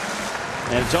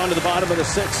 And it's on to the bottom of the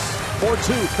 6th.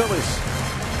 4-2 Phillies.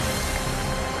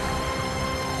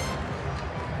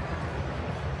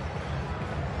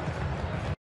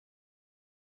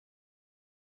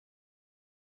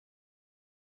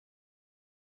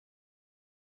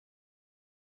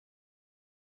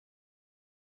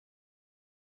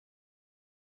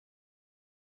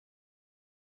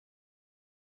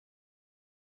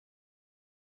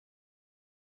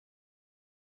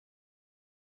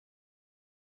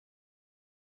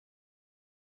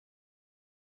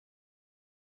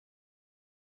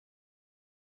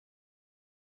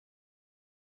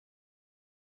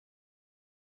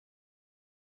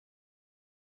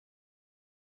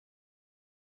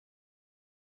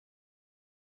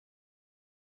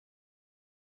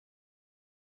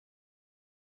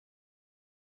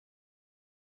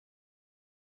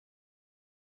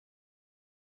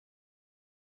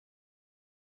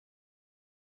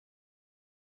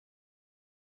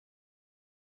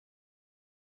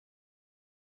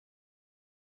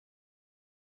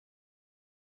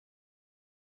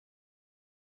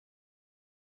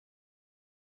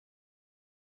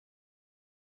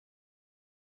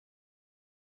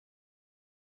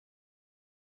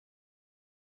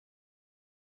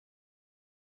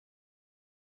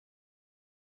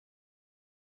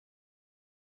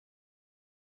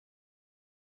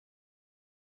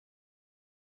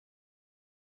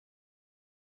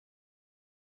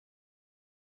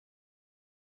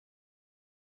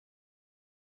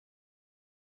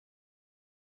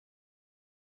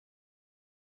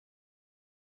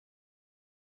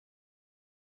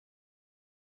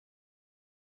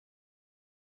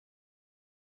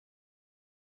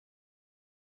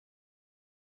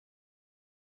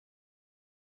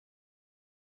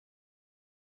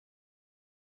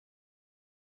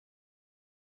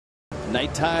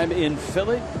 Nighttime in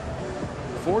Philly.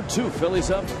 4-2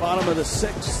 Phillies up, bottom of the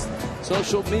 6th.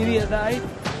 Social media night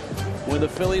when the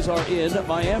Phillies are in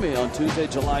Miami on Tuesday,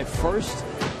 July 1st.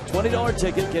 $20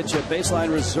 ticket gets you a baseline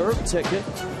reserve ticket,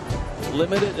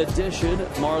 limited edition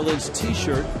Marlins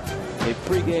t-shirt, a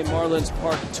pregame Marlins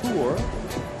Park tour.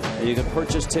 And you can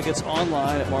purchase tickets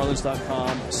online at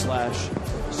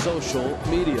marlins.com/social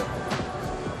media.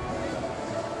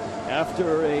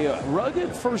 After a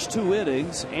rugged first 2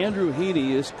 innings, Andrew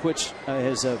Heaney has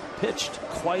pitched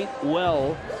quite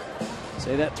well.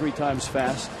 Say that 3 times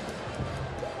fast.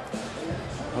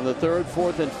 On the 3rd,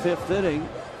 4th, and 5th inning,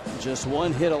 just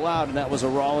 1 hit allowed, and that was a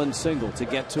Rollins single. To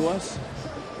get to us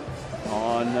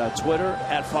on Twitter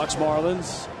at Fox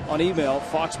Marlins, on email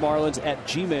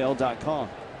foxmarlins@gmail.com.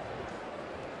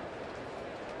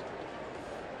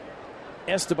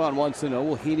 Esteban wants to know,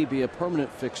 will Heaney be a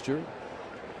permanent fixture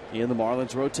in the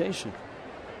Marlins rotation?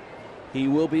 He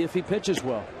will be if he pitches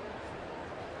well.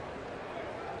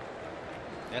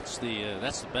 That's the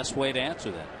best way to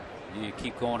answer that. You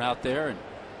keep going out there and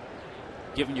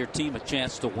giving your team a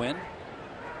chance to win.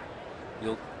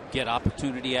 You'll get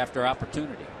opportunity after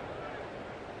opportunity.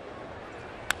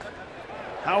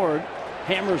 Howard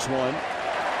hammers one.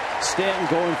 Stanton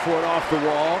going for it off the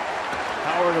wall.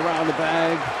 Howard around the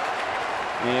bag,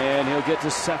 and he'll get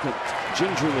to second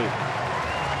gingerly.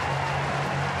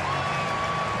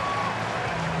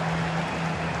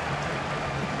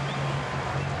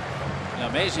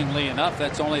 Amazingly enough,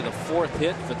 that's only the 4th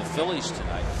hit for the Phillies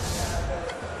tonight.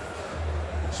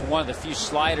 It's one of the few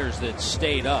sliders that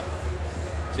stayed up.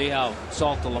 See how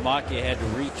Saltalamacchia had to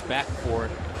reach back for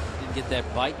it, didn't get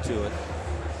that bite to it.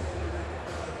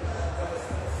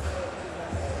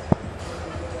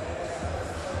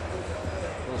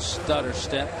 Little stutter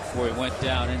step before he went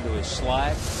down into his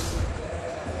slide.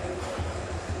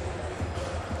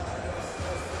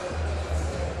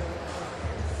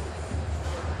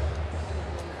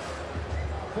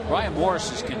 Brian Morris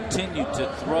has continued to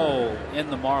throw in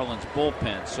the Marlins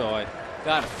bullpen, so I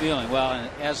got a feeling. Well, and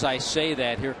as I say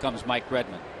that, here comes Mike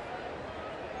Redmond.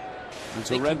 I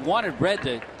think Red wanted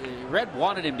Red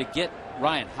wanted him to get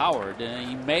Ryan Howard.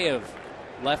 He may have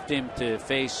left him to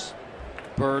face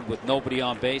Bird with nobody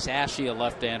on base. Ashe, a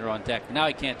left-hander, on deck. Now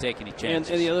he can't take any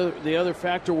chances. And the other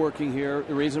factor working here,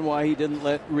 the reason why he didn't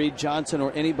let Reed Johnson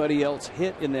or anybody else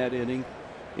hit in that inning,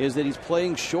 is that he's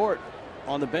playing short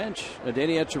on the bench.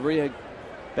 Danny Echeverria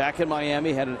back in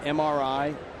Miami had an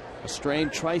MRI, a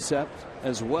strained tricep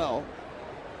as well.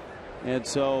 And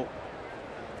so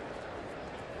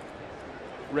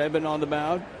Redmond on the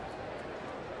mound,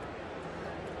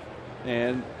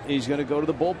 and he's going to go to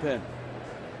the bullpen.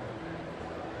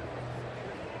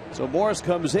 So Morris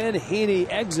comes in, Heaney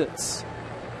exits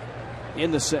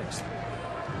in the 6th.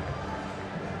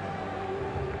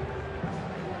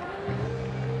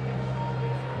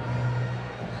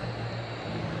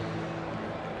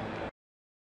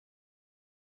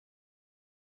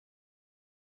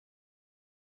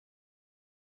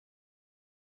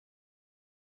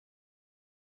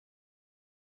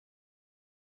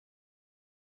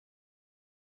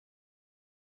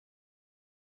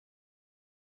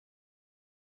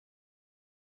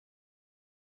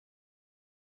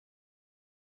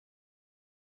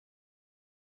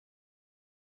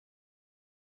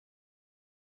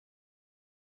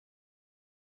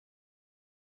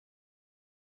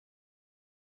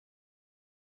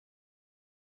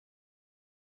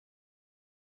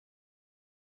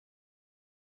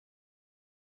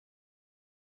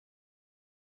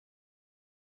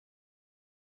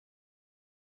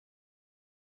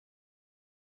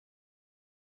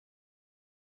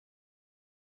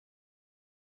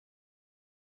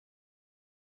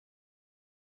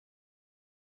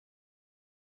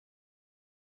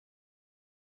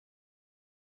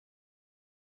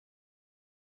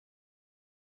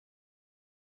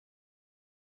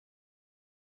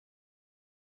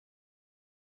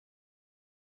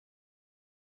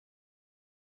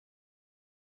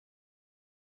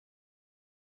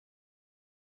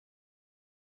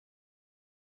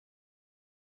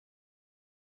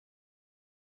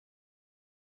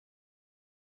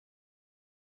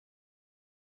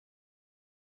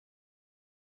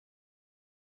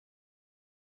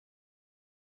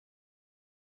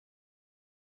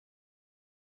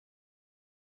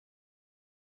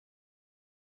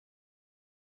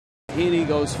 Heaney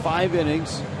goes 5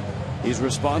 innings. He's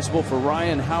responsible for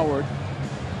Ryan Howard.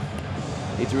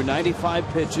 He threw 95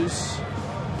 pitches,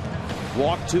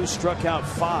 walked 2, struck out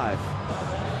 5.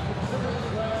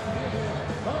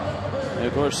 And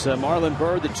of course, Marlon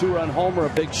Byrd, the 2-run homer, a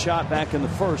big shot back in the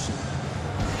first.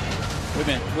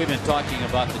 We've been talking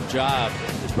about the job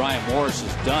that Brian Morris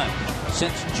has done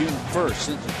since June 1st,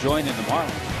 since joining the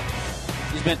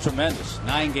Marlins. He's been tremendous.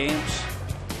 9 games,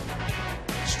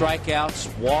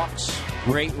 strikeouts, walks,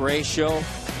 great ratio.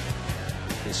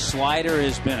 His slider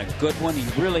has been a good one.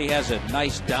 He really has a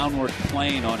nice downward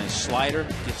plane on his slider.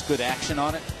 Gets good action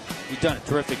on it. He's done a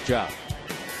terrific job.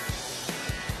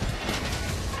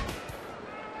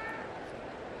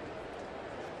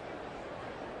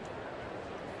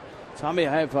 Tommy,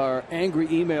 I have our angry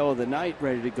email of the night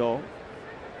ready to go.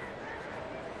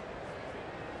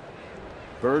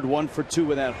 Bird 1 for 2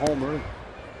 with that homer.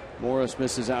 Morris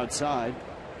misses outside.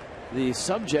 The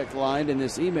subject line in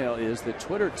this email is that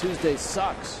Twitter Tuesday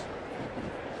sucks.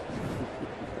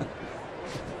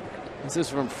 This is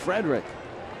from Frederick.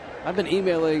 I've been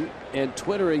emailing and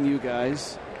twittering you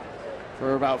guys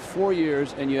for about 4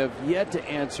 years, and you have yet to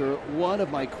answer one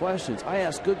of my questions. I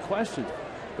ask good questions,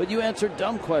 but you answer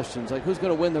dumb questions like who's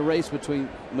going to win the race between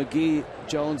McGee,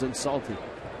 Jones, and Salty.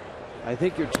 I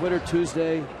think your Twitter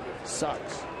Tuesday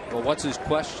sucks. Well, what's his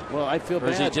question? Well, I feel bad.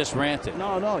 Or is he just ranting?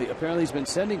 No. Apparently he's been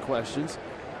sending questions.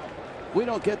 We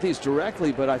don't get these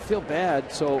directly, but I feel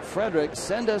bad. So, Frederick,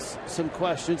 send us some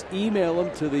questions. Email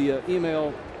them to the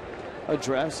email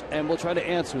address, and we'll try to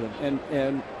answer them.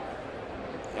 And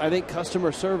I think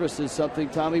customer service is something,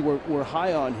 Tommy, we're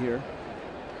high on here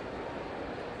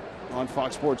on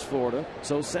Fox Sports Florida.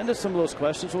 So send us some of those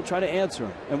questions. We'll try to answer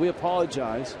them. And we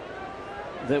apologize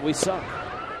that we suck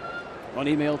on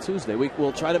Email Tuesday.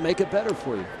 We'll try to make it better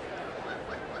for you.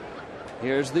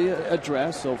 Here's the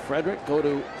address. So, Frederick, go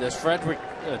to... Does Frederick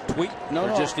tweet or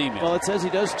just email? Well, it says he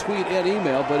does tweet and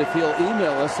email, but if he'll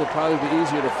email us, it'll probably be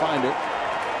easier to find it.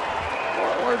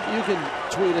 Or you can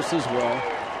tweet us as well.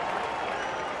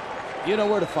 You know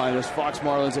where to find us,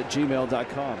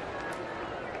 foxmarlins@gmail.com.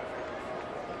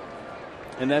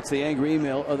 And that's the angry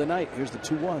email of the night. Here's the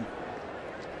 2-1.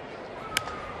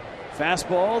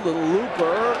 Fastball, little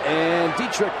looper, and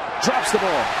Dietrich drops the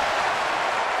ball.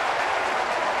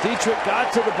 Dietrich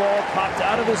got to the ball, popped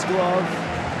out of his glove,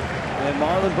 and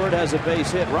Marlon Byrd has a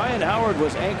base hit. Ryan Howard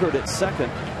was anchored at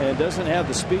second and doesn't have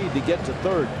the speed to get to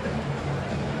third.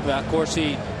 Well, of course,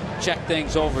 he checked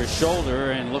things over his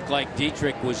shoulder and looked like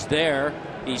Dietrich was there.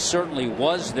 He certainly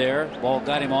was there. Ball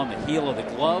got him on the heel of the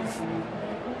glove,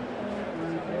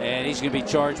 and he's going to be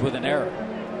charged with an error.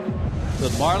 The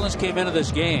Marlins came into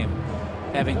this game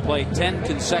having played 10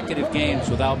 consecutive games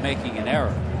without making an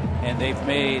error, and they've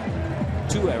made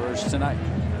 2 errors tonight.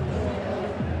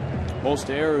 Most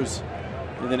errors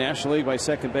in the National League by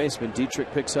second baseman. Dietrich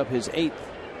picks up his 8th.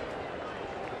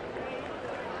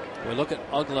 We look at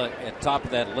Ugla at top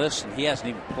of that list, and he hasn't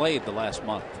even played the last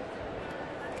month.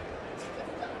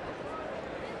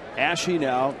 Ashe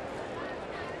now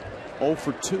 0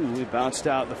 for 2. He bounced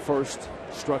out in the first,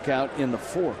 struck out in the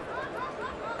 4th.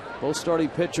 Both starting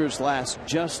pitchers last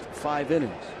just 5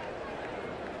 innings.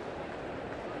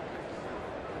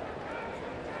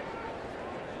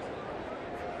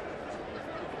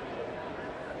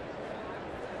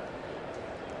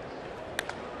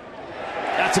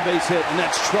 That's a base hit, and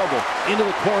that's trouble. Into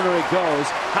the corner it goes.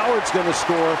 Howard's going to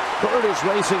score. Byrd is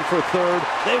racing for third.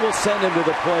 They will send him to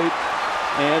the plate,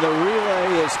 and the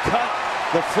relay is cut.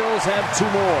 The Phils have 2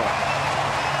 more.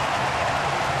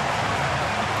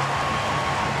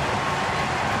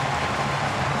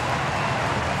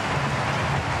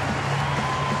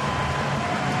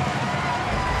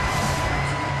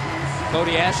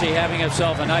 Cody Ashe having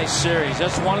himself a nice series.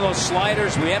 That's one of those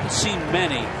sliders we haven't seen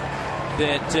many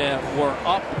that were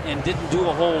up and didn't do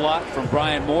a whole lot from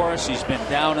Brian Morris. He's been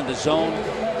down in the zone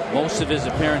most of his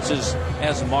appearances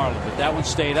as a Marlin, but that one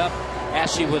stayed up.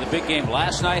 Ashe with a big game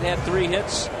last night, had 3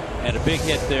 hits and a big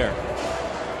hit there.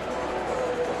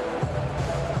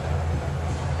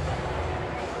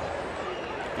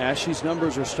 Ashe's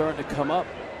numbers are starting to come up.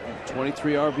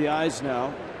 23 RBIs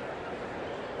now.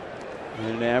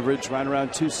 And an average right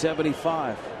around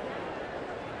 275.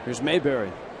 Here's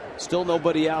Mayberry. Still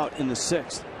nobody out in the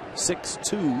 6th.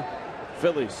 6-2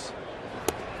 Phillies.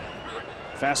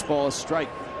 Fastball, a strike.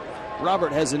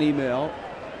 Robert has an email.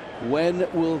 When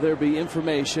will there be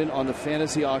information on the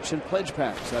fantasy auction pledge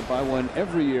packs? I buy one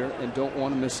every year and don't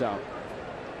want to miss out.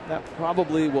 That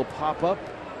probably will pop up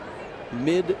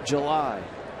mid-July.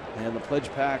 And the pledge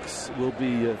packs will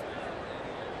be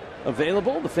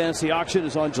available. The fantasy auction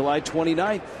is on July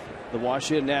 29th. The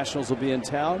Washington Nationals will be in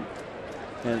town,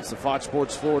 and it's the Fox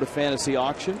Sports Florida Fantasy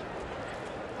Auction.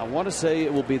 I want to say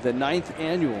it will be the 9th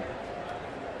annual.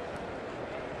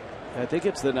 I think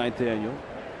it's the 9th annual.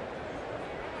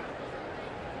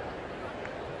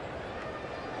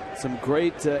 Some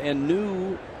great and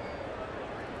new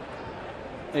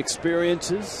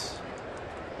experiences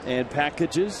and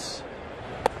packages.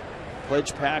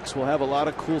 Pledge packs will have a lot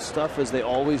of cool stuff, as they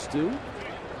always do.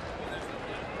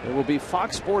 There will be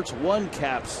Fox Sports 1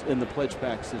 caps in the pledge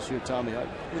packs this year, Tommy.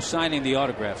 Who's signing the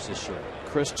autographs this year?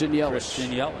 Christian Yelich.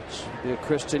 Christian Yelich. The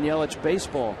Christian Yelich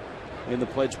baseball in the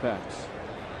pledge packs.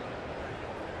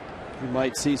 You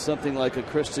might see something like a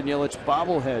Christian Yelich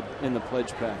bobblehead in the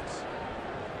pledge packs.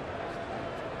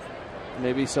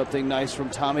 Maybe something nice from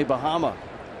Tommy Bahama.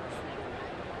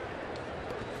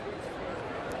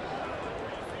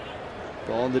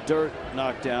 Ball in the dirt,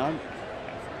 knocked down.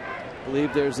 I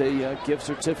believe there's a gift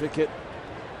certificate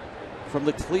from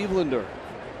the Clevelander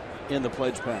in the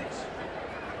pledge packs.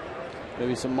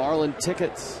 Maybe some Marlin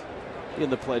tickets in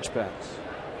the pledge packs.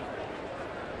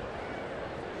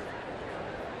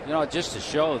 You know, just to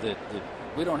show that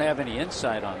we don't have any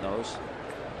insight on those,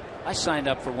 I signed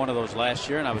up for one of those last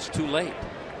year and I was too late.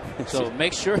 So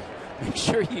make sure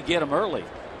you get them early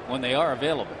when they are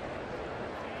available.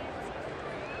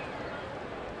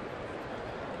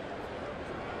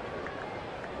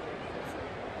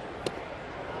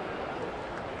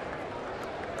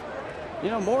 You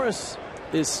know, Morris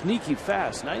is sneaky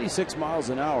fast, 96 miles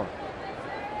an hour.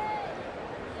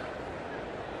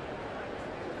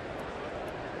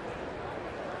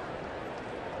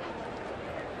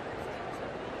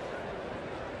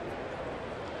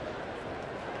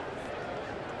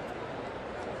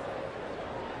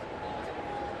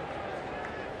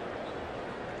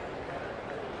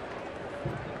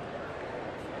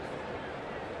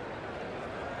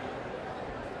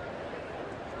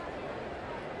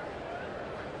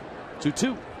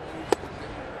 Two.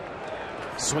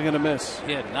 Swing and a miss.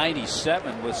 He had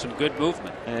 97 with some good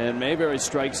movement. And Mayberry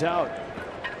strikes out.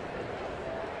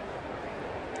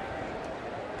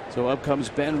 So up comes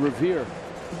Ben Revere.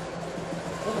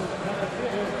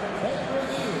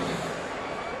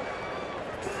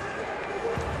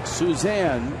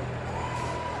 Suzanne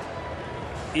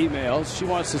emails. She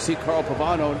wants to see Carl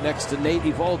Pavano next to Nate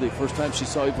Eovaldi. First time she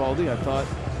saw Eovaldi, I thought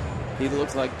he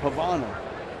looked like Pavano.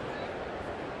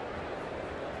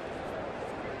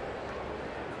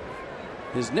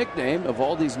 His nickname,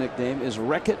 Eovaldi's nickname, is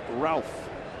Wreck-It Ralph.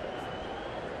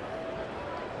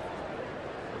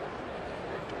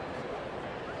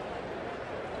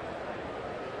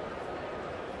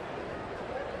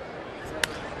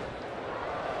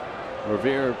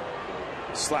 Revere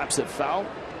slaps it foul.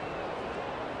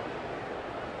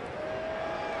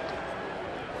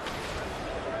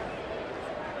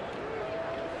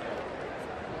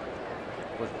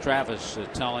 With Travis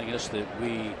telling us that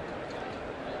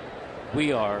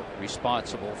we are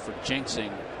responsible for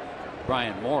jinxing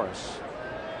Brian Morris,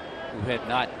 who had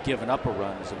not given up a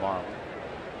run as a Marlin,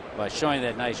 by showing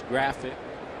that nice graphic,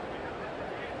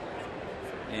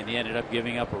 and he ended up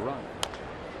giving up a run.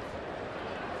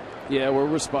 Yeah, we're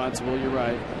responsible. You're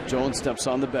right. Jones steps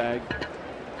on the bag.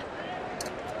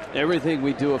 Everything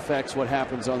we do affects what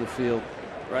happens on the field.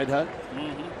 Right, Hut?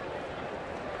 Mm-hmm.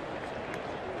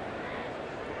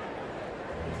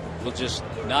 We'll just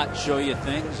not show you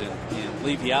things and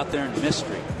leave you out there in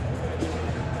mystery.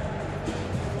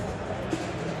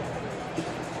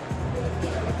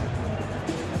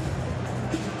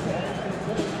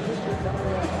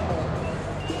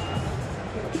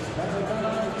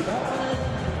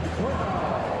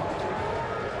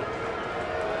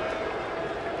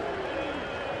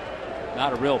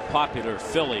 Not a real popular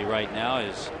Philly right now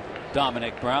is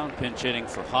Dominic Brown, pinch hitting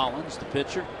for Hollins, the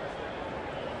pitcher.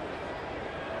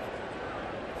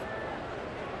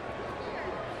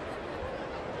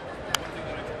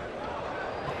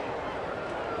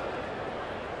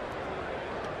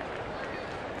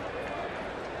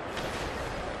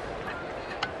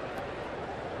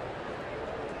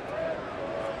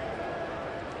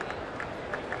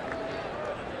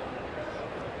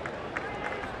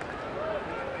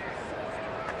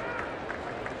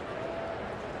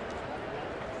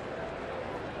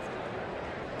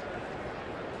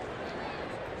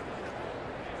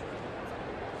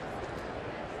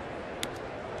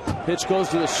 Pitch goes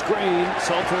to the screen.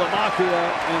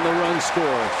 Saltalamacchia, and the run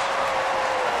scores.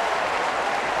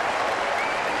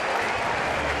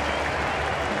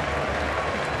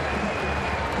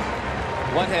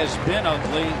 What has been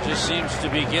ugly just seems to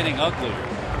be getting uglier.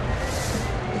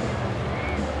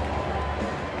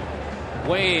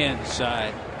 Way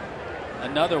inside.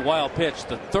 Another wild pitch,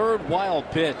 the third wild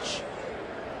pitch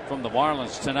from the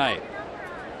Marlins tonight.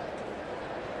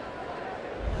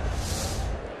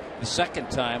 The second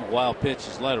time a wild pitch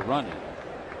has let a run in.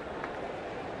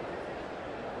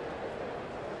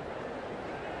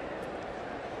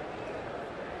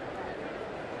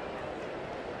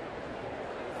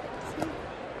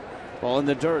 Ball in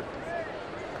the dirt.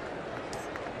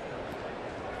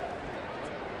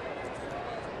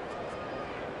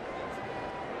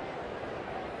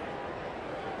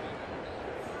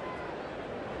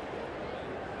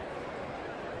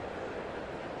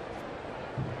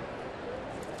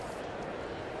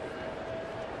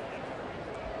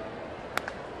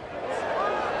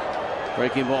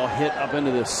 Breaking ball hit up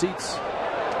into the seats.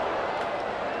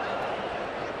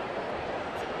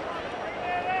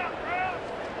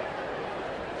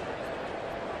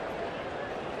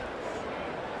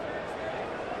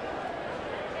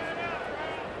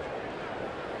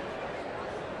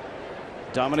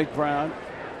 Dominic Brown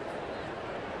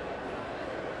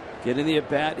getting the at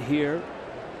bat here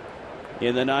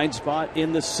in the 9 spot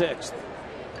in the 6th.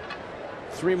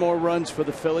 3 more runs for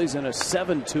the Phillies and a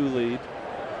 7-2 lead.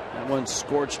 That one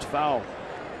scorched foul.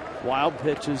 Wild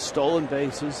pitches, stolen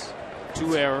bases,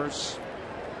 2 errors,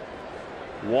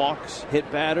 walks,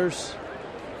 hit batters.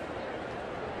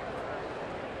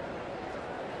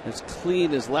 As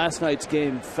clean as last night's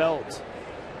game felt.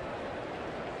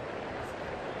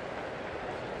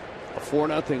 A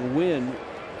 4-0 win.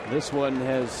 This one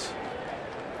has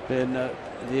been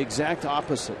the exact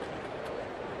opposite.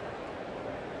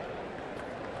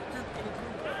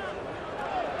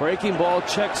 Breaking ball,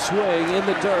 check swing in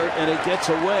the dirt, and it gets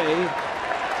away.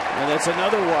 And that's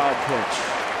another wild pitch.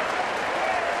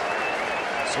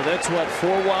 So that's what,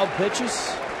 4 wild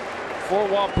pitches? 4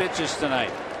 wild pitches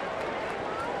tonight.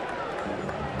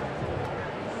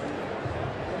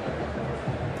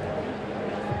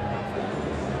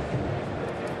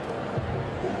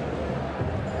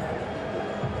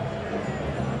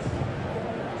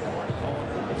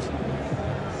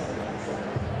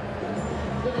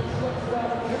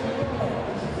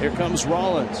 Here comes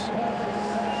Rollins.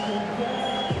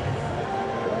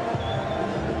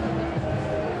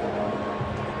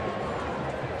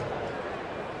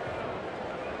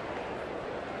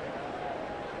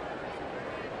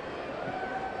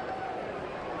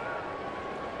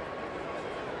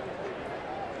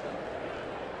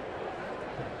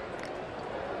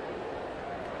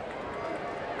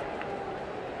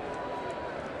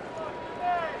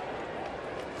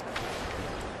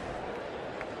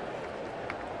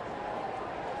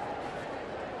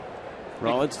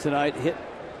 Rollins tonight hit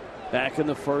back in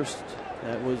the first.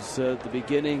 That was the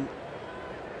beginning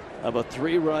of a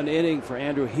 3-run inning for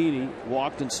Andrew Heaney.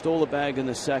 Walked and stole a bag in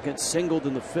the second, singled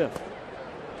in the 5th.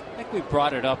 I think we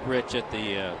brought it up, Rich, at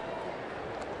the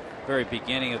very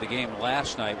beginning of the game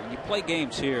last night. When you play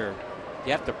games here,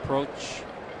 you have to approach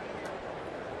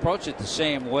it the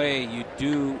same way you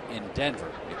do in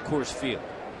Denver at Coors Field.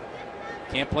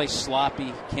 Can't play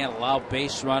sloppy, can't allow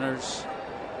base runners.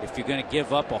 If you're going to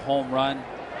give up a home run,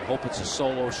 I hope it's a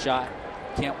solo shot.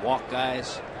 Can't walk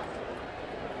guys.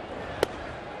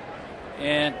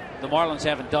 And the Marlins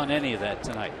haven't done any of that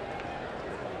tonight.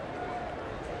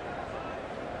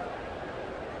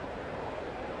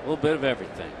 A little bit of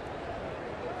everything.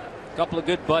 A couple of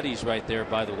good buddies right there,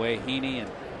 by the way, Heaney and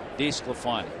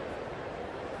DeSclafani.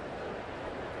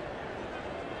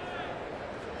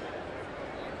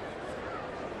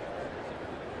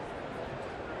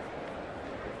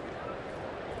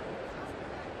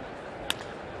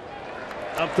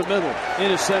 Up the middle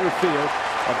into center field,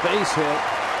 a base hit.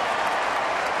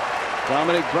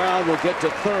 Dominic Brown will get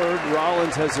to third.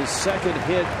 Rollins has his 2nd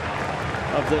hit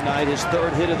of the night, his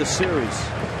 3rd hit of the series.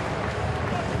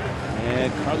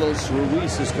 And Carlos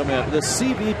Ruiz is coming up. The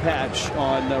CB patch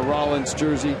on Rollins'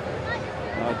 jersey.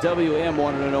 WM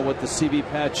wanted to know what the CB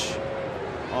patch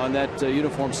on that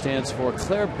uniform stands for.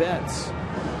 Claire Betts,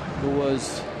 who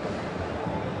was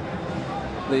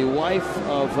the wife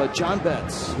of John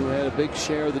Betts, who had a big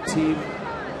share of the team.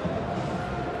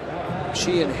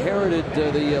 She inherited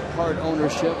the part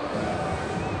ownership,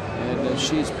 and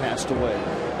she's passed away.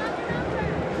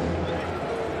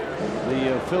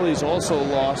 The Phillies also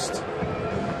lost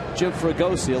Jim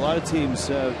Fregosi. A lot of teams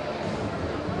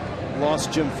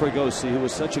lost Jim Fregosi, who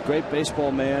was such a great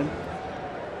baseball man.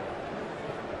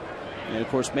 And, of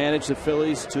course, managed the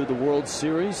Phillies to the World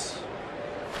Series.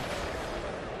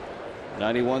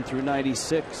 91 through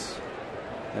 96.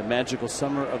 That magical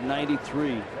summer of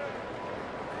 93.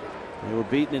 They were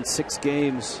beaten in 6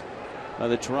 games by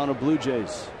the Toronto Blue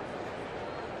Jays.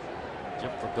 Jim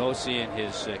Fregosi and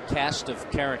his cast of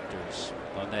characters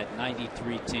on that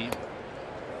 '93 team.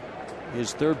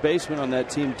 His third baseman on that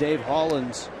team, Dave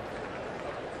Hollins,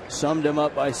 summed him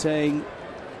up by saying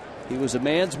he was a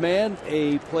man's man,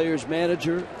 a player's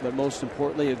manager, but most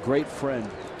importantly, a great friend.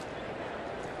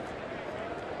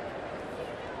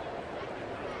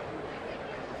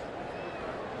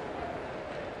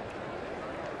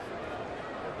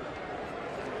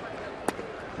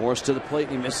 Morris to the plate,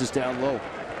 and he misses down low.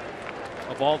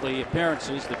 Of all the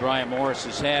appearances that Brian Morris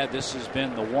has had, this has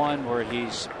been the one where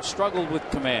he's struggled with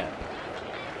command.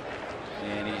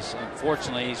 And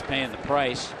unfortunately, he's paying the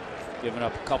price, giving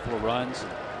up a couple of runs,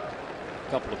 and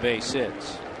a couple of base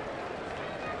hits.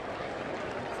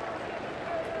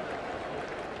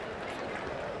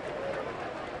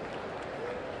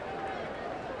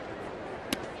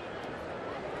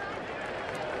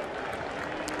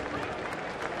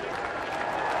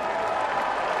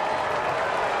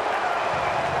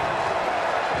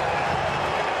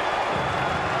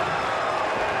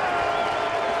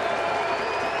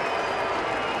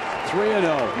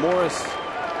 Morris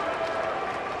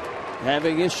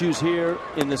having issues here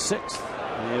in the 6th.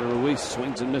 And Ruiz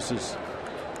swings and misses.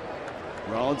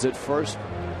 Rollins at first,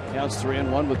 counts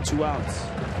 3-1 with 2 outs.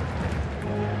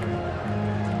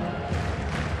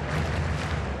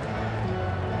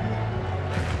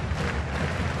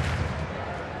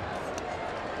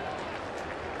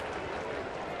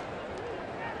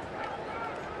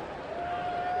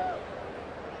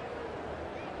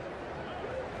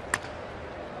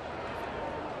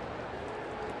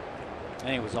 I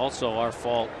think it was also our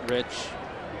fault, Rich.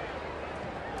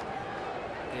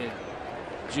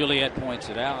 Juliet points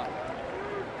it out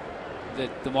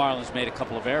that the Marlins made a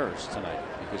couple of errors tonight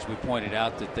because we pointed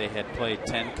out that they had played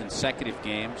 10 consecutive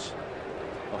games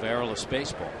of errorless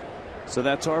baseball. So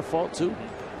that's our fault too.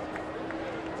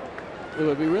 It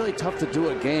would be really tough to do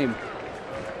a game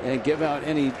and give out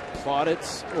any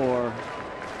plaudits or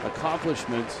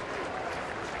accomplishments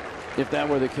if that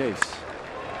were the case.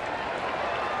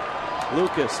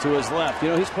 Lucas to his left. You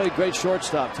know, he's played great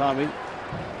shortstop, Tommy.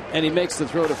 And he makes the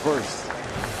throw to first.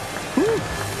 Whew.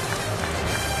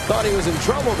 Thought he was in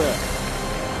trouble there.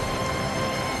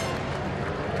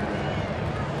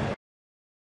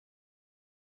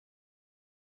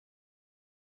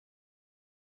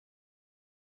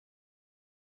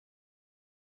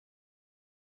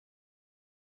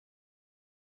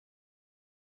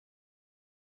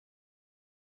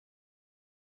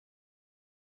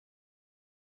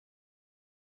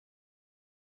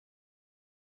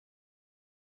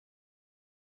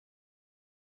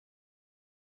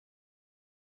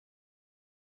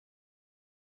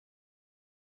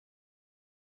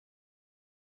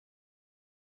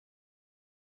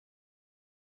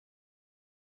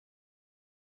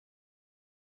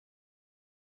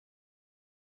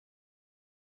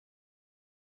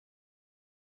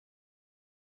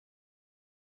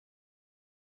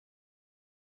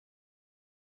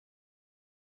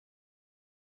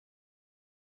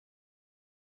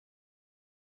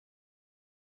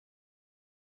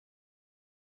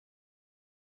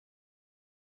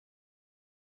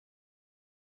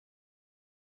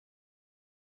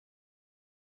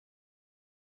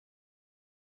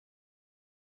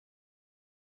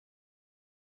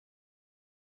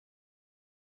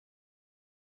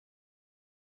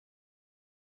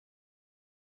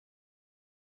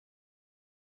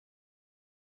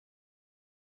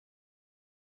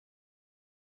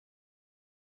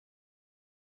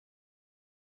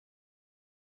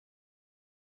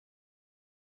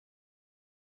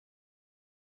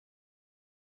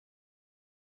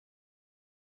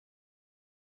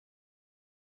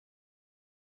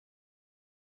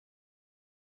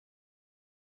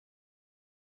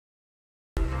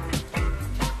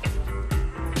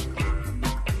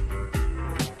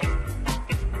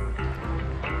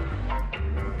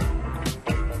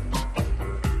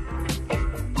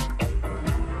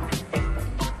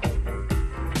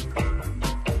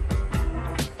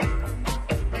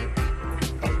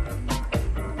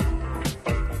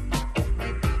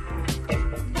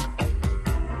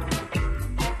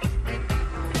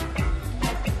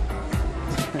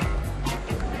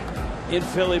 In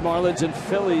Philly, Marlins and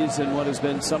Phillies in what has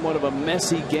been somewhat of a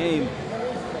messy game,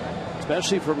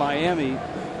 especially for Miami.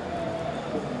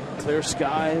 Clear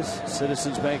skies,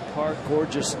 Citizens Bank Park,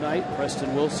 gorgeous night.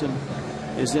 Preston Wilson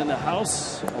is in the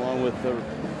house along with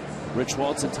Rich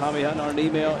Waltz and Tommy Hutton on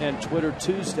email and Twitter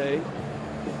Tuesday.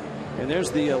 And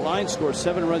there's the line score: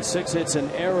 7 runs, 6 hits, an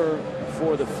error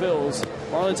for the Phils.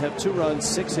 Marlins have 2 runs,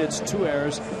 6 hits, 2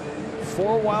 errors,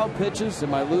 4 wild pitches.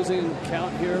 Am I losing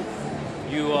count here?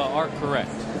 You are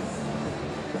correct.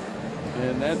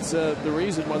 And that's the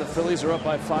reason why the Phillies are up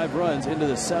by 5 runs into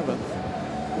the 7th.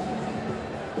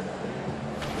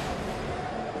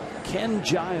 Ken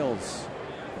Giles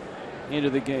into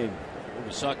the game.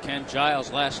 We saw Ken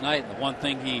Giles last night, and the one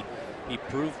thing he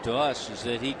proved to us is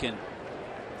that he can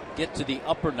get to the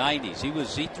upper 90s.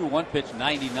 He threw one pitch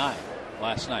 99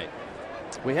 last night.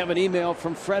 We have an email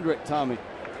from Frederick, Tommy.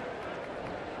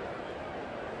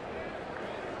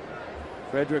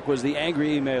 Frederick was the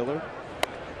angry emailer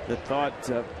that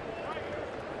thought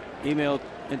email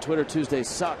and Twitter Tuesday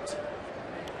sucked.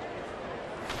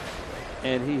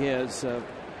 And he has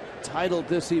titled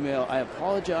this email, "I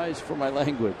apologize for my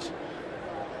language.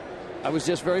 I was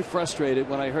just very frustrated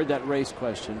when I heard that race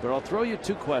question, but I'll throw you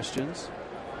 2 questions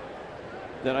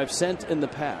that I've sent in the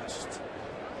past.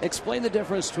 Explain the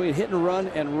difference between hit and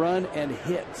run and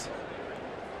hit."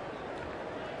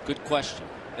 Good question.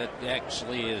 That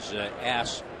actually is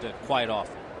asked quite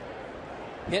often.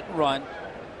 Hit and run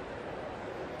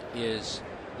is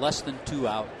less than 2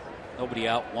 out, nobody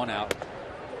out, 1 out,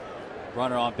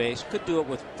 runner on base. Could do it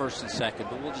with first and second,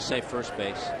 but we'll just say first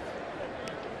base.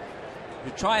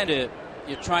 You're trying to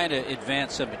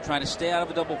advance them. You're trying to stay out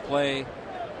of a double play,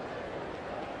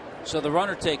 so the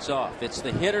runner takes off. It's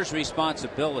the hitter's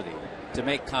responsibility to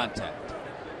make contact.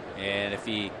 And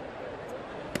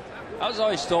I was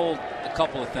always told a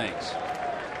couple of things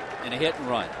in a hit and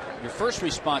run. Your first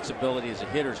responsibility as a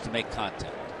hitter is to make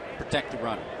contact, protect the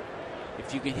runner.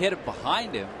 If you can hit it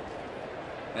behind him,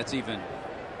 that's even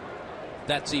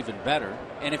better.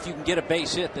 And if you can get a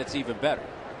base hit, that's even better.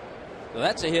 So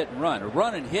that's a hit and run. A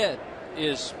run and hit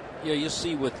is, you'll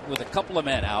see with a couple of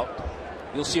men out,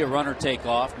 you'll see a runner take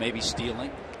off, maybe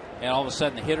stealing, and all of a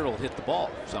sudden the hitter will hit the ball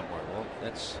somewhere. Well,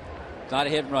 that's not a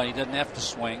hit and run. He doesn't have to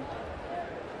swing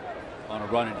on a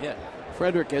run and hit.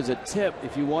 Frederick, as a tip,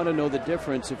 if you want to know the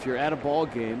difference, if you're at a ball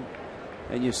game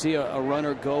and you see a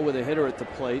runner go with a hitter at the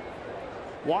plate,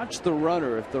 watch the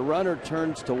runner. If the runner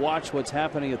turns to watch what's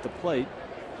happening at the plate,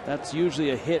 that's usually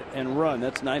a hit and run.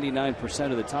 That's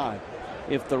 99% of the time.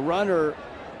 If the runner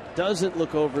doesn't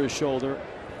look over his shoulder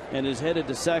and is headed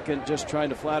to second just trying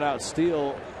to flat out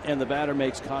steal and the batter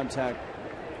makes contact,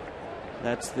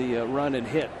 that's the run and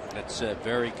hit. That's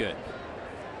very good.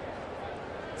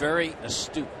 Very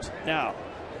astute. Now,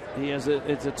 it's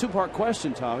a 2-part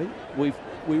question, Tommy. We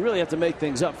really have to make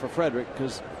things up for Frederick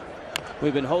because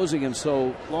we've been hosing him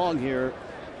so long here,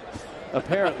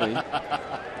 apparently.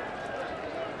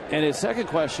 And his second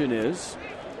question is,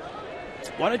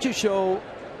 why don't you show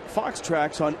Fox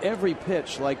tracks on every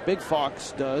pitch like Big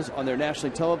Fox does on their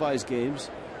nationally televised games,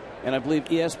 and I believe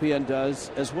ESPN does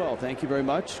as well. Thank you very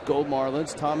much. Gold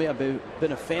Marlins. Tommy, I've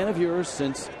been a fan of yours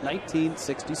since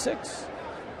 1966.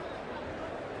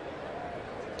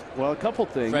 Well, a couple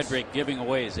things. Frederick giving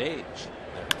away his age.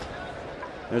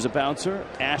 There's a bouncer.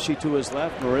 Ashy to his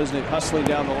left. Marisnik hustling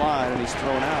down the line, and he's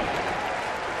thrown out.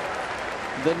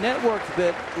 The network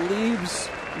that leaves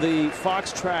the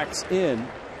Fox tracks in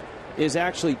is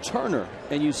actually Turner,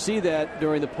 and you see that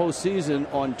during the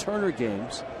postseason on Turner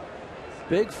games.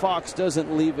 Big Fox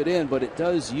doesn't leave it in, but it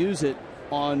does use it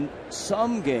on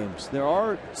some games. There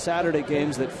are Saturday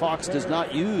games that Fox does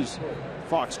not use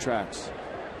Fox tracks,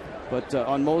 but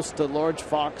on most large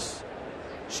Fox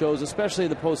shows, especially in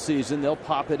the postseason, they'll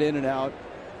pop it in and out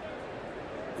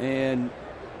and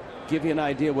give you an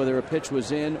idea whether a pitch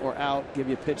was in or out, give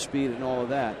you pitch speed and all of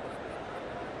that.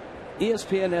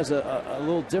 ESPN has a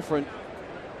little different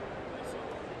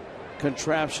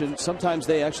contraption. Sometimes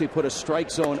they actually put a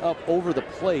strike zone up over the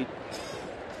plate,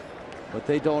 but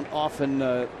they don't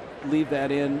often leave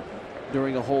that in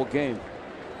during a whole game.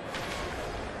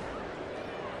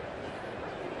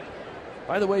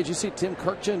 By the way, did you see Tim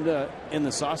Kirkjian in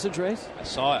the sausage race? I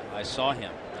saw it. I saw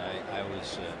him. I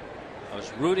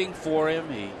was rooting for him.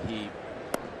 He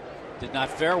did not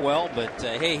fare well, but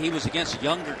hey, he was against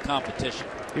younger competition.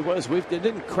 He was.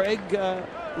 Didn't Craig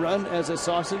run as a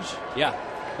sausage? Yeah.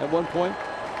 At one point,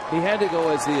 he had to go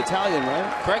as the Italian,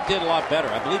 right? Craig did a lot better.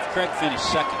 I believe Craig finished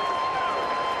second.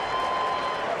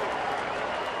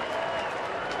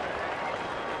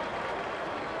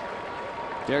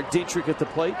 Derek Dietrich at the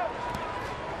plate.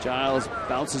 Giles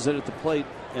bounces it at the plate,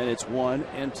 and it's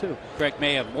 1-2. Craig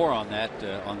may have more on that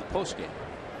on the postgame.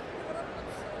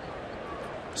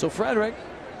 So, Frederick,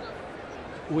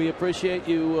 we appreciate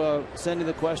you sending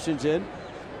the questions in.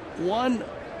 One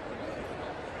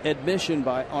admission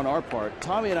on our part,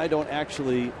 Tommy and I don't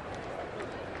actually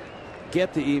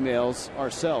get the emails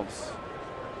ourselves.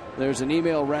 There's an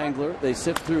email wrangler. They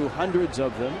sift through hundreds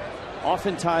of them.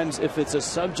 Oftentimes, if it's a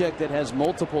subject that has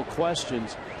multiple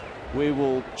questions, we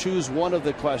will choose one of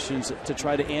the questions to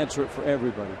try to answer it for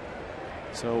everybody.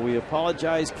 So we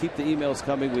apologize. Keep the emails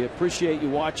coming. We appreciate you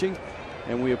watching,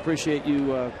 and we appreciate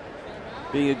you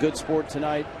being a good sport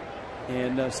tonight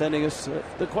and sending us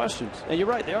the questions. And you're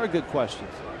right, they are good questions.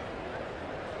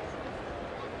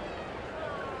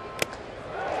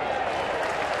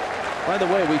 By the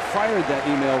way, we fired that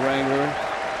email wrangler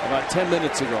about 10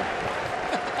 minutes ago.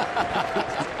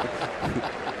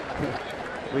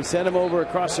 We sent him over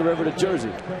across the river to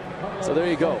Jersey. So there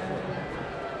you go.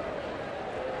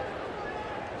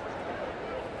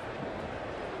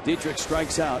 Dietrich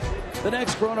strikes out. The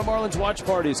next Corona Marlins watch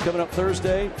party is coming up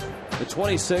Thursday, the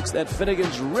 26th at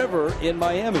Finnegan's River in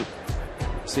Miami.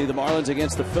 See the Marlins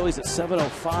against the Phillies at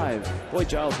 7:05. Boy,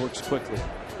 Giles works quickly.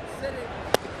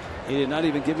 He did not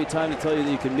even give me time to tell you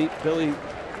that you can meet Billy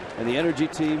and the Energy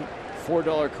team.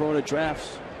 $4 Corona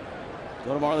drafts.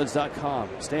 Go to Marlins.com.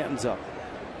 Stanton's up.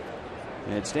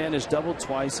 And Stanton has doubled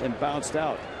twice and bounced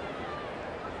out.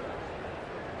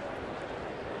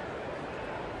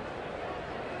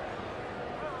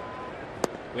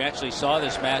 We actually saw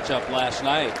this matchup last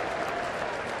night.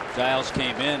 Giles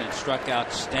came in and struck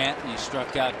out Stanton. He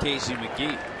struck out Casey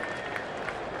McGee.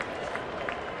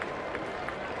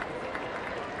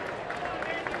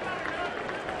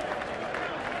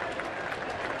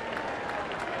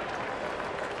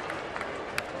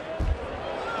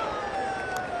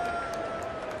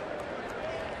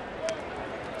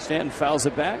 Stanton fouls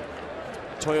it back.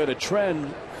 Toyota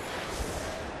trend.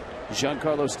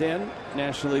 Giancarlo Stanton,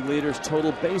 National League leaders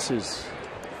total bases.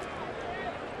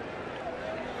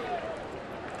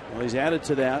 Well, he's added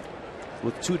to that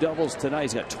with 2 doubles tonight.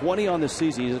 He's got 20 on the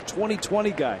season. He's a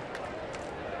 20-20 guy.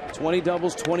 20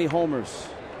 doubles, 20 homers.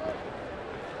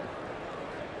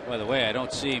 By the way, I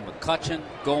don't see McCutchen,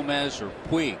 Gomez, or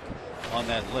Puig on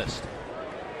that list.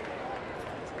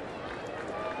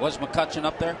 Was McCutchen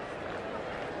up there?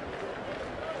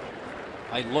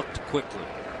 I looked quickly.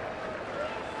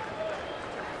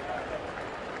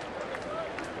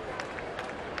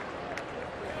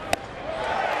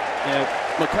 Yeah,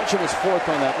 McCutchen was 4th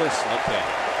on that list. Okay.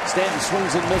 Stanton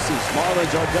swings and misses.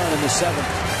 Marlins are done in the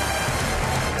 7th.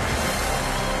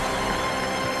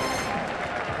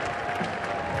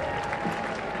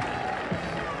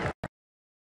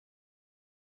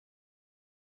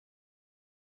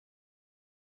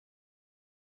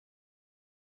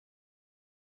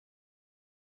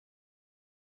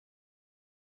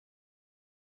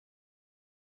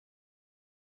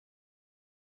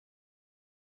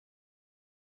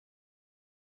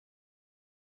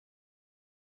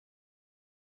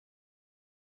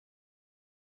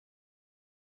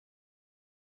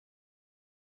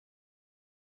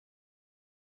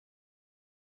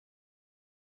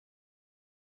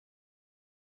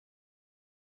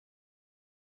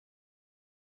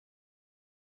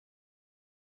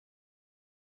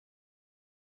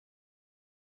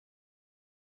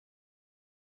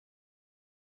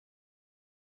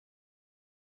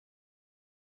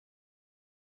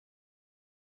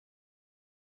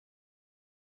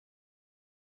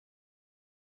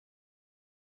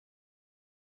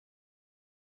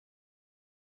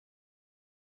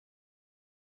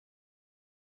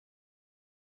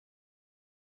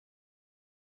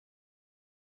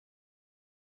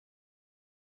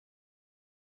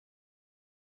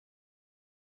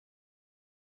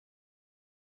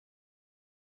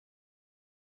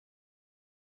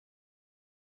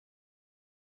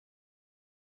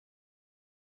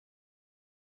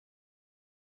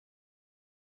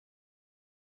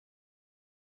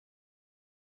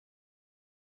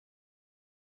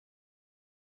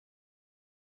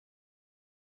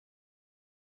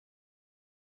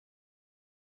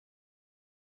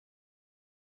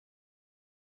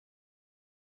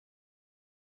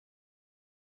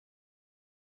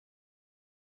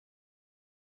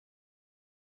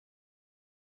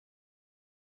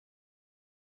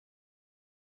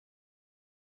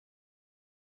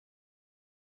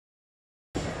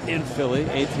 In Philly,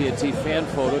 AT&T fan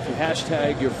photo. If you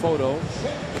hashtag your photo,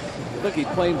 look, he's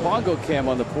playing bongo cam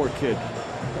on the poor kid.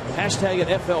 Hashtag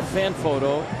it FL fan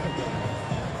photo.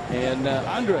 And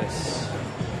Andres.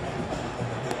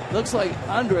 Looks like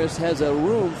Andres has a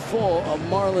room full of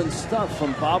Marlins stuff,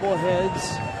 from bobbleheads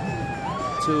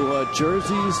to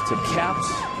jerseys to caps.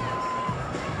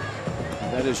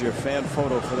 That is your fan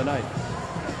photo for the night.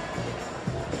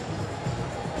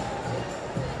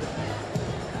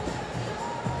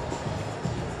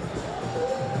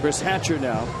 Chris Hatcher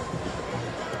now.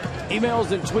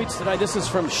 Emails and tweets tonight. This is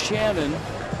from Shannon.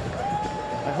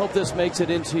 I hope this makes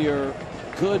it into your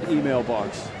good email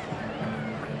box.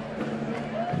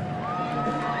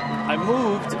 I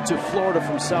moved to Florida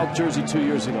from South Jersey 2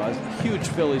 years ago. I was a huge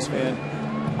Phillies fan.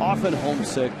 often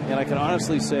homesick, and I can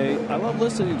honestly say I love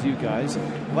listening to you guys.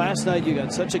 Last night you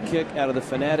got such a kick out of the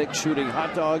fanatic shooting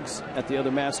hot dogs at the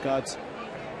other mascots.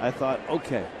 I thought,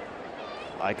 okay,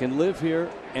 I can live here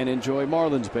and enjoy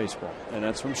Marlins baseball. And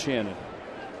that's from Shannon.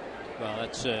 Well,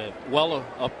 that's well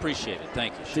appreciated.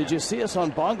 Thank you, Shannon. Did you see us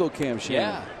on Bongo Cam, Shannon?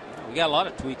 Yeah, we got a lot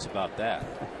of tweets about that.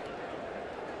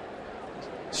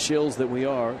 Shills that we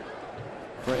are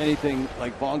for anything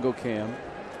like Bongo Cam.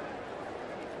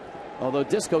 Although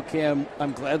Disco Cam,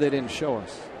 I'm glad they didn't show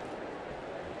us,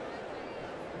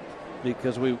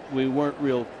 because we weren't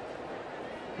real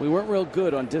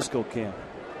good on Disco Cam.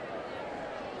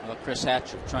 Well, Chris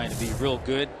Hatcher trying to be real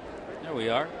good. There we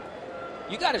are.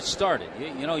 You got it started.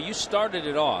 You know, you started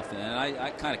it off, and I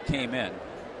kind of came in.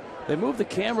 They moved the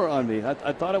camera on me.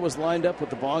 I thought I was lined up with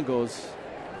the bongos,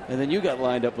 and then you got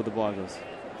lined up with the bongos.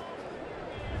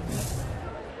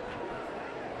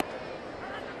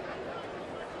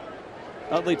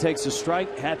 Utley takes a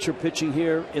strike. Hatcher pitching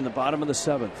here in the bottom of the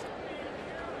 7th.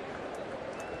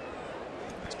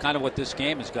 It's kind of what this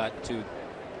game has got to.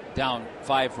 Down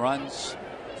 5 runs,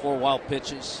 4 wild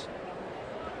pitches.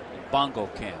 Bongo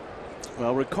Cam.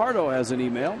 Well, Ricardo has an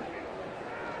email.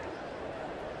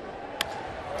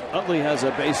 Utley has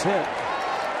a base hit.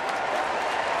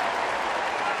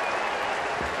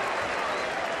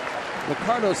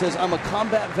 Ricardo says, I'm a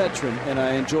combat veteran and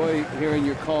I enjoy hearing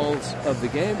your calls of the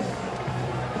game.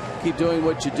 Keep doing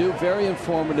what you do. Very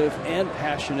informative and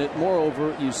passionate.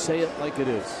 Moreover, you say it like it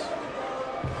is.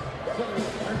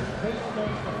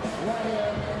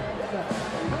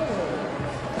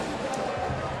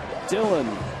 Dylan,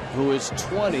 who is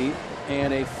 20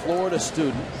 and a Florida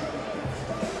student,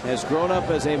 has grown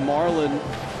up as a Marlin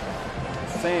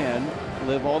fan,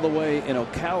 live all the way in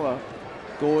Ocala,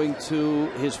 going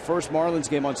to his first Marlins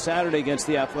game on Saturday against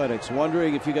the Athletics.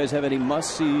 Wondering if you guys have any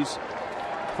must-sees.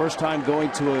 First time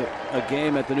going to a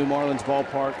game at the new Marlins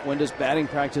ballpark. When does batting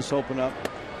practice open up?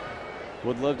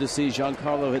 Would love to see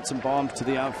Giancarlo hit some bombs to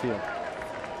the outfield.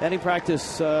 Batting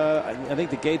practice, I think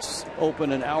the gates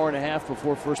open an hour and a half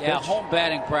before first pitch. Yeah, home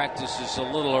batting practice is a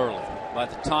little early. By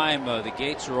the time the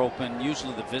gates are open,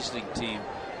 usually the visiting team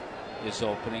is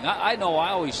opening. I know I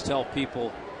always tell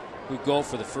people who go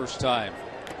for the first time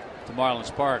to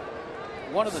Marlins Park,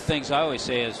 one of the things I always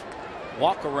say is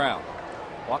walk around.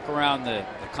 Walk around the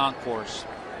concourse.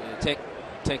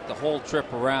 Take the whole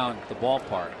trip around the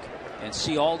ballpark and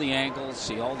see all the angles,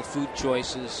 see all the food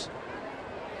choices.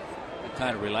 And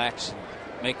kind of relax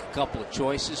and make a couple of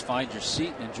choices, find your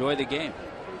seat, and enjoy the game.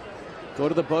 Go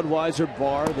to the Budweiser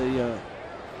bar, the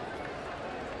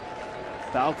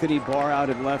balcony bar out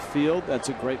in left field. That's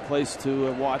a great place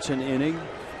to watch an inning.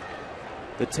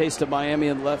 The Taste of Miami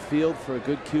in left field for a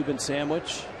good Cuban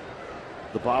sandwich.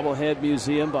 The Bobblehead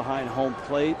Museum behind home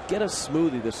plate. Get a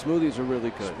smoothie. The smoothies are really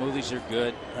good. Smoothies are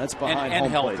good. That's behind and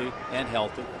home healthy. plate. And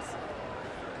healthy.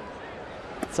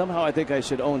 Somehow I think I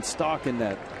should own stock in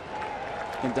that.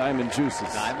 In Diamond Juices.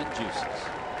 Diamond Juices.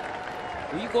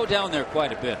 Well, you go down there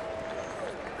quite a bit.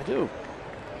 I do.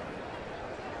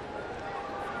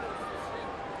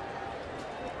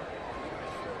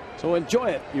 So enjoy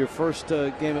it. Your first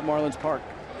game at Marlins Park.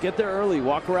 Get there early.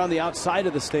 Walk around the outside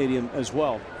of the stadium as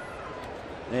well.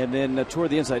 And then tour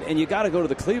the inside. And you got to go to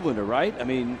the Clevelander, right? I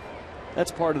mean,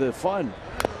 that's part of the fun.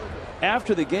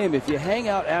 After the game, if you hang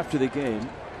out after the game,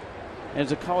 and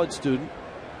as a college student,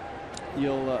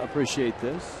 you'll appreciate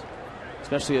this,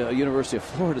 especially a University of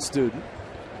Florida student.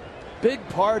 Big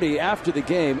party after the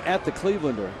game at the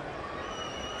Clevelander.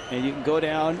 And you can go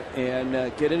down and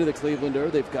get into the Clevelander.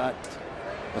 They've got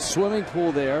a swimming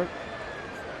pool there.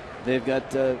 They've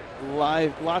got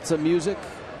lots of music,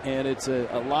 and it's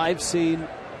a live scene.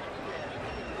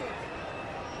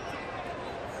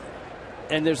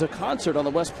 And there's a concert on the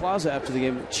West Plaza after the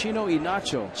game. Chino y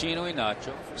Nacho. Chino y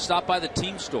Nacho. Stop by the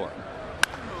team store.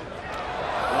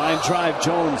 Line drive.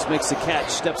 Jones makes the catch,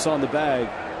 steps on the bag,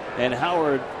 and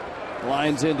Howard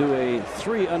lines into a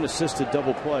 3 unassisted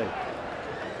double play.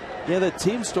 Yeah, the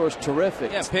team store's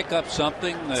terrific. Yeah, pick up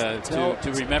something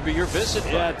to remember your visit.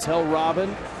 Yeah, tell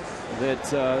Robin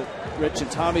that Rich and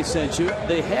Tommy sent you.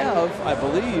 They have, I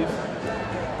believe,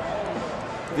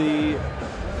 the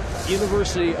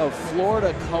University of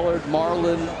Florida colored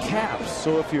Marlin caps.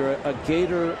 So if you're a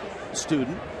Gator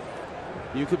student,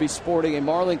 you could be sporting a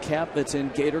Marlin cap that's in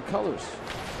Gator colors.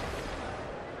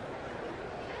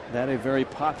 That a very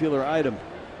popular item.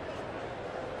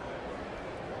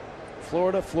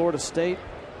 Florida, Florida State,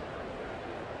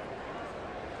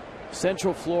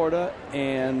 Central Florida,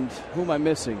 and who am I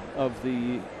missing of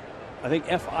the I think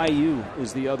FIU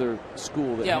is the other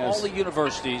school that has. All the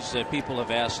universities. People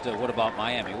have asked, what about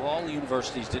Miami? Well, all the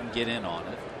universities didn't get in on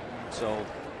it. So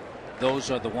those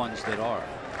are the ones that are.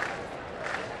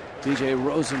 DJ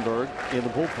Rosenberg in the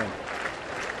bullpen.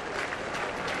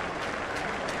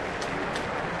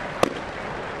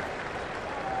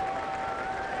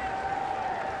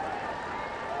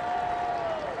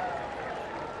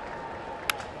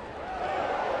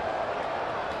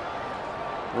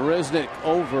 Resnick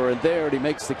over and there, and he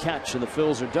makes the catch, and the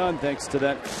Phils are done thanks to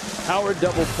that Howard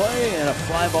double play and a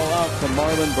fly ball out from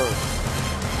Marlon Byrd.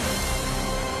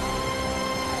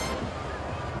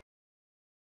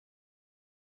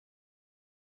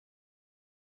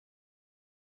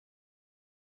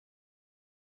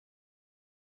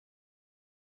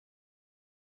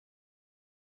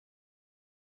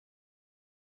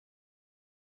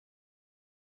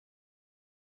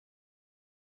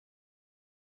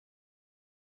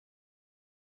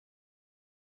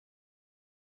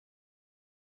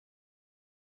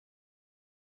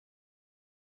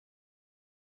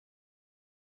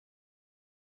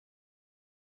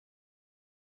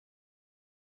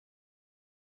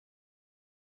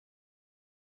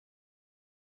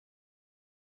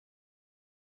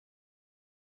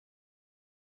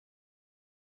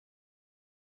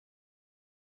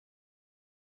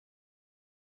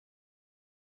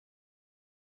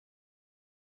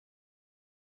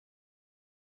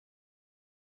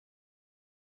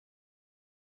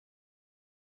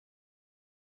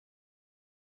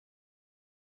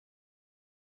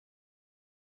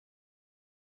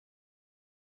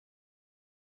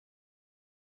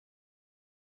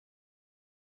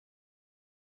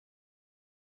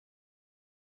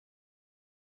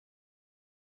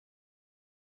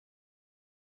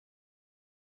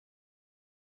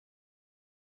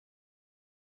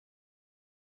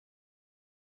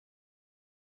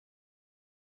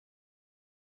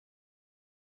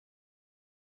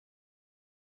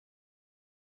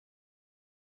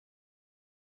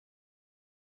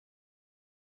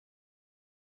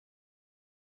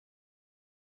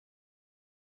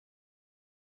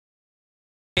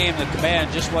 The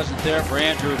command just wasn't there for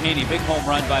Andrew Heaney. Big home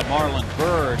run by Marlon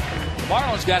Byrd. The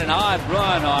Marlins got an odd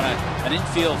run on an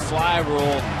infield fly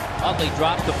rule. Utley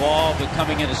dropped the ball, but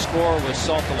coming in to score was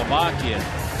Saltalamacchia.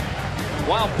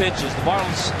 Wild pitches. The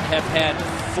Marlins have had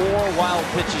 4 wild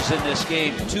pitches in this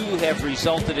game. 2 have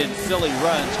resulted in Philly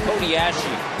runs. Cody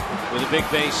Ashley with a big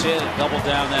base hit and double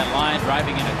down that line,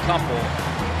 driving in a couple.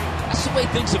 That's the way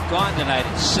things have gone tonight.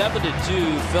 It's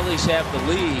 7-2. Phillies have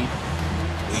the lead.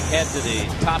 We head to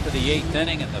the top of the 8th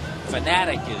inning, and the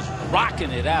Fanatic is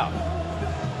rocking it out.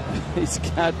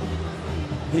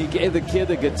 He gave the kid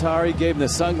the guitar, he gave him the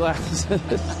sunglasses.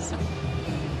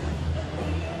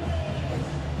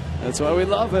 That's why we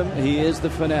love him. He is the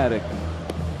Fanatic.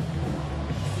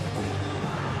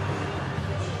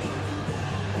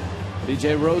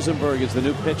 DJ Rosenberg is the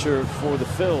new pitcher for the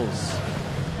Phils.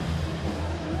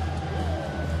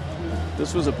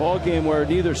 This was a ball game where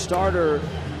neither starter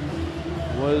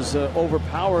was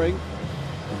overpowering.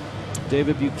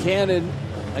 David Buchanan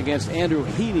against Andrew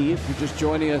Heaney. If you're just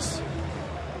joining us,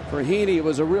 for Heaney, it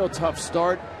was a real tough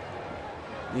start.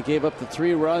 He gave up the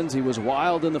 3 runs. He was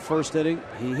wild in the first inning.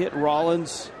 He hit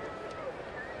Rollins.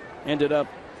 Ended up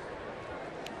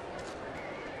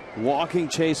walking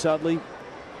Chase Utley.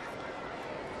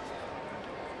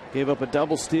 Gave up a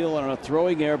double steal on a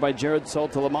throwing error by Jared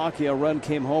Saltalamacchia. A run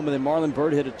came home, and then Marlon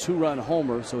Byrd hit a 2-run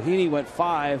homer. So Heaney went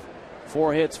 5.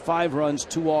 4 hits, 5 runs,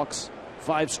 2 walks,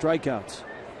 5 strikeouts.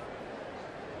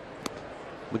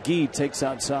 McGee takes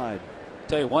outside.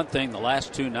 Tell you one thing, the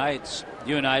last 2 nights,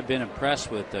 you and I have been impressed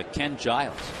with Ken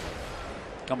Giles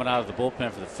coming out of the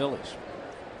bullpen for the Phillies.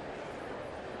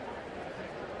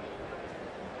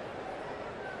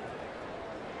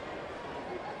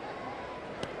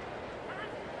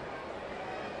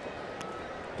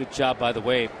 Good job, by the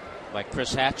way, by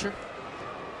Chris Hatcher.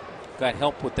 Got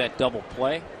help with that double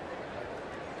play.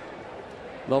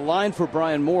 The line for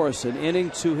Brian Morris: an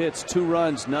inning, 2 hits, 2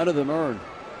 runs, none of them earned.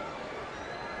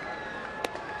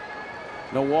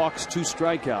 No walks, 2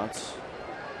 strikeouts.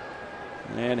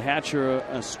 And Hatcher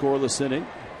a scoreless inning.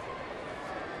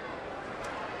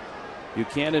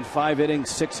 Buchanan 5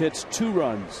 innings, 6 hits, 2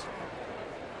 runs.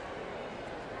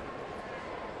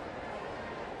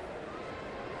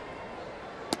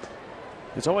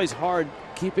 It's always hard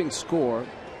keeping score,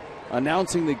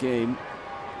 announcing the game,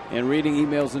 and reading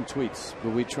emails and tweets, but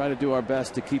we try to do our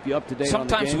best to keep you up to date on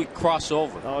the game. Sometimes we cross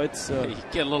over. Oh, it's you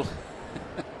get a little.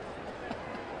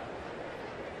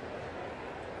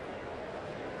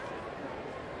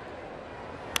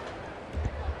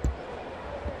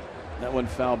 That one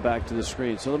fouled back to the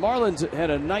screen. So the Marlins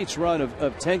had a nice run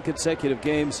of 10 consecutive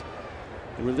games.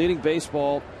 They were leading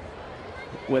baseball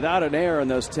without an error in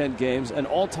those 10 games, an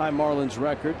all-time Marlins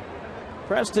record.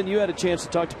 Preston, you had a chance to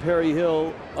talk to Perry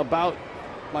Hill about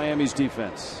Miami's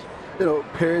defense. You know,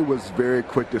 Perry was very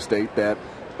quick to state that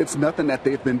it's nothing that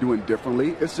they've been doing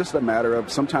differently. It's just a matter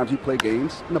of sometimes you play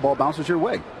games and the ball bounces your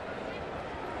way.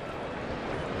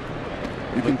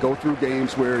 You can go through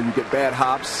games where you get bad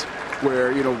hops,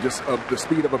 where, you know, just the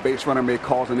speed of a base runner may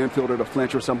cause an infielder to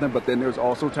flinch or something, but then there's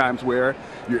also times where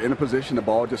you're in a position, the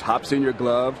ball just hops in your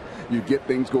glove, you get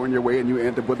things going your way, and you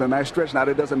end up with a nice stretch. Now,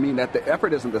 that doesn't mean that the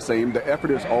effort isn't the same. The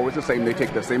effort is always the same. They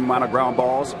take the same amount of ground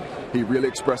balls. He really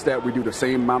expressed that. We do the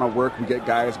same amount of work. We get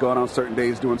guys going on certain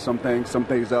days doing some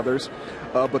days others.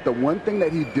 But the one thing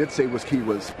that he did say was key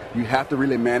was you have to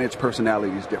really manage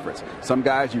personalities difference. Some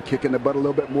guys you kick in the butt a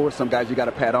little bit more. Some guys you got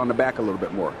to pat on the back a little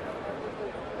bit more.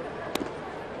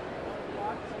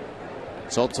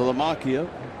 Saltalamacchia.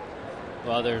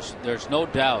 Well, there's no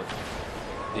doubt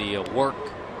the work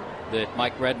that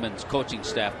Mike Redmond's coaching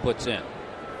staff puts in,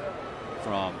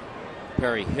 from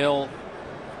Perry Hill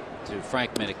to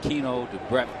Frank Menachino to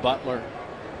Brett Butler,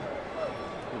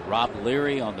 Rob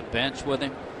Leary on the bench with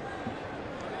him.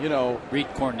 You know, Reed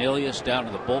Cornelius down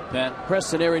to the bullpen.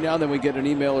 Preston, every now and then we get an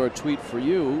email or a tweet for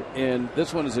you, and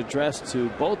this one is addressed to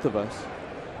both of us.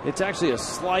 It's actually a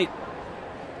slight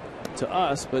to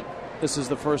us, but this is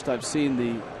the first I've seen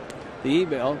the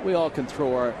email. We all can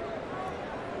throw our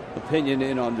opinion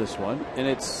in on this one, and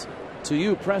it's to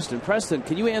you, Preston. Preston,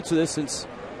 can you answer this since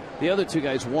the other two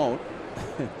guys won't?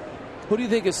 Who do you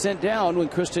think is sent down when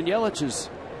Christian Yelich is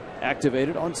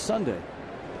activated on Sunday?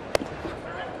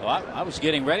 Well, I was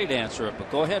getting ready to answer it, but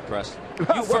go ahead, Preston.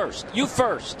 You first. You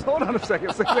first. Hold on a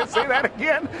second. Say that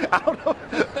again. I don't know.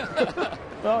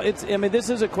 Well, I mean, this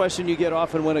is a question you get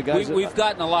often when a guy's... We've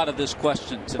gotten a lot of this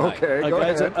question tonight. Okay, go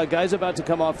ahead. A guy's about to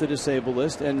come off the disabled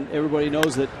list, and everybody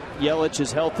knows that Yelich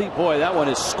is healthy. Boy, that one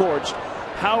is scorched.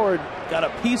 Howard got a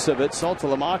piece of it.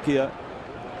 Saltalamacchia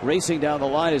racing down the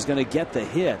line is going to get the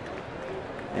hit.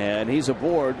 And he's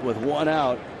aboard with one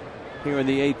out here in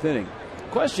the 8th inning.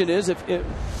 Question is, if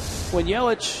when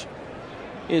Yelich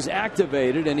is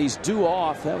activated and he's due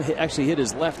off, that actually hit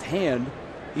his left hand,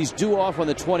 he's due off on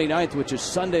the 29th, which is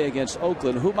Sunday against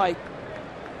Oakland. Who might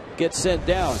get sent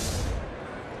down?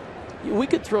 We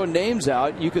could throw names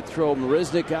out. You could throw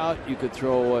Marisnik out. You could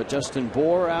throw Justin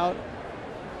Bour out.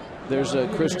 There's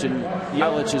Christian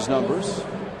Yelich's numbers.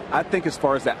 I think as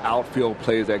far as the outfield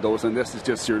plays that goes, and this is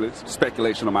just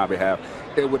speculation on my behalf,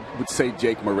 it would say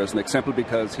Jake Marisnik, simply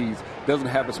because he doesn't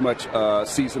have as much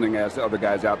seasoning as the other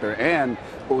guys out there. And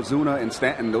Ozuna and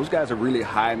Stanton, those guys are really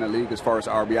high in the league as far as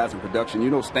RBIs and production. You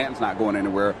know, Stanton's not going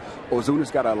anywhere.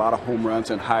 Ozuna's got a lot of home runs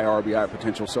and high RBI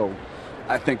potential. So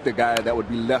I think the guy that would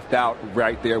be left out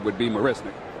right there would be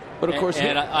Marisnik. But of course,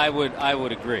 I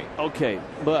would agree. Okay,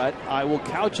 but I will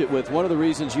couch it with one of the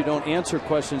reasons you don't answer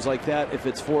questions like that if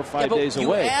it's 4 or 5 days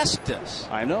away. You asked us.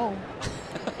 I know,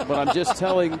 but I'm just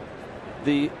telling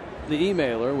the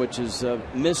emailer, which is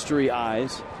Mystery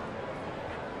Eyes.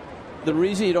 The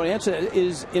reason you don't answer that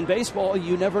is in baseball,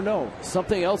 you never know.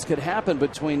 Something else could happen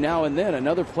between now and then.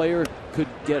 Another player could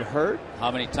get hurt. How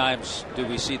many times do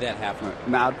we see that happen?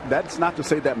 Now, that's not to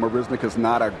say that Marisnik is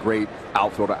not a great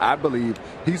outfielder. I believe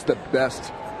he's the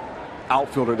best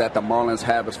outfielder that the Marlins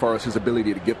have as far as his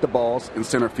ability to get the balls in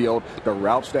center field, the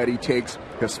routes that he takes.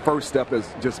 His first step is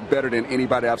just better than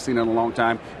anybody I've seen in a long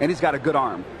time. And he's got a good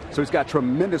arm. So he's got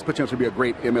tremendous potential to be a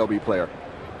great MLB player.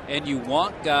 And you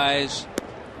want guys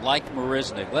like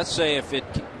Marisnik. Let's say if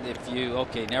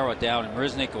you narrow it down, and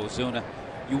Marisnik, Ozuna,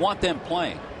 you want them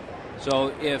playing.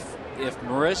 So if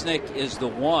Marisnik is the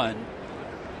one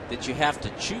that you have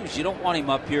to choose, you don't want him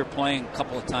up here playing a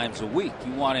couple of times a week.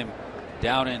 You want him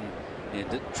down in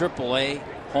AAA,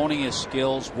 honing his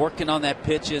skills, working on that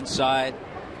pitch inside.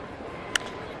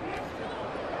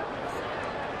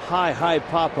 High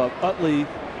pop-up. Utley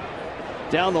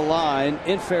down the line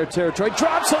in fair territory,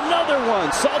 drops another one.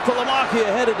 Saltalamacchia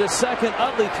headed to second.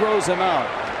 Utley throws him out.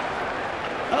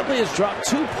 Utley has dropped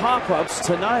 2 pop-ups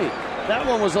tonight. That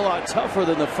one was a lot tougher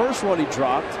than the first one he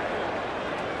dropped.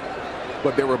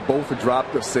 But they were both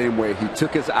dropped the same way. He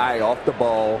took his eye off the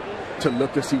ball to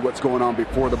look to see what's going on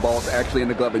before the ball's actually in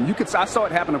the glove. And I saw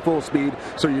it happen at full speed,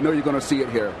 so you know you're going to see it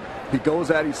here. He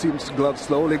goes out, he sees the glove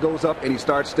slowly goes up, and he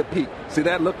starts to peek. See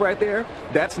that look right there?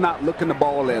 That's not looking the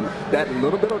ball in. That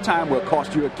little bit of time will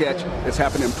cost you a catch. It's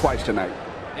happened to him twice tonight.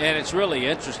 And it's really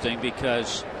interesting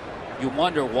because you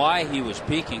wonder why he was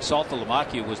peeking.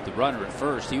 Saltalamacchia was the runner at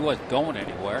first. He wasn't going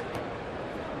anywhere.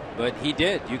 But he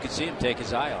did. You could see him take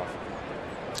his eye off.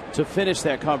 to finish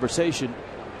that conversation,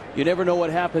 you never know what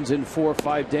happens in 4 or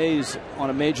 5 days on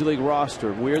a major league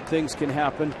roster. Weird things can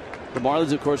happen. The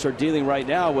Marlins, of course, are dealing right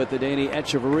now with Adeiny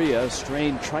Echeverria,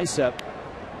 strained tricep.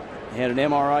 Had an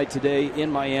MRI today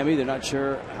in Miami. They're not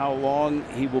sure how long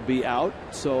he will be out,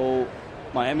 so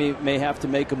Miami may have to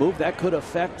make a move. That could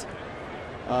affect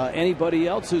anybody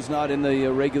else who's not in the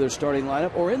regular starting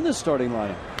lineup or in the starting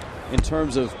lineup in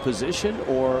terms of position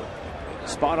or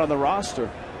spot on the roster.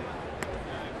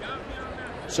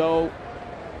 So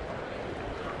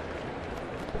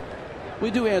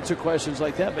we do answer questions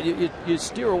like that, but you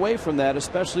steer away from that,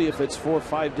 especially if it's 4 or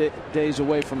 5 days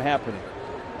away from happening.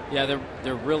 Yeah,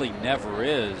 there really never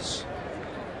is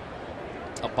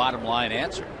a bottom line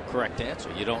answer, correct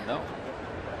answer. You don't know.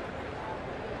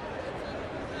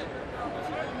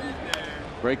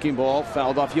 Breaking ball,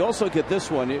 fouled off. You also get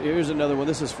this one. Here's another one.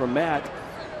 This is from Matt.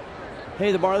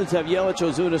 Hey, the Marlins have Yelich,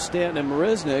 Ozuna, Stanton, and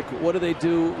Marisnick. What do they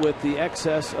do with the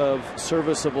excess of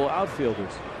serviceable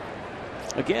outfielders?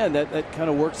 Again, that kind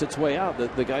of works its way out.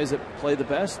 The guys that play the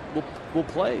best will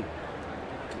play.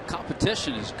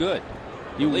 Competition is good.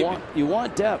 You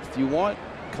want depth. You want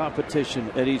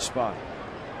competition at each spot.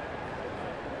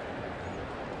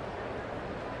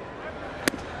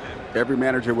 Every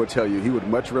manager will tell you he would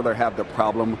much rather have the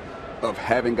problem of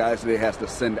having guys that he has to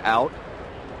send out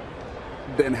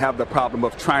than have the problem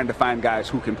of trying to find guys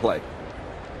who can play.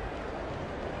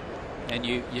 And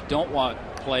you don't want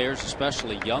players,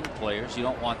 especially young players, you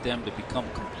don't want them to become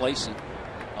complacent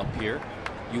up here.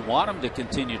 You want them to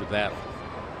continue to battle.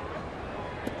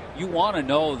 You want to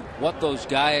know what those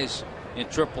guys in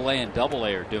AAA and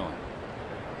AA are doing.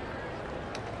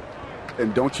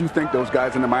 And don't you think those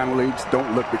guys in the minor leagues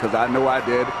don't look, because I know I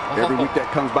did. Every week that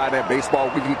comes by, that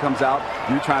baseball weekly comes out,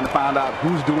 you're trying to find out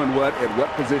who's doing what at what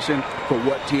position for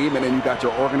what team, and then you got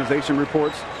your organization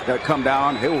reports that come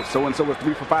down. Hey, so-and-so was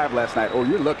 3 for 5 last night. Oh,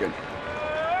 you're looking.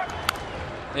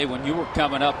 Hey, when you were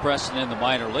coming up, Preston, in the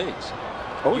minor leagues,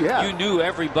 you knew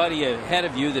everybody ahead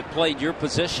of you that played your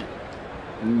position.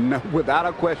 No, without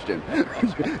a question.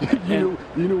 you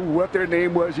knew what their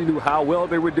name was. You knew how well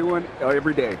they were doing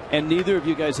every day. And neither of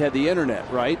you guys had the internet,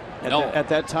 right? At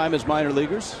that time as minor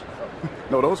leaguers?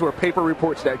 No, those were paper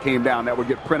reports that came down that would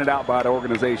get printed out by the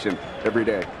organization every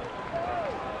day.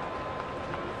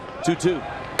 2-2.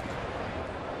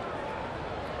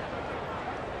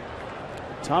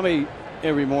 Tommy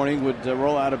every morning would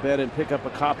roll out of bed and pick up a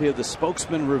copy of the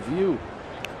Spokesman Review,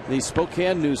 the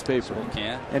Spokane newspaper.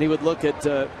 And he would look at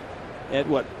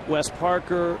what, Wes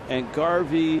Parker and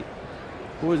Garvey.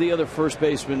 Who were the other first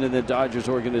basemen in the Dodgers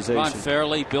organization? Ron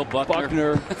Fairley, Bill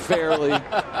Buckner. Fairley.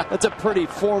 That's a pretty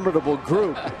formidable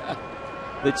group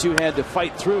that you had to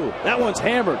fight through. That one's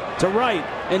hammered to right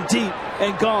and deep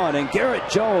and gone. And Garrett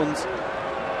Jones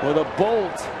with a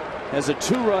bolt has a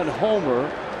 2-run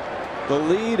homer. The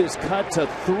lead is cut to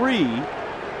 3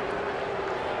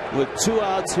 with 2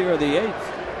 outs here in the 8th.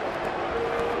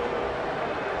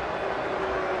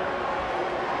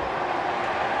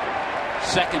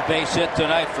 Second base hit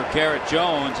tonight for Garrett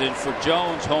Jones, and for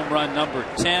Jones, home run number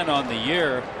 10 on the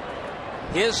year.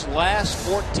 His last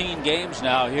 14 games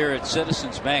now here at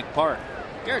Citizens Bank Park.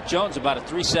 Garrett Jones about a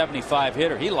 .375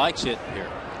 hitter. He likes hitting here.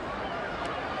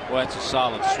 Well, that's a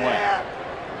solid swing.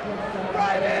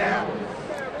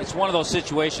 It's one of those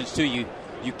situations too. You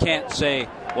can't say,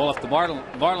 well, if the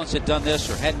Marlins had done this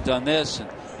or hadn't done this,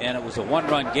 and it was a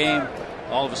 1-run game,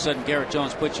 all of a sudden Garrett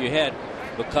Jones puts you ahead.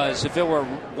 Because if it were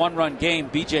a 1-run game,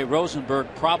 B.J. Rosenberg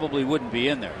probably wouldn't be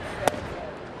in there.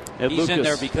 He's in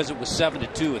there because it was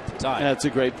 7-2 at the time. That's a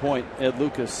great point. Ed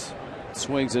Lucas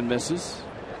swings and misses.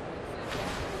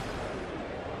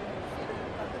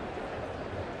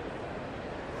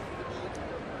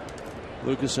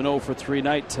 Lucas an 0 for 3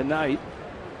 night tonight.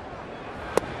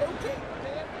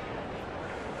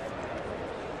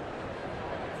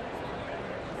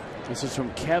 This is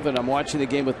from Kevin. I'm watching the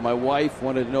game with my wife.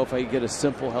 Wanted to know if I could get a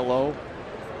simple hello.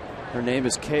 Her name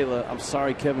is Kayla. I'm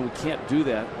sorry, Kevin, we can't do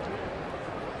that.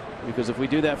 Because if we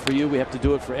do that for you, we have to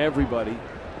do it for everybody.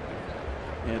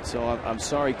 And so I'm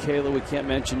sorry, Kayla, we can't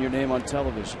mention your name on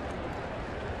television.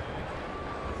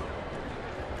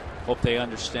 Hope they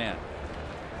understand.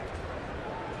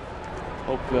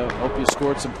 Hope you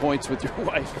scored some points with your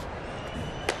wife.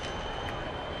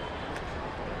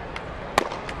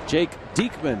 Jake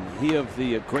Diekman, he of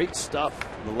the great stuff,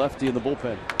 the lefty in the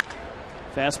bullpen.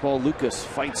 Fastball, Lucas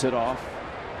fights it off.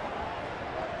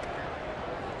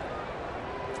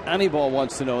 Anibal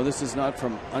wants to know, and this is not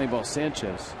from Anibal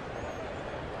Sanchez,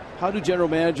 how do general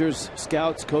managers,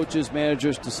 scouts, coaches,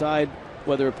 managers decide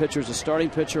whether a pitcher is a starting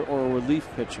pitcher or a relief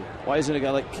pitcher? Why isn't a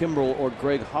guy like Kimbrel or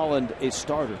Greg Holland a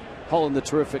starter? Holland, the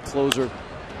terrific closer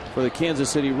for the Kansas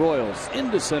City Royals.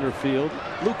 Into center field.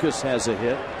 Lucas has a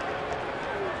hit.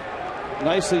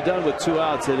 Nicely done with 2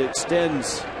 outs. It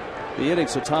extends the inning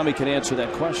so Tommy can answer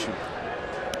that question.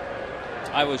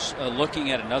 I was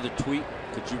looking at another tweet.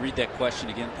 Could you read that question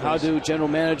again, please? How do general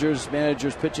managers,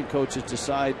 pitching coaches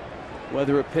decide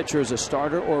whether a pitcher is a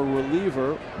starter or a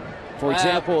reliever? For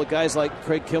example, guys like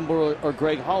Craig Kimbrell or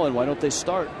Greg Holland, why don't they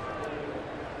start?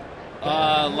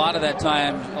 A lot of that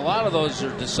time, a lot of those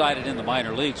are decided in the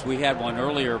minor leagues. We had one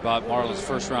earlier about Marlins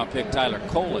first-round pick Tyler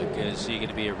Kolek. Is he going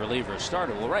to be a reliever or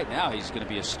starter? Well, right now he's going to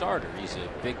be a starter. He's a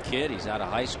big kid. He's out of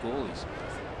high school. He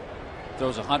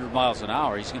throws 100 miles an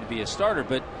hour. He's going to be a starter.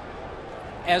 But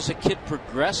as a kid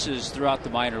progresses throughout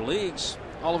the minor leagues,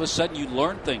 all of a sudden you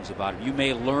learn things about him. You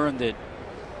may learn that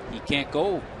he can't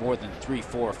go more than 3,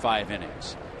 4, 5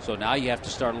 innings. So now you have to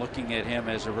start looking at him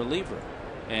as a reliever.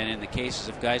 And in the cases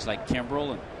of guys like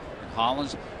Kimbrell and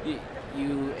Hollins,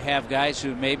 you have guys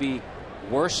who maybe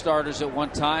were starters at one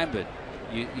time, but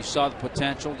you saw the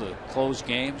potential to close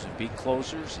games and be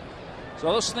closers.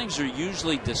 So those things are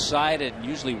usually decided and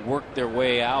usually work their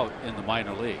way out in the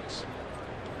minor leagues.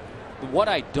 What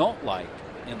I don't like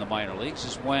in the minor leagues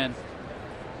is when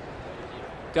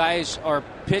guys are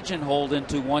pigeonholed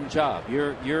into one job.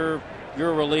 You're a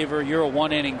reliever. You're a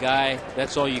one-inning guy.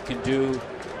 That's all you can do.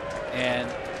 And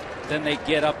then they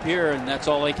get up here and that's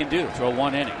all they can do, throw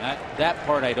 1 inning. That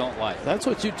part I don't like. That's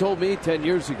what you told me 10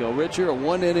 years ago, Rich. You're a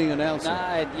 1-inning announcer.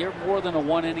 Nah, you're more than a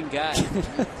 1-inning guy.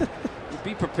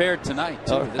 Be prepared tonight,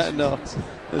 too. I know.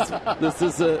 This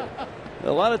is a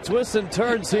lot of twists and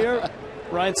turns here.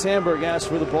 Ryan Sandberg asked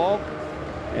for the ball,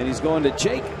 and he's going to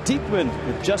Jake Diekman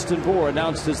with Justin Bour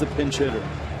announced as the pinch hitter.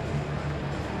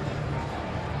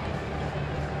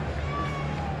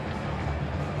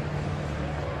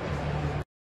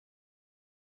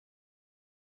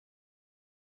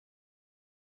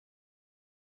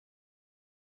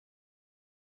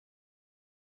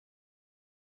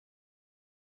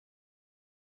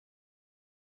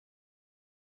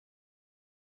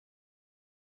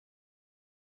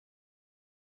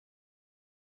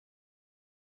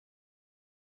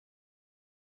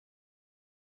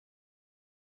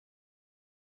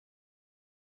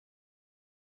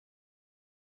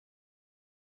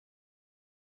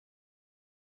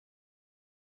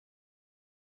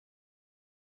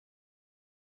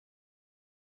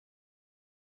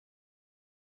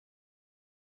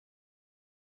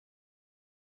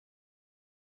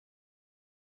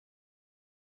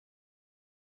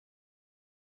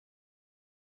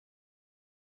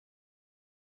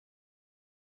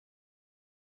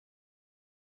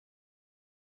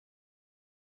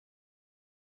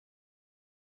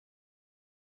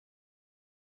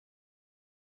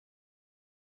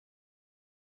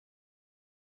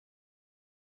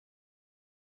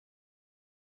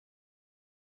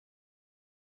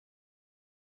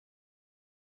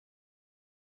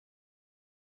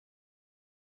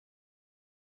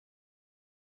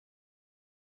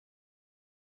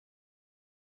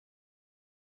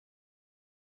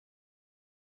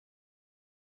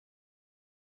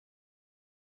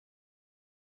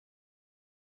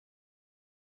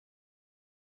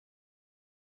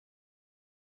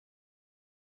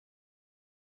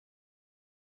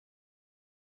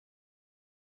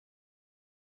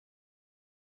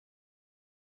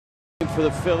 For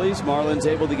the Phillies, Marlins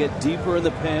able to get deeper in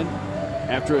the pen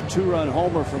after a 2-run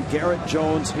homer from Garrett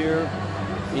Jones here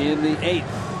in the 8th.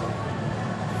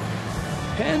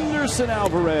 Henderson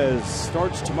Alvarez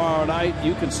starts tomorrow night.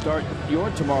 You can start your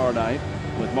tomorrow night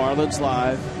with Marlins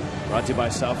Live, brought to you by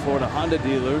South Florida Honda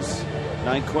Dealers.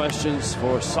 9 questions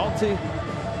for Salty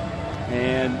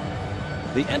and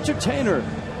the entertainer,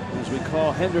 as we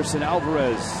call Henderson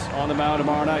Alvarez, on the mound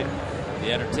tomorrow night.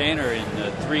 The entertainer in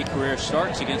 3 career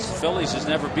starts against the Phillies has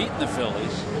never beaten the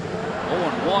Phillies.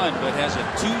 0-1, but has a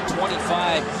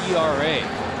 2.25 ERA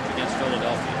against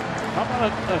Philadelphia. How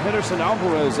about a Henderson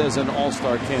Alvarez as an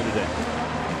all-star candidate?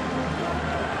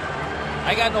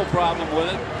 I got no problem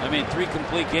with it. I mean, 3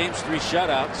 complete games, 3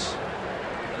 shutouts,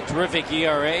 a terrific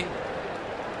ERA.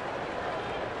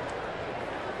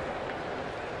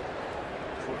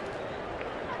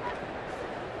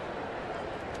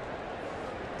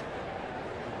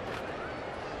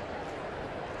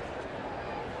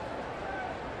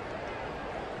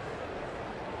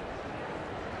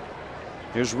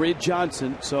 Here's Reed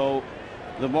Johnson. So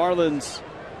the Marlins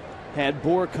had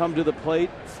Bour come to the plate,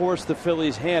 force the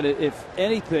Phillies' hand. If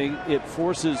anything, it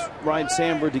forces Ryan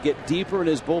Sandberg to get deeper in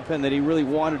his bullpen than he really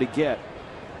wanted to get.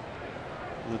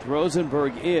 With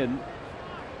Rosenberg in,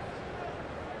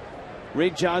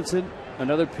 Reed Johnson,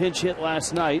 another pinch hit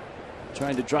last night.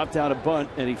 trying to drop down a bunt,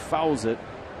 and he fouls it.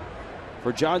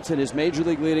 For Johnson, his major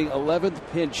league leading 11th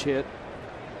pinch hit.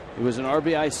 It was an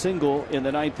RBI single in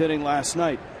the 9th inning last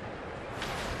night.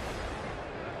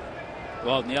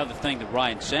 Well, and the other thing that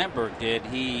Ryan Sandberg did,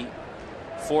 he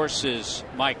forces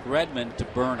Mike Redmond to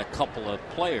burn a couple of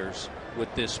players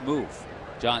with this move.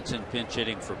 Johnson pinch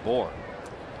hitting for Bohr.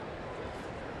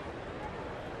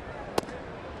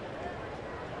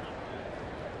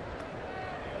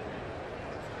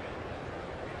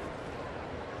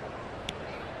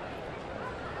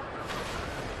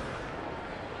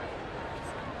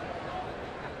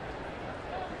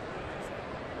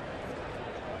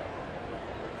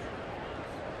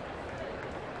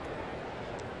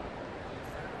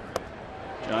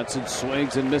 Johnson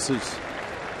swings and misses.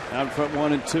 Out front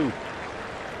 1-2.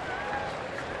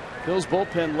 Phil's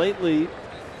bullpen lately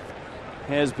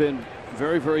has been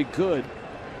very, very good.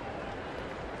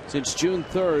 Since June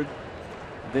 3rd,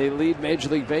 they lead Major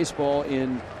League Baseball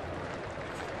in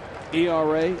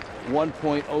ERA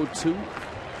 1.02.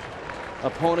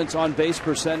 Opponents on base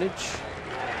percentage.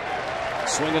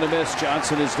 Swing and a miss.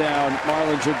 Johnson is down.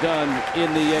 Marlins are done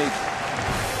in the 8th.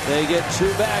 They get 2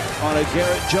 back on a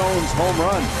Garrett Jones home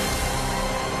run.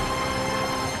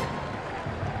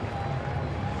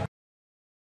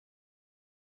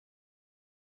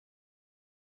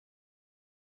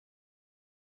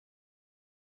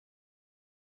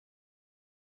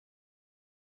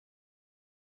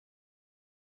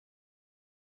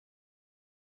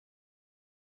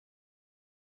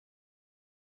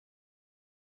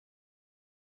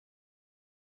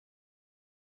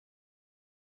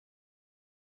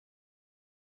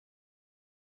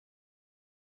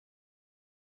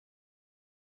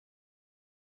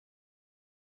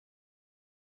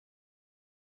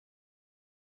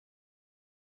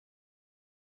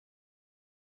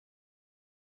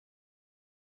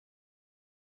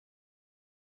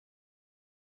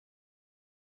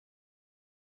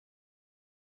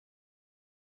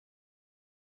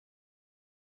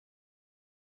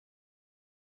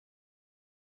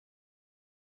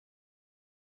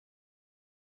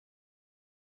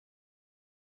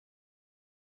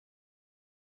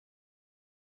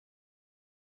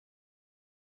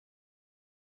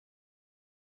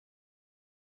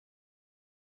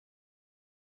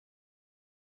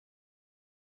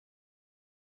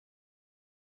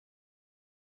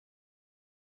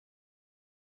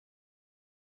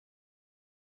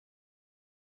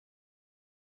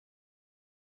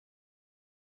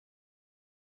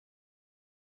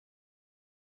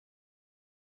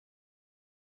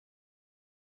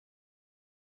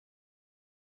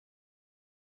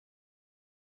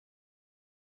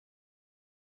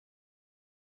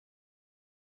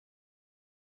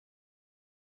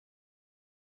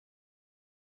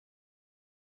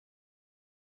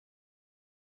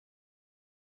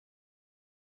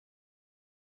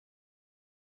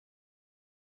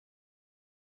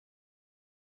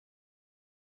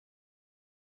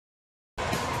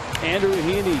 Andrew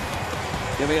Heaney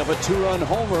giving up a 2-run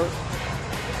homer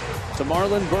to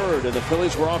Marlon Byrd, and the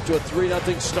Phillies were off to a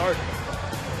 3-0 start.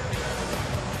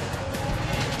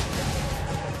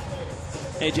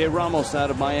 AJ Ramos out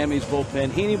of Miami's bullpen.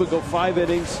 Heaney would go 5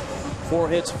 innings, 4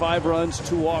 hits, 5 runs,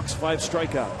 2 walks, 5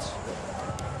 strikeouts.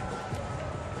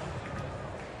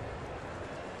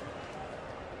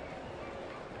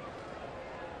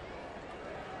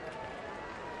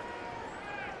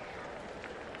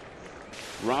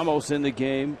 Ramos in the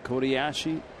game,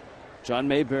 Kobayashi, John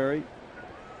Mayberry,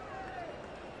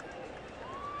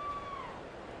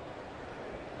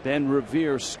 Ben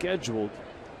Revere scheduled.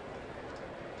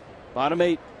 Bottom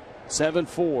 8,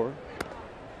 7-4.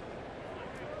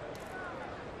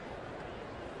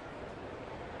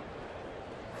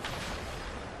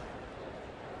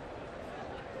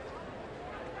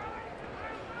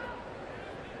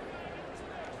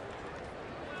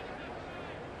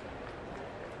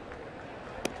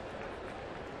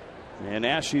 And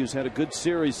Ashu's had a good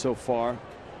series so far.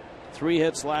 3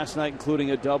 hits last night, including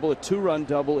a double, a 2-run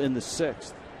double in the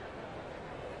 6th.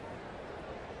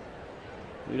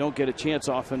 We don't get a chance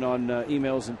often on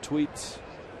emails and tweets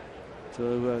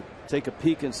to take a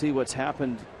peek and see what's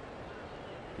happened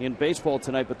in baseball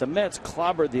tonight. But the Mets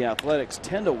clobbered the Athletics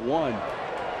 10-1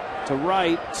 to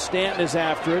right. Stanton is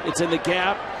after it. It's in the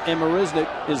gap, and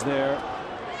Marisnick is there,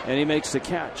 and he makes the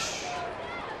catch.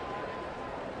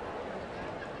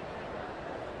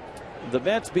 The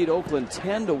Mets beat Oakland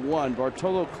 10-1.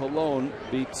 Bartolo Colon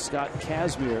beat Scott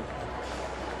Kazmir.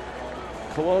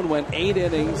 Colon went 8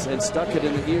 innings and stuck it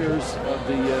in the ears of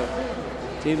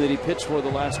the team that he pitched for the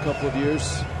last couple of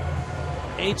years.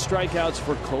 8 strikeouts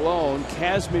for Colon.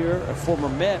 Kazmir, a former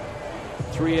Met,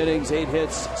 3 innings, 8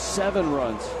 hits, 7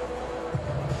 runs.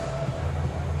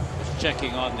 Just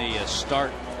checking on the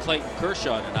start of Clayton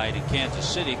Kershaw tonight in Kansas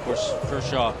City. Of course,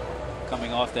 Kershaw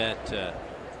coming off that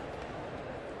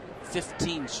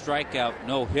 15 strikeout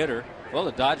no-hitter. Well,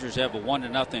 the Dodgers have a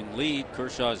 1-0 lead.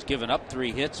 Kershaw has given up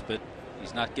 3 hits, but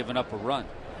he's not given up a run.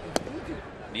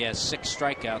 And he has 6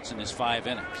 strikeouts in his 5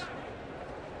 innings.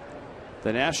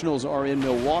 The Nationals are in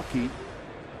Milwaukee,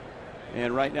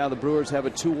 and right now the Brewers have a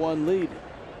 2-1 lead.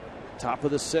 Top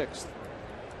of the 6th.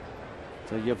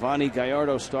 The Yovani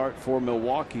Gallardo start for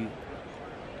Milwaukee.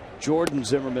 Jordan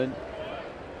Zimmerman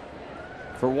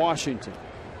for Washington.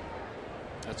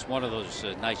 That's one of those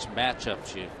nice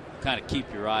matchups you kind of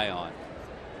keep your eye on.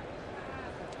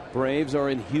 Braves are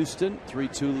in Houston,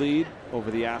 3-2 lead over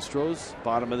the Astros,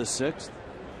 bottom of the 6th.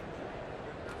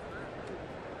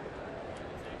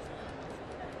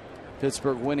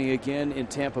 Pittsburgh winning again in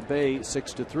Tampa Bay,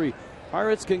 6-3.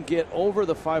 Pirates can get over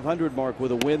the 500 mark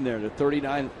with a win there to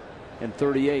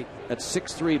 39-38. That's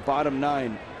 6-3, bottom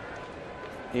 9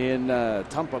 in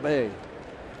Tampa Bay.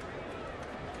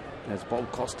 As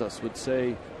Bob Costas would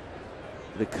say,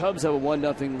 the Cubs have a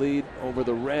 1-0 lead over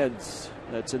the Reds.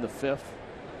 That's in the 5th.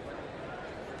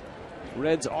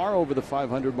 Reds are over the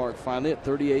 500 mark finally at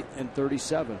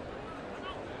 38-37.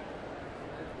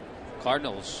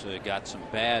 Cardinals got some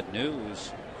bad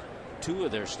news. 2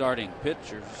 of their starting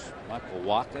pitchers, Michael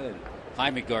Wacha and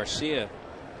Jaime Garcia,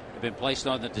 have been placed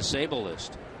on the disabled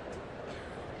list.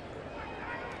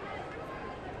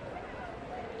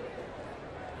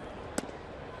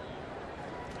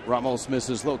 Ramos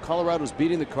misses low. Colorado's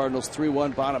beating the Cardinals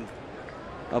 3-1, bottom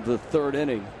of the 3rd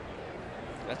inning.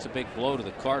 That's a big blow to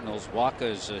the Cardinals.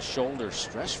 Wacha's shoulder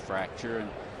stress fracture, and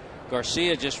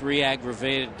Garcia just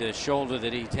re-aggravated the shoulder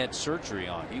that he had surgery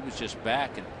on. He was just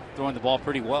back and throwing the ball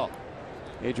pretty well.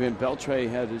 Adrian Beltre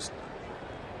had his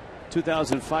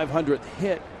 2,500th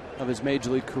hit of his major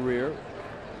league career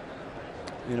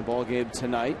in a ball game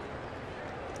tonight.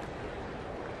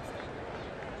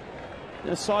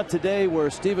 I saw today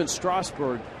where Steven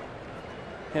Strasburg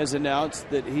has announced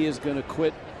that he is going to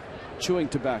quit chewing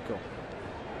tobacco.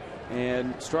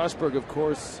 And Strasburg, of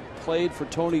course, played for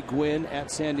Tony Gwynn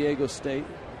at San Diego State.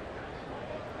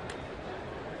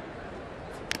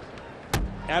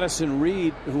 Addison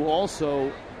Reed, who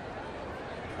also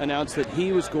announced that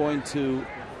he was going to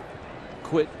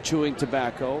quit chewing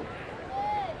tobacco,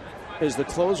 is the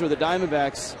closer of the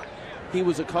Diamondbacks. He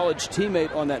was a college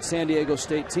teammate on that San Diego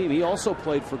State team. He also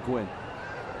played for Gwynn.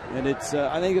 And it's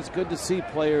I think it's good to see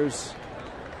players,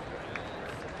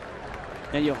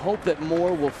 and you hope that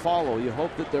more will follow. You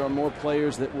hope that there are more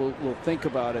players that will think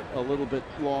about it a little bit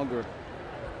longer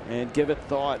and give it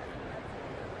thought.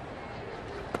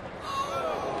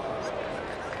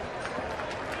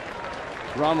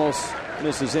 Ramos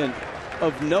misses in.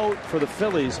 Of note for the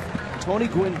Phillies, Tony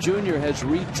Gwynn Jr. has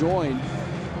rejoined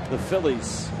the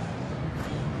Phillies.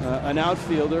 An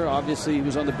outfielder, obviously he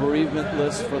was on the bereavement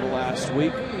list for the last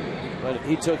week, but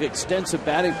he took extensive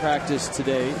batting practice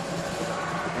today.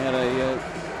 Had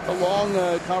a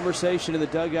long conversation in the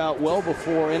dugout well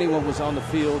before anyone was on the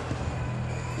field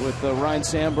with Ryan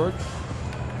Sandberg.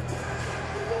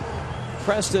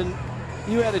 Preston,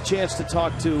 you had a chance to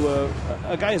talk to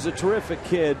a guy who's a terrific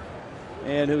kid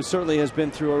and who certainly has been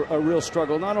through a real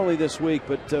struggle, not only this week,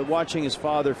 but watching his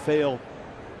father fail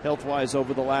health-wise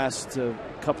over the last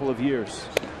couple of years.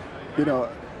 You know,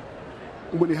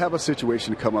 when you have a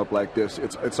situation come up like this,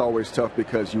 it's always tough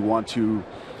because you want to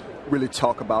really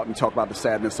talk about the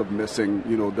sadness of missing,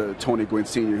 you know, the Tony Gwynn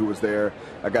Sr. who was there.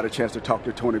 I got a chance to talk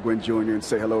to Tony Gwynn Jr. and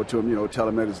say hello to him, you know, tell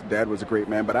him that his dad was a great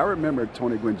man. But I remember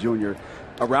Tony Gwynn Jr.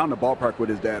 around the ballpark with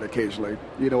his dad occasionally.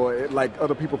 You know, like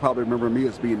other people probably remember me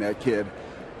as being that kid.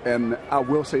 And I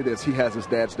will say this, he has his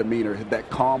dad's demeanor,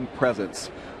 that calm presence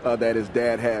that his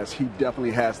dad has. He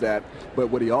definitely has that.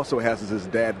 But what he also has is his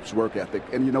dad's work ethic.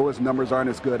 And you know, his numbers aren't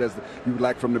as good as you would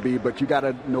like for him to be, but you got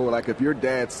to know, like, if your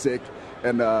dad's sick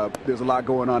and there's a lot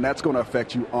going on, that's going to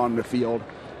affect you on the field.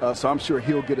 So I'm sure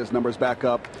he'll get his numbers back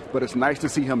up. But it's nice to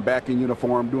see him back in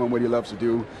uniform, doing what he loves to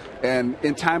do. And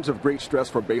in times of great stress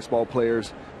for baseball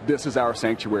players, this is our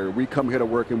sanctuary. We come here to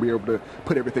work and we're able to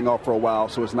put everything off for a while.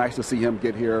 So it's nice to see him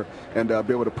get here and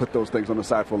be able to put those things on the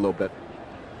side for a little bit.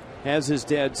 Has his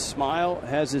dad's smile,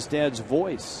 has his dad's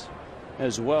voice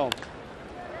as well.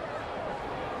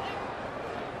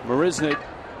 Marisnik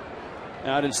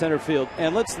out in center field.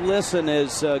 And let's listen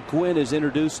as Gwynn is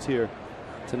introduced here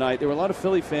tonight. There were a lot of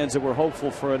Philly fans that were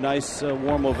hopeful for a nice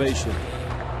warm ovation.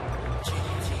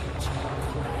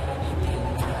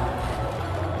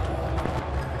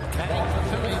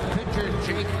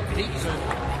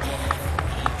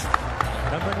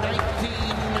 Number 19,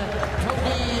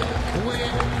 Tony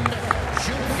Gwynn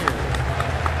Jr.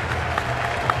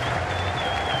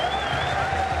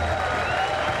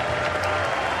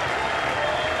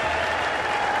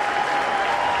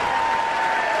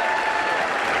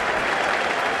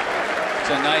 It's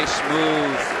a nice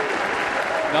move.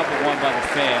 Number one by the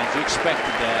fans. You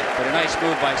expected that. But a nice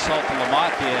move by Sultan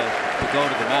Lamathia to go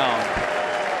to the mound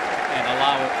and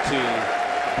allow it to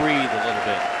breathe a little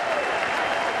bit.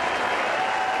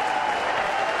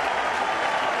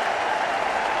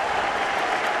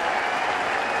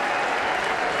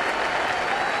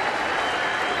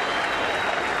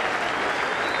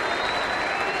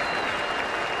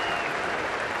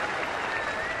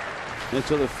 And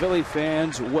so the Philly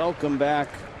fans welcome back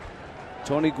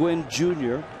Tony Gwynn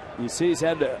Jr. You see he's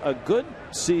had a good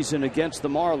season against the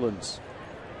Marlins.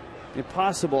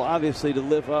 Impossible, obviously, to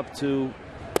live up to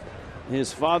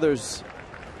his father's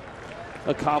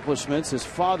accomplishments. His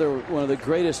father, one of the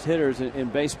greatest hitters in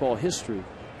baseball history.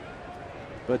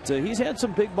 But he's had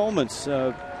some big moments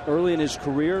early in his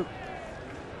career.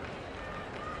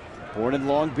 Born in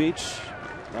Long Beach,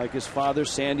 like his father,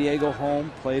 San Diego home,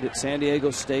 played at San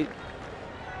Diego State.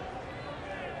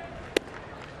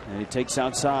 And he takes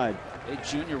outside.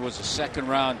 Jr. was a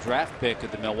second-round draft pick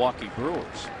of the Milwaukee Brewers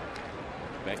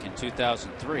back in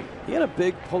 2003. He had a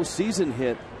big postseason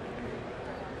hit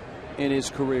in his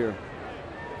career.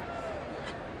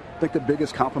 I think the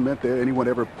biggest compliment that anyone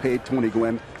ever paid Tony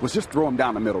Gwynn was just throw him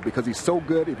down the middle, because he's so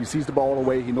good. If he sees the ball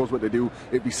away, he knows what to do.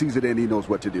 If he sees it in, he knows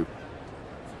what to do.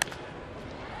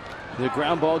 The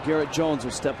ground ball, Garrett Jones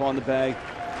will step on the bag,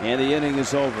 and the inning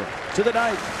is over. To the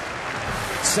ninth,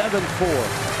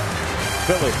 7-4.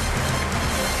 Philly.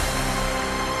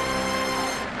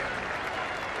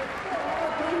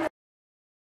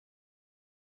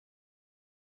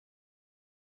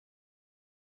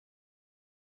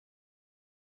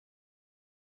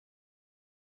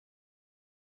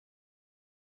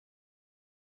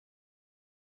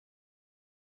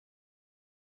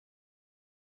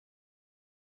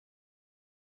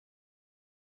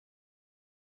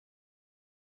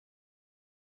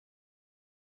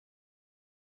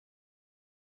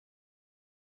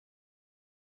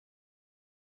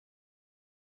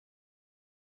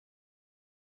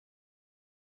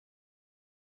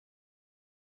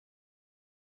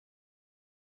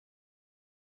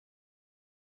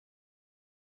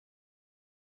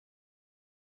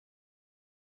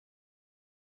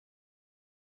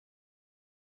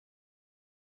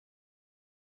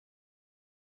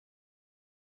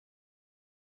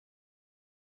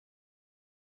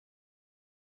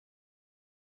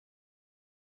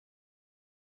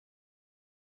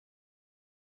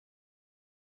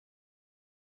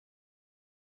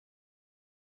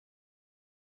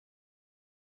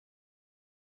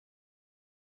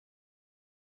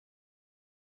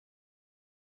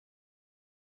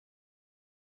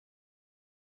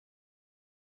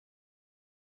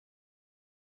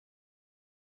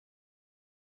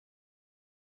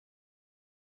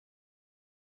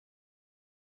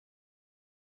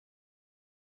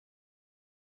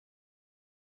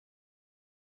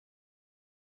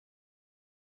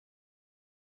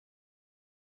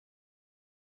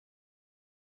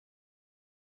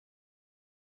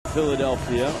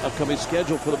 Philadelphia. Upcoming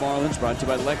schedule for the Marlins brought to you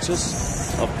by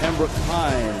Lexus of Pembroke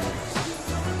Pines.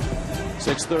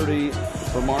 6:30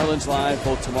 for Marlins Live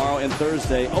both tomorrow and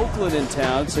Thursday. Oakland in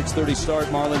town. 6:30 start.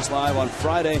 Marlins Live on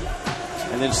Friday.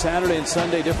 And then Saturday and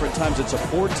Sunday, different times. It's a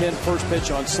 4:10 first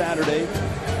pitch on Saturday.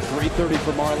 3:30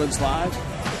 for Marlins Live.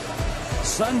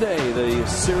 Sunday, the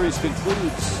series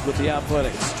concludes with the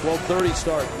Athletics. 12:30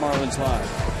 start. Marlins Live.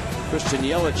 Christian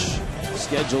Yelich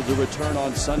scheduled to return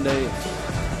on Sunday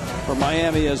for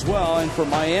Miami as well. And for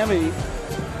Miami,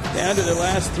 down to the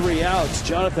last 3 outs,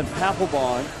 Jonathan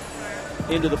Papelbon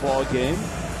into the ball game.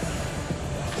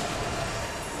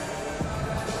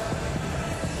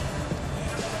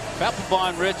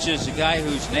 Papelbon, Rich, is a guy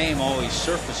whose name always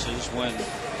surfaces when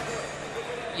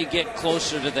you get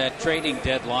closer to that trading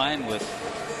deadline with,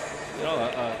 you know,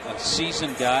 a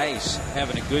seasoned guy. He's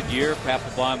having a good year.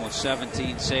 Papelbon with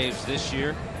 17 saves this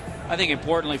year. I think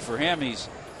importantly for him, he's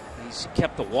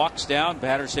kept the walks down.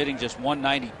 Batters hitting just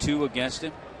 192 against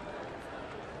him.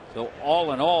 So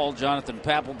all in all, Jonathan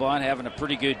Papelbon having a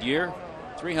pretty good year.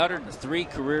 303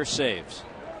 career saves.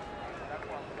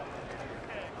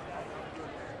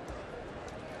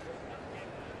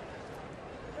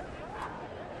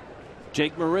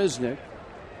 Jake Marisnick,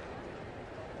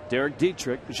 Derek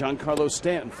Dietrich, Giancarlo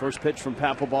Stanton. First pitch from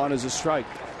Papelbon is a strike.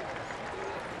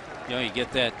 You know, you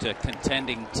get that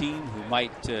contending team who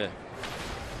might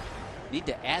Need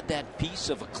to add that piece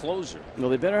of a closer. Well,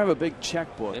 they better have a big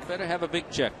checkbook. They better have a big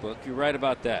checkbook. You're right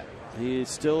about that. He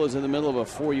still is in the middle of a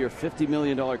 4-year, $50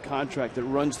 million contract that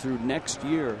runs through next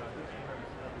year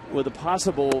with a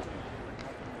possible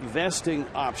vesting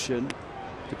option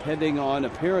depending on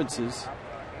appearances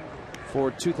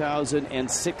for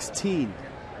 2016.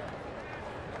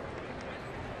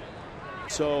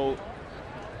 So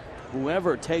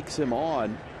whoever takes him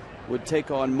on would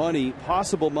take on money,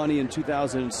 possible money in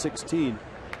 2016,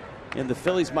 and the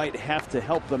Phillies might have to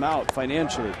help them out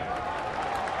financially.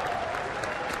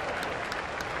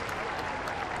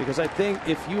 Because I think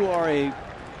if you are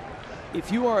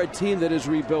a team that is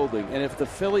rebuilding, and if the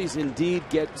Phillies indeed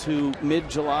get to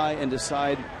mid-July and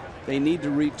decide they need to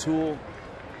retool,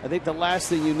 I think the last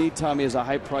thing you need, Tommy, is a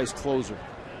high-priced closer.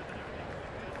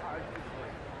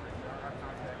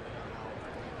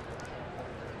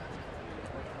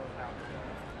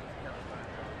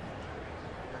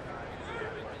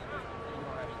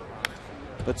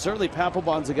 But certainly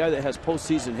Papelbon's a guy that has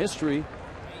postseason history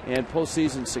and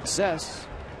postseason success.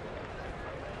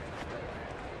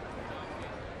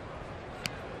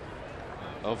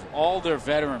 Of all their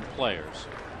veteran players,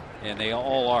 and they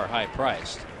all are high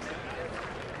priced,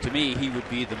 to me he would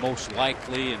be the most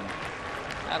likely, and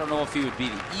I don't know if he would be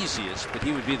the easiest, but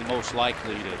he would be the most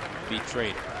likely to be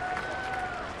traded.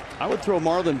 I would throw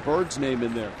Marlon Byrd's name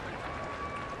in there.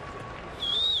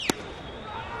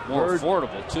 More Bird,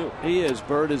 affordable too. He is.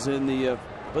 Byrd is in the I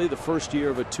believe the first year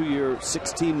of a 2-year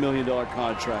 $16 million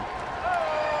contract.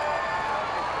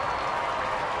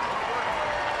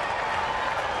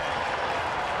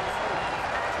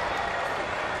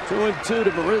 Two and two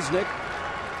to Marisnick.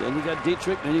 Then you got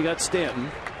Dietrich, then you got Stanton.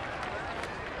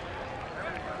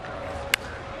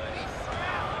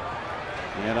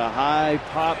 And a high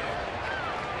pop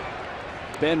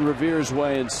Ben Revere's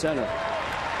way in center.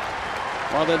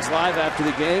 Marlins Live after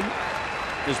the game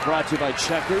is brought to you by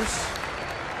Checkers.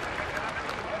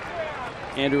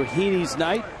 Andrew Heaney's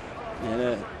night and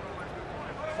a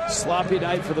sloppy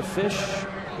night for the Fish.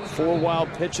 4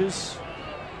 wild pitches.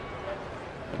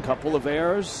 A couple of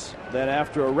errors that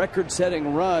after a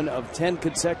record-setting run of 10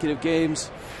 consecutive games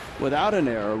without an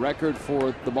error, a record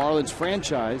for the Marlins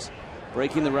franchise,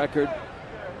 breaking the record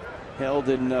held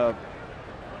in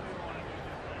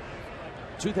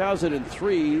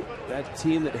 2003, that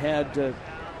team that had the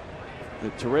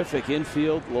terrific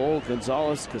infield, Lowell,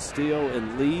 Gonzalez, Castillo,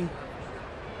 and Lee.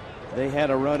 They had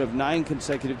a run of 9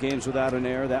 consecutive games without an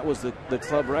error. That was the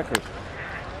club record.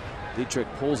 Dietrich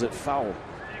pulls it foul.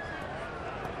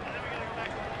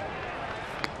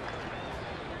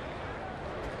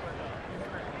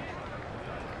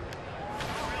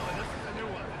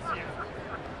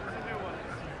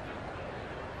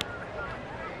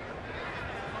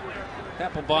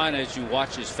 Papelbon, as you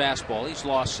watch his fastball, he's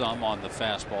lost some on the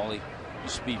fastball. He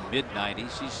used to be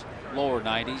mid-90s. He's lower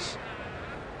 90s.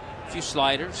 A few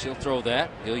sliders. He'll throw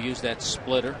that. He'll use that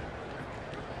splitter.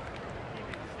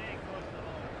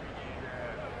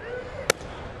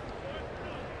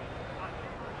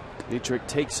 Dietrich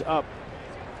takes up.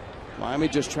 Miami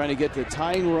just trying to get the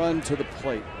tying run to the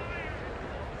plate.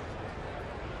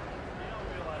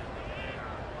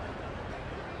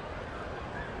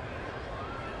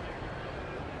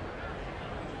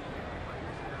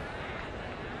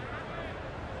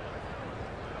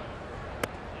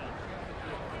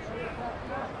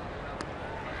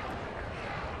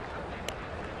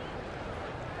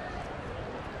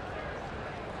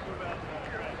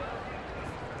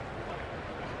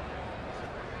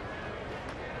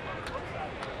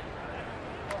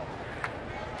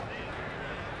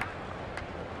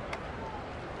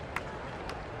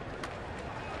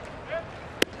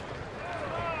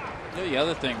 The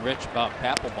other thing, Rich, about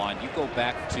Papelbon, you go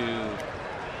back to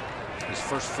his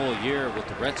first full year with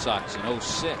the Red Sox in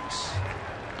 '06.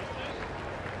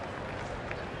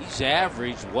 He's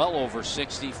averaged well over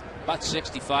 60, about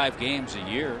 65 games a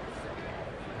year,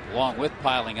 along with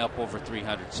piling up over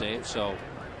 300 saves. So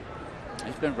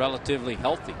he's been relatively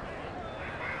healthy.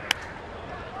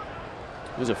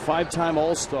 He was a 5-time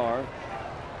All-Star.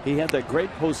 He had that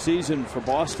great postseason for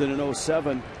Boston in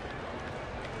 '07.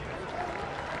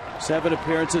 7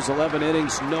 appearances, 11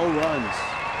 innings, no runs.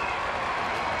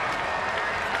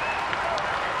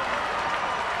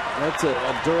 That's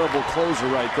a durable closer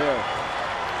right there.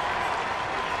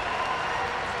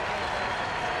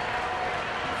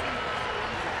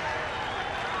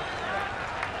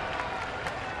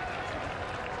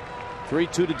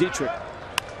 Three-2 to Dietrich.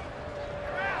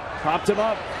 Popped him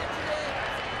up.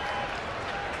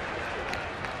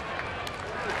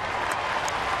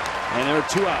 And there are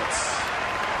 2 outs.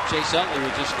 Chase Utley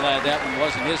was just glad that one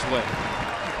wasn't his way.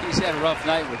 He's had a rough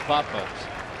night with pop-ups.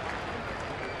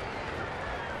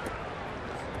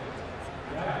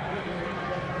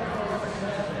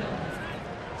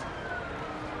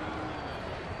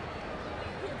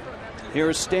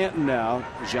 Here's Stanton now.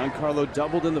 Giancarlo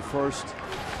doubled in the first,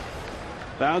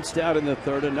 bounced out in the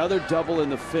third, another double in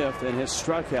the fifth, and has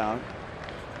struck out.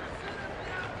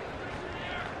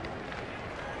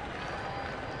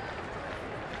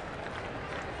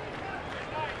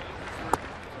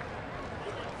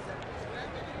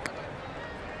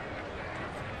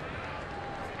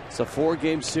 It's a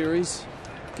 4-game series.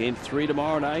 Game 3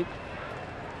 tomorrow night.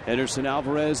 Anderson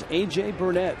Alvarez, A.J.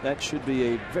 Burnett. That should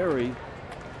be a very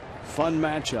fun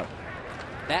matchup.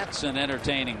 That's an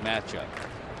entertaining matchup.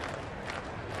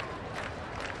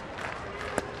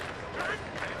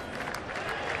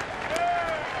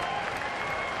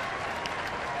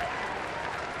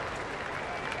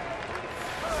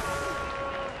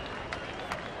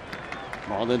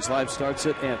 Marlins Live starts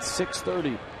it at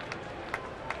 6:30.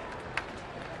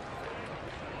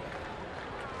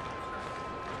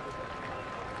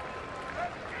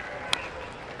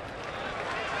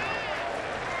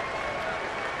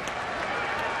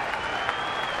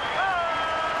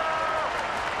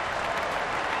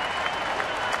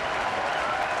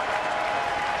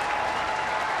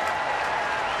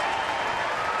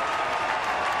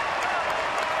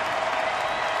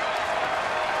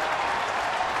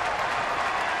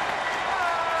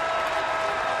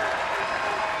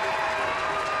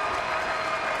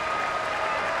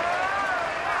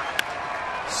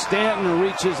 Stanton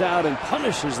reaches out and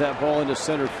punishes that ball into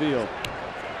center field.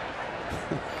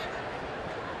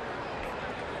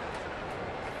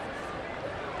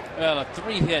 Well, a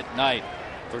 3-hit night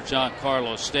for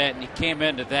Giancarlo Stanton. He came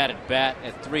into that at bat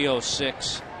at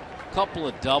 306. Couple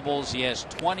of doubles. He has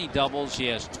 20 doubles. He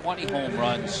has 20 home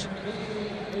runs.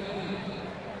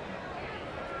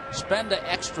 Spend an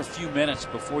extra few minutes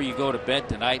before you go to bed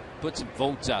tonight. Put some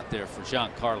votes out there for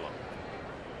Giancarlo.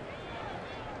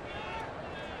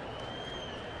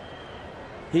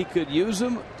 He could use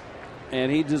them, and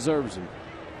he deserves them.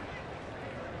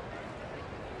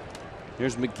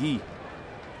 Here's McGee.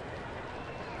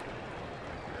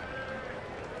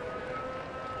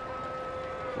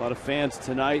 A lot of fans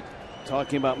tonight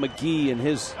talking about McGee and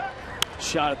his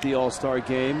shot at the All-Star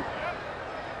game.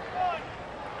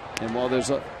 And while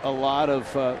there's a lot of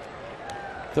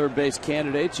third base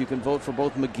candidates, you can vote for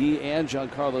both McGee and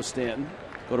Giancarlo Stanton.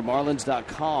 Go to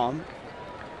Marlins.com.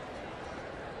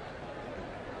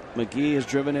 McGee has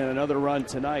driven in another run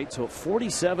tonight, so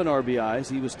 47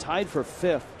 RBIs. He was tied for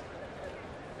 5th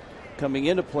coming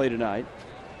into play tonight.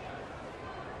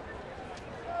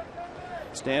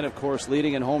 Stan, of course,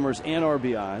 leading in homers and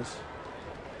RBIs.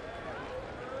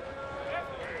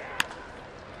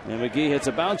 And McGee hits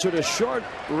a bouncer to short.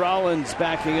 Rollins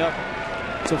backing up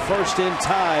to first in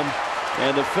time,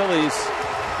 and the Phillies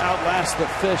outlast the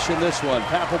Fish in this one.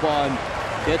 Papelbon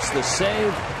gets the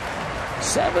save.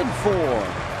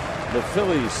 7-4. The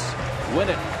Phillies win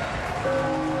it.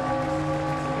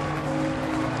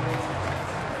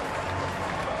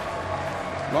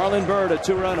 Marlon Byrd, a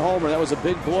 2-run homer. That was a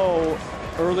big blow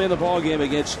early in the ballgame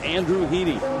against Andrew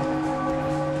Heaney.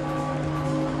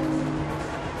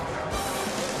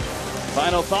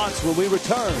 Final thoughts when we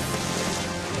return.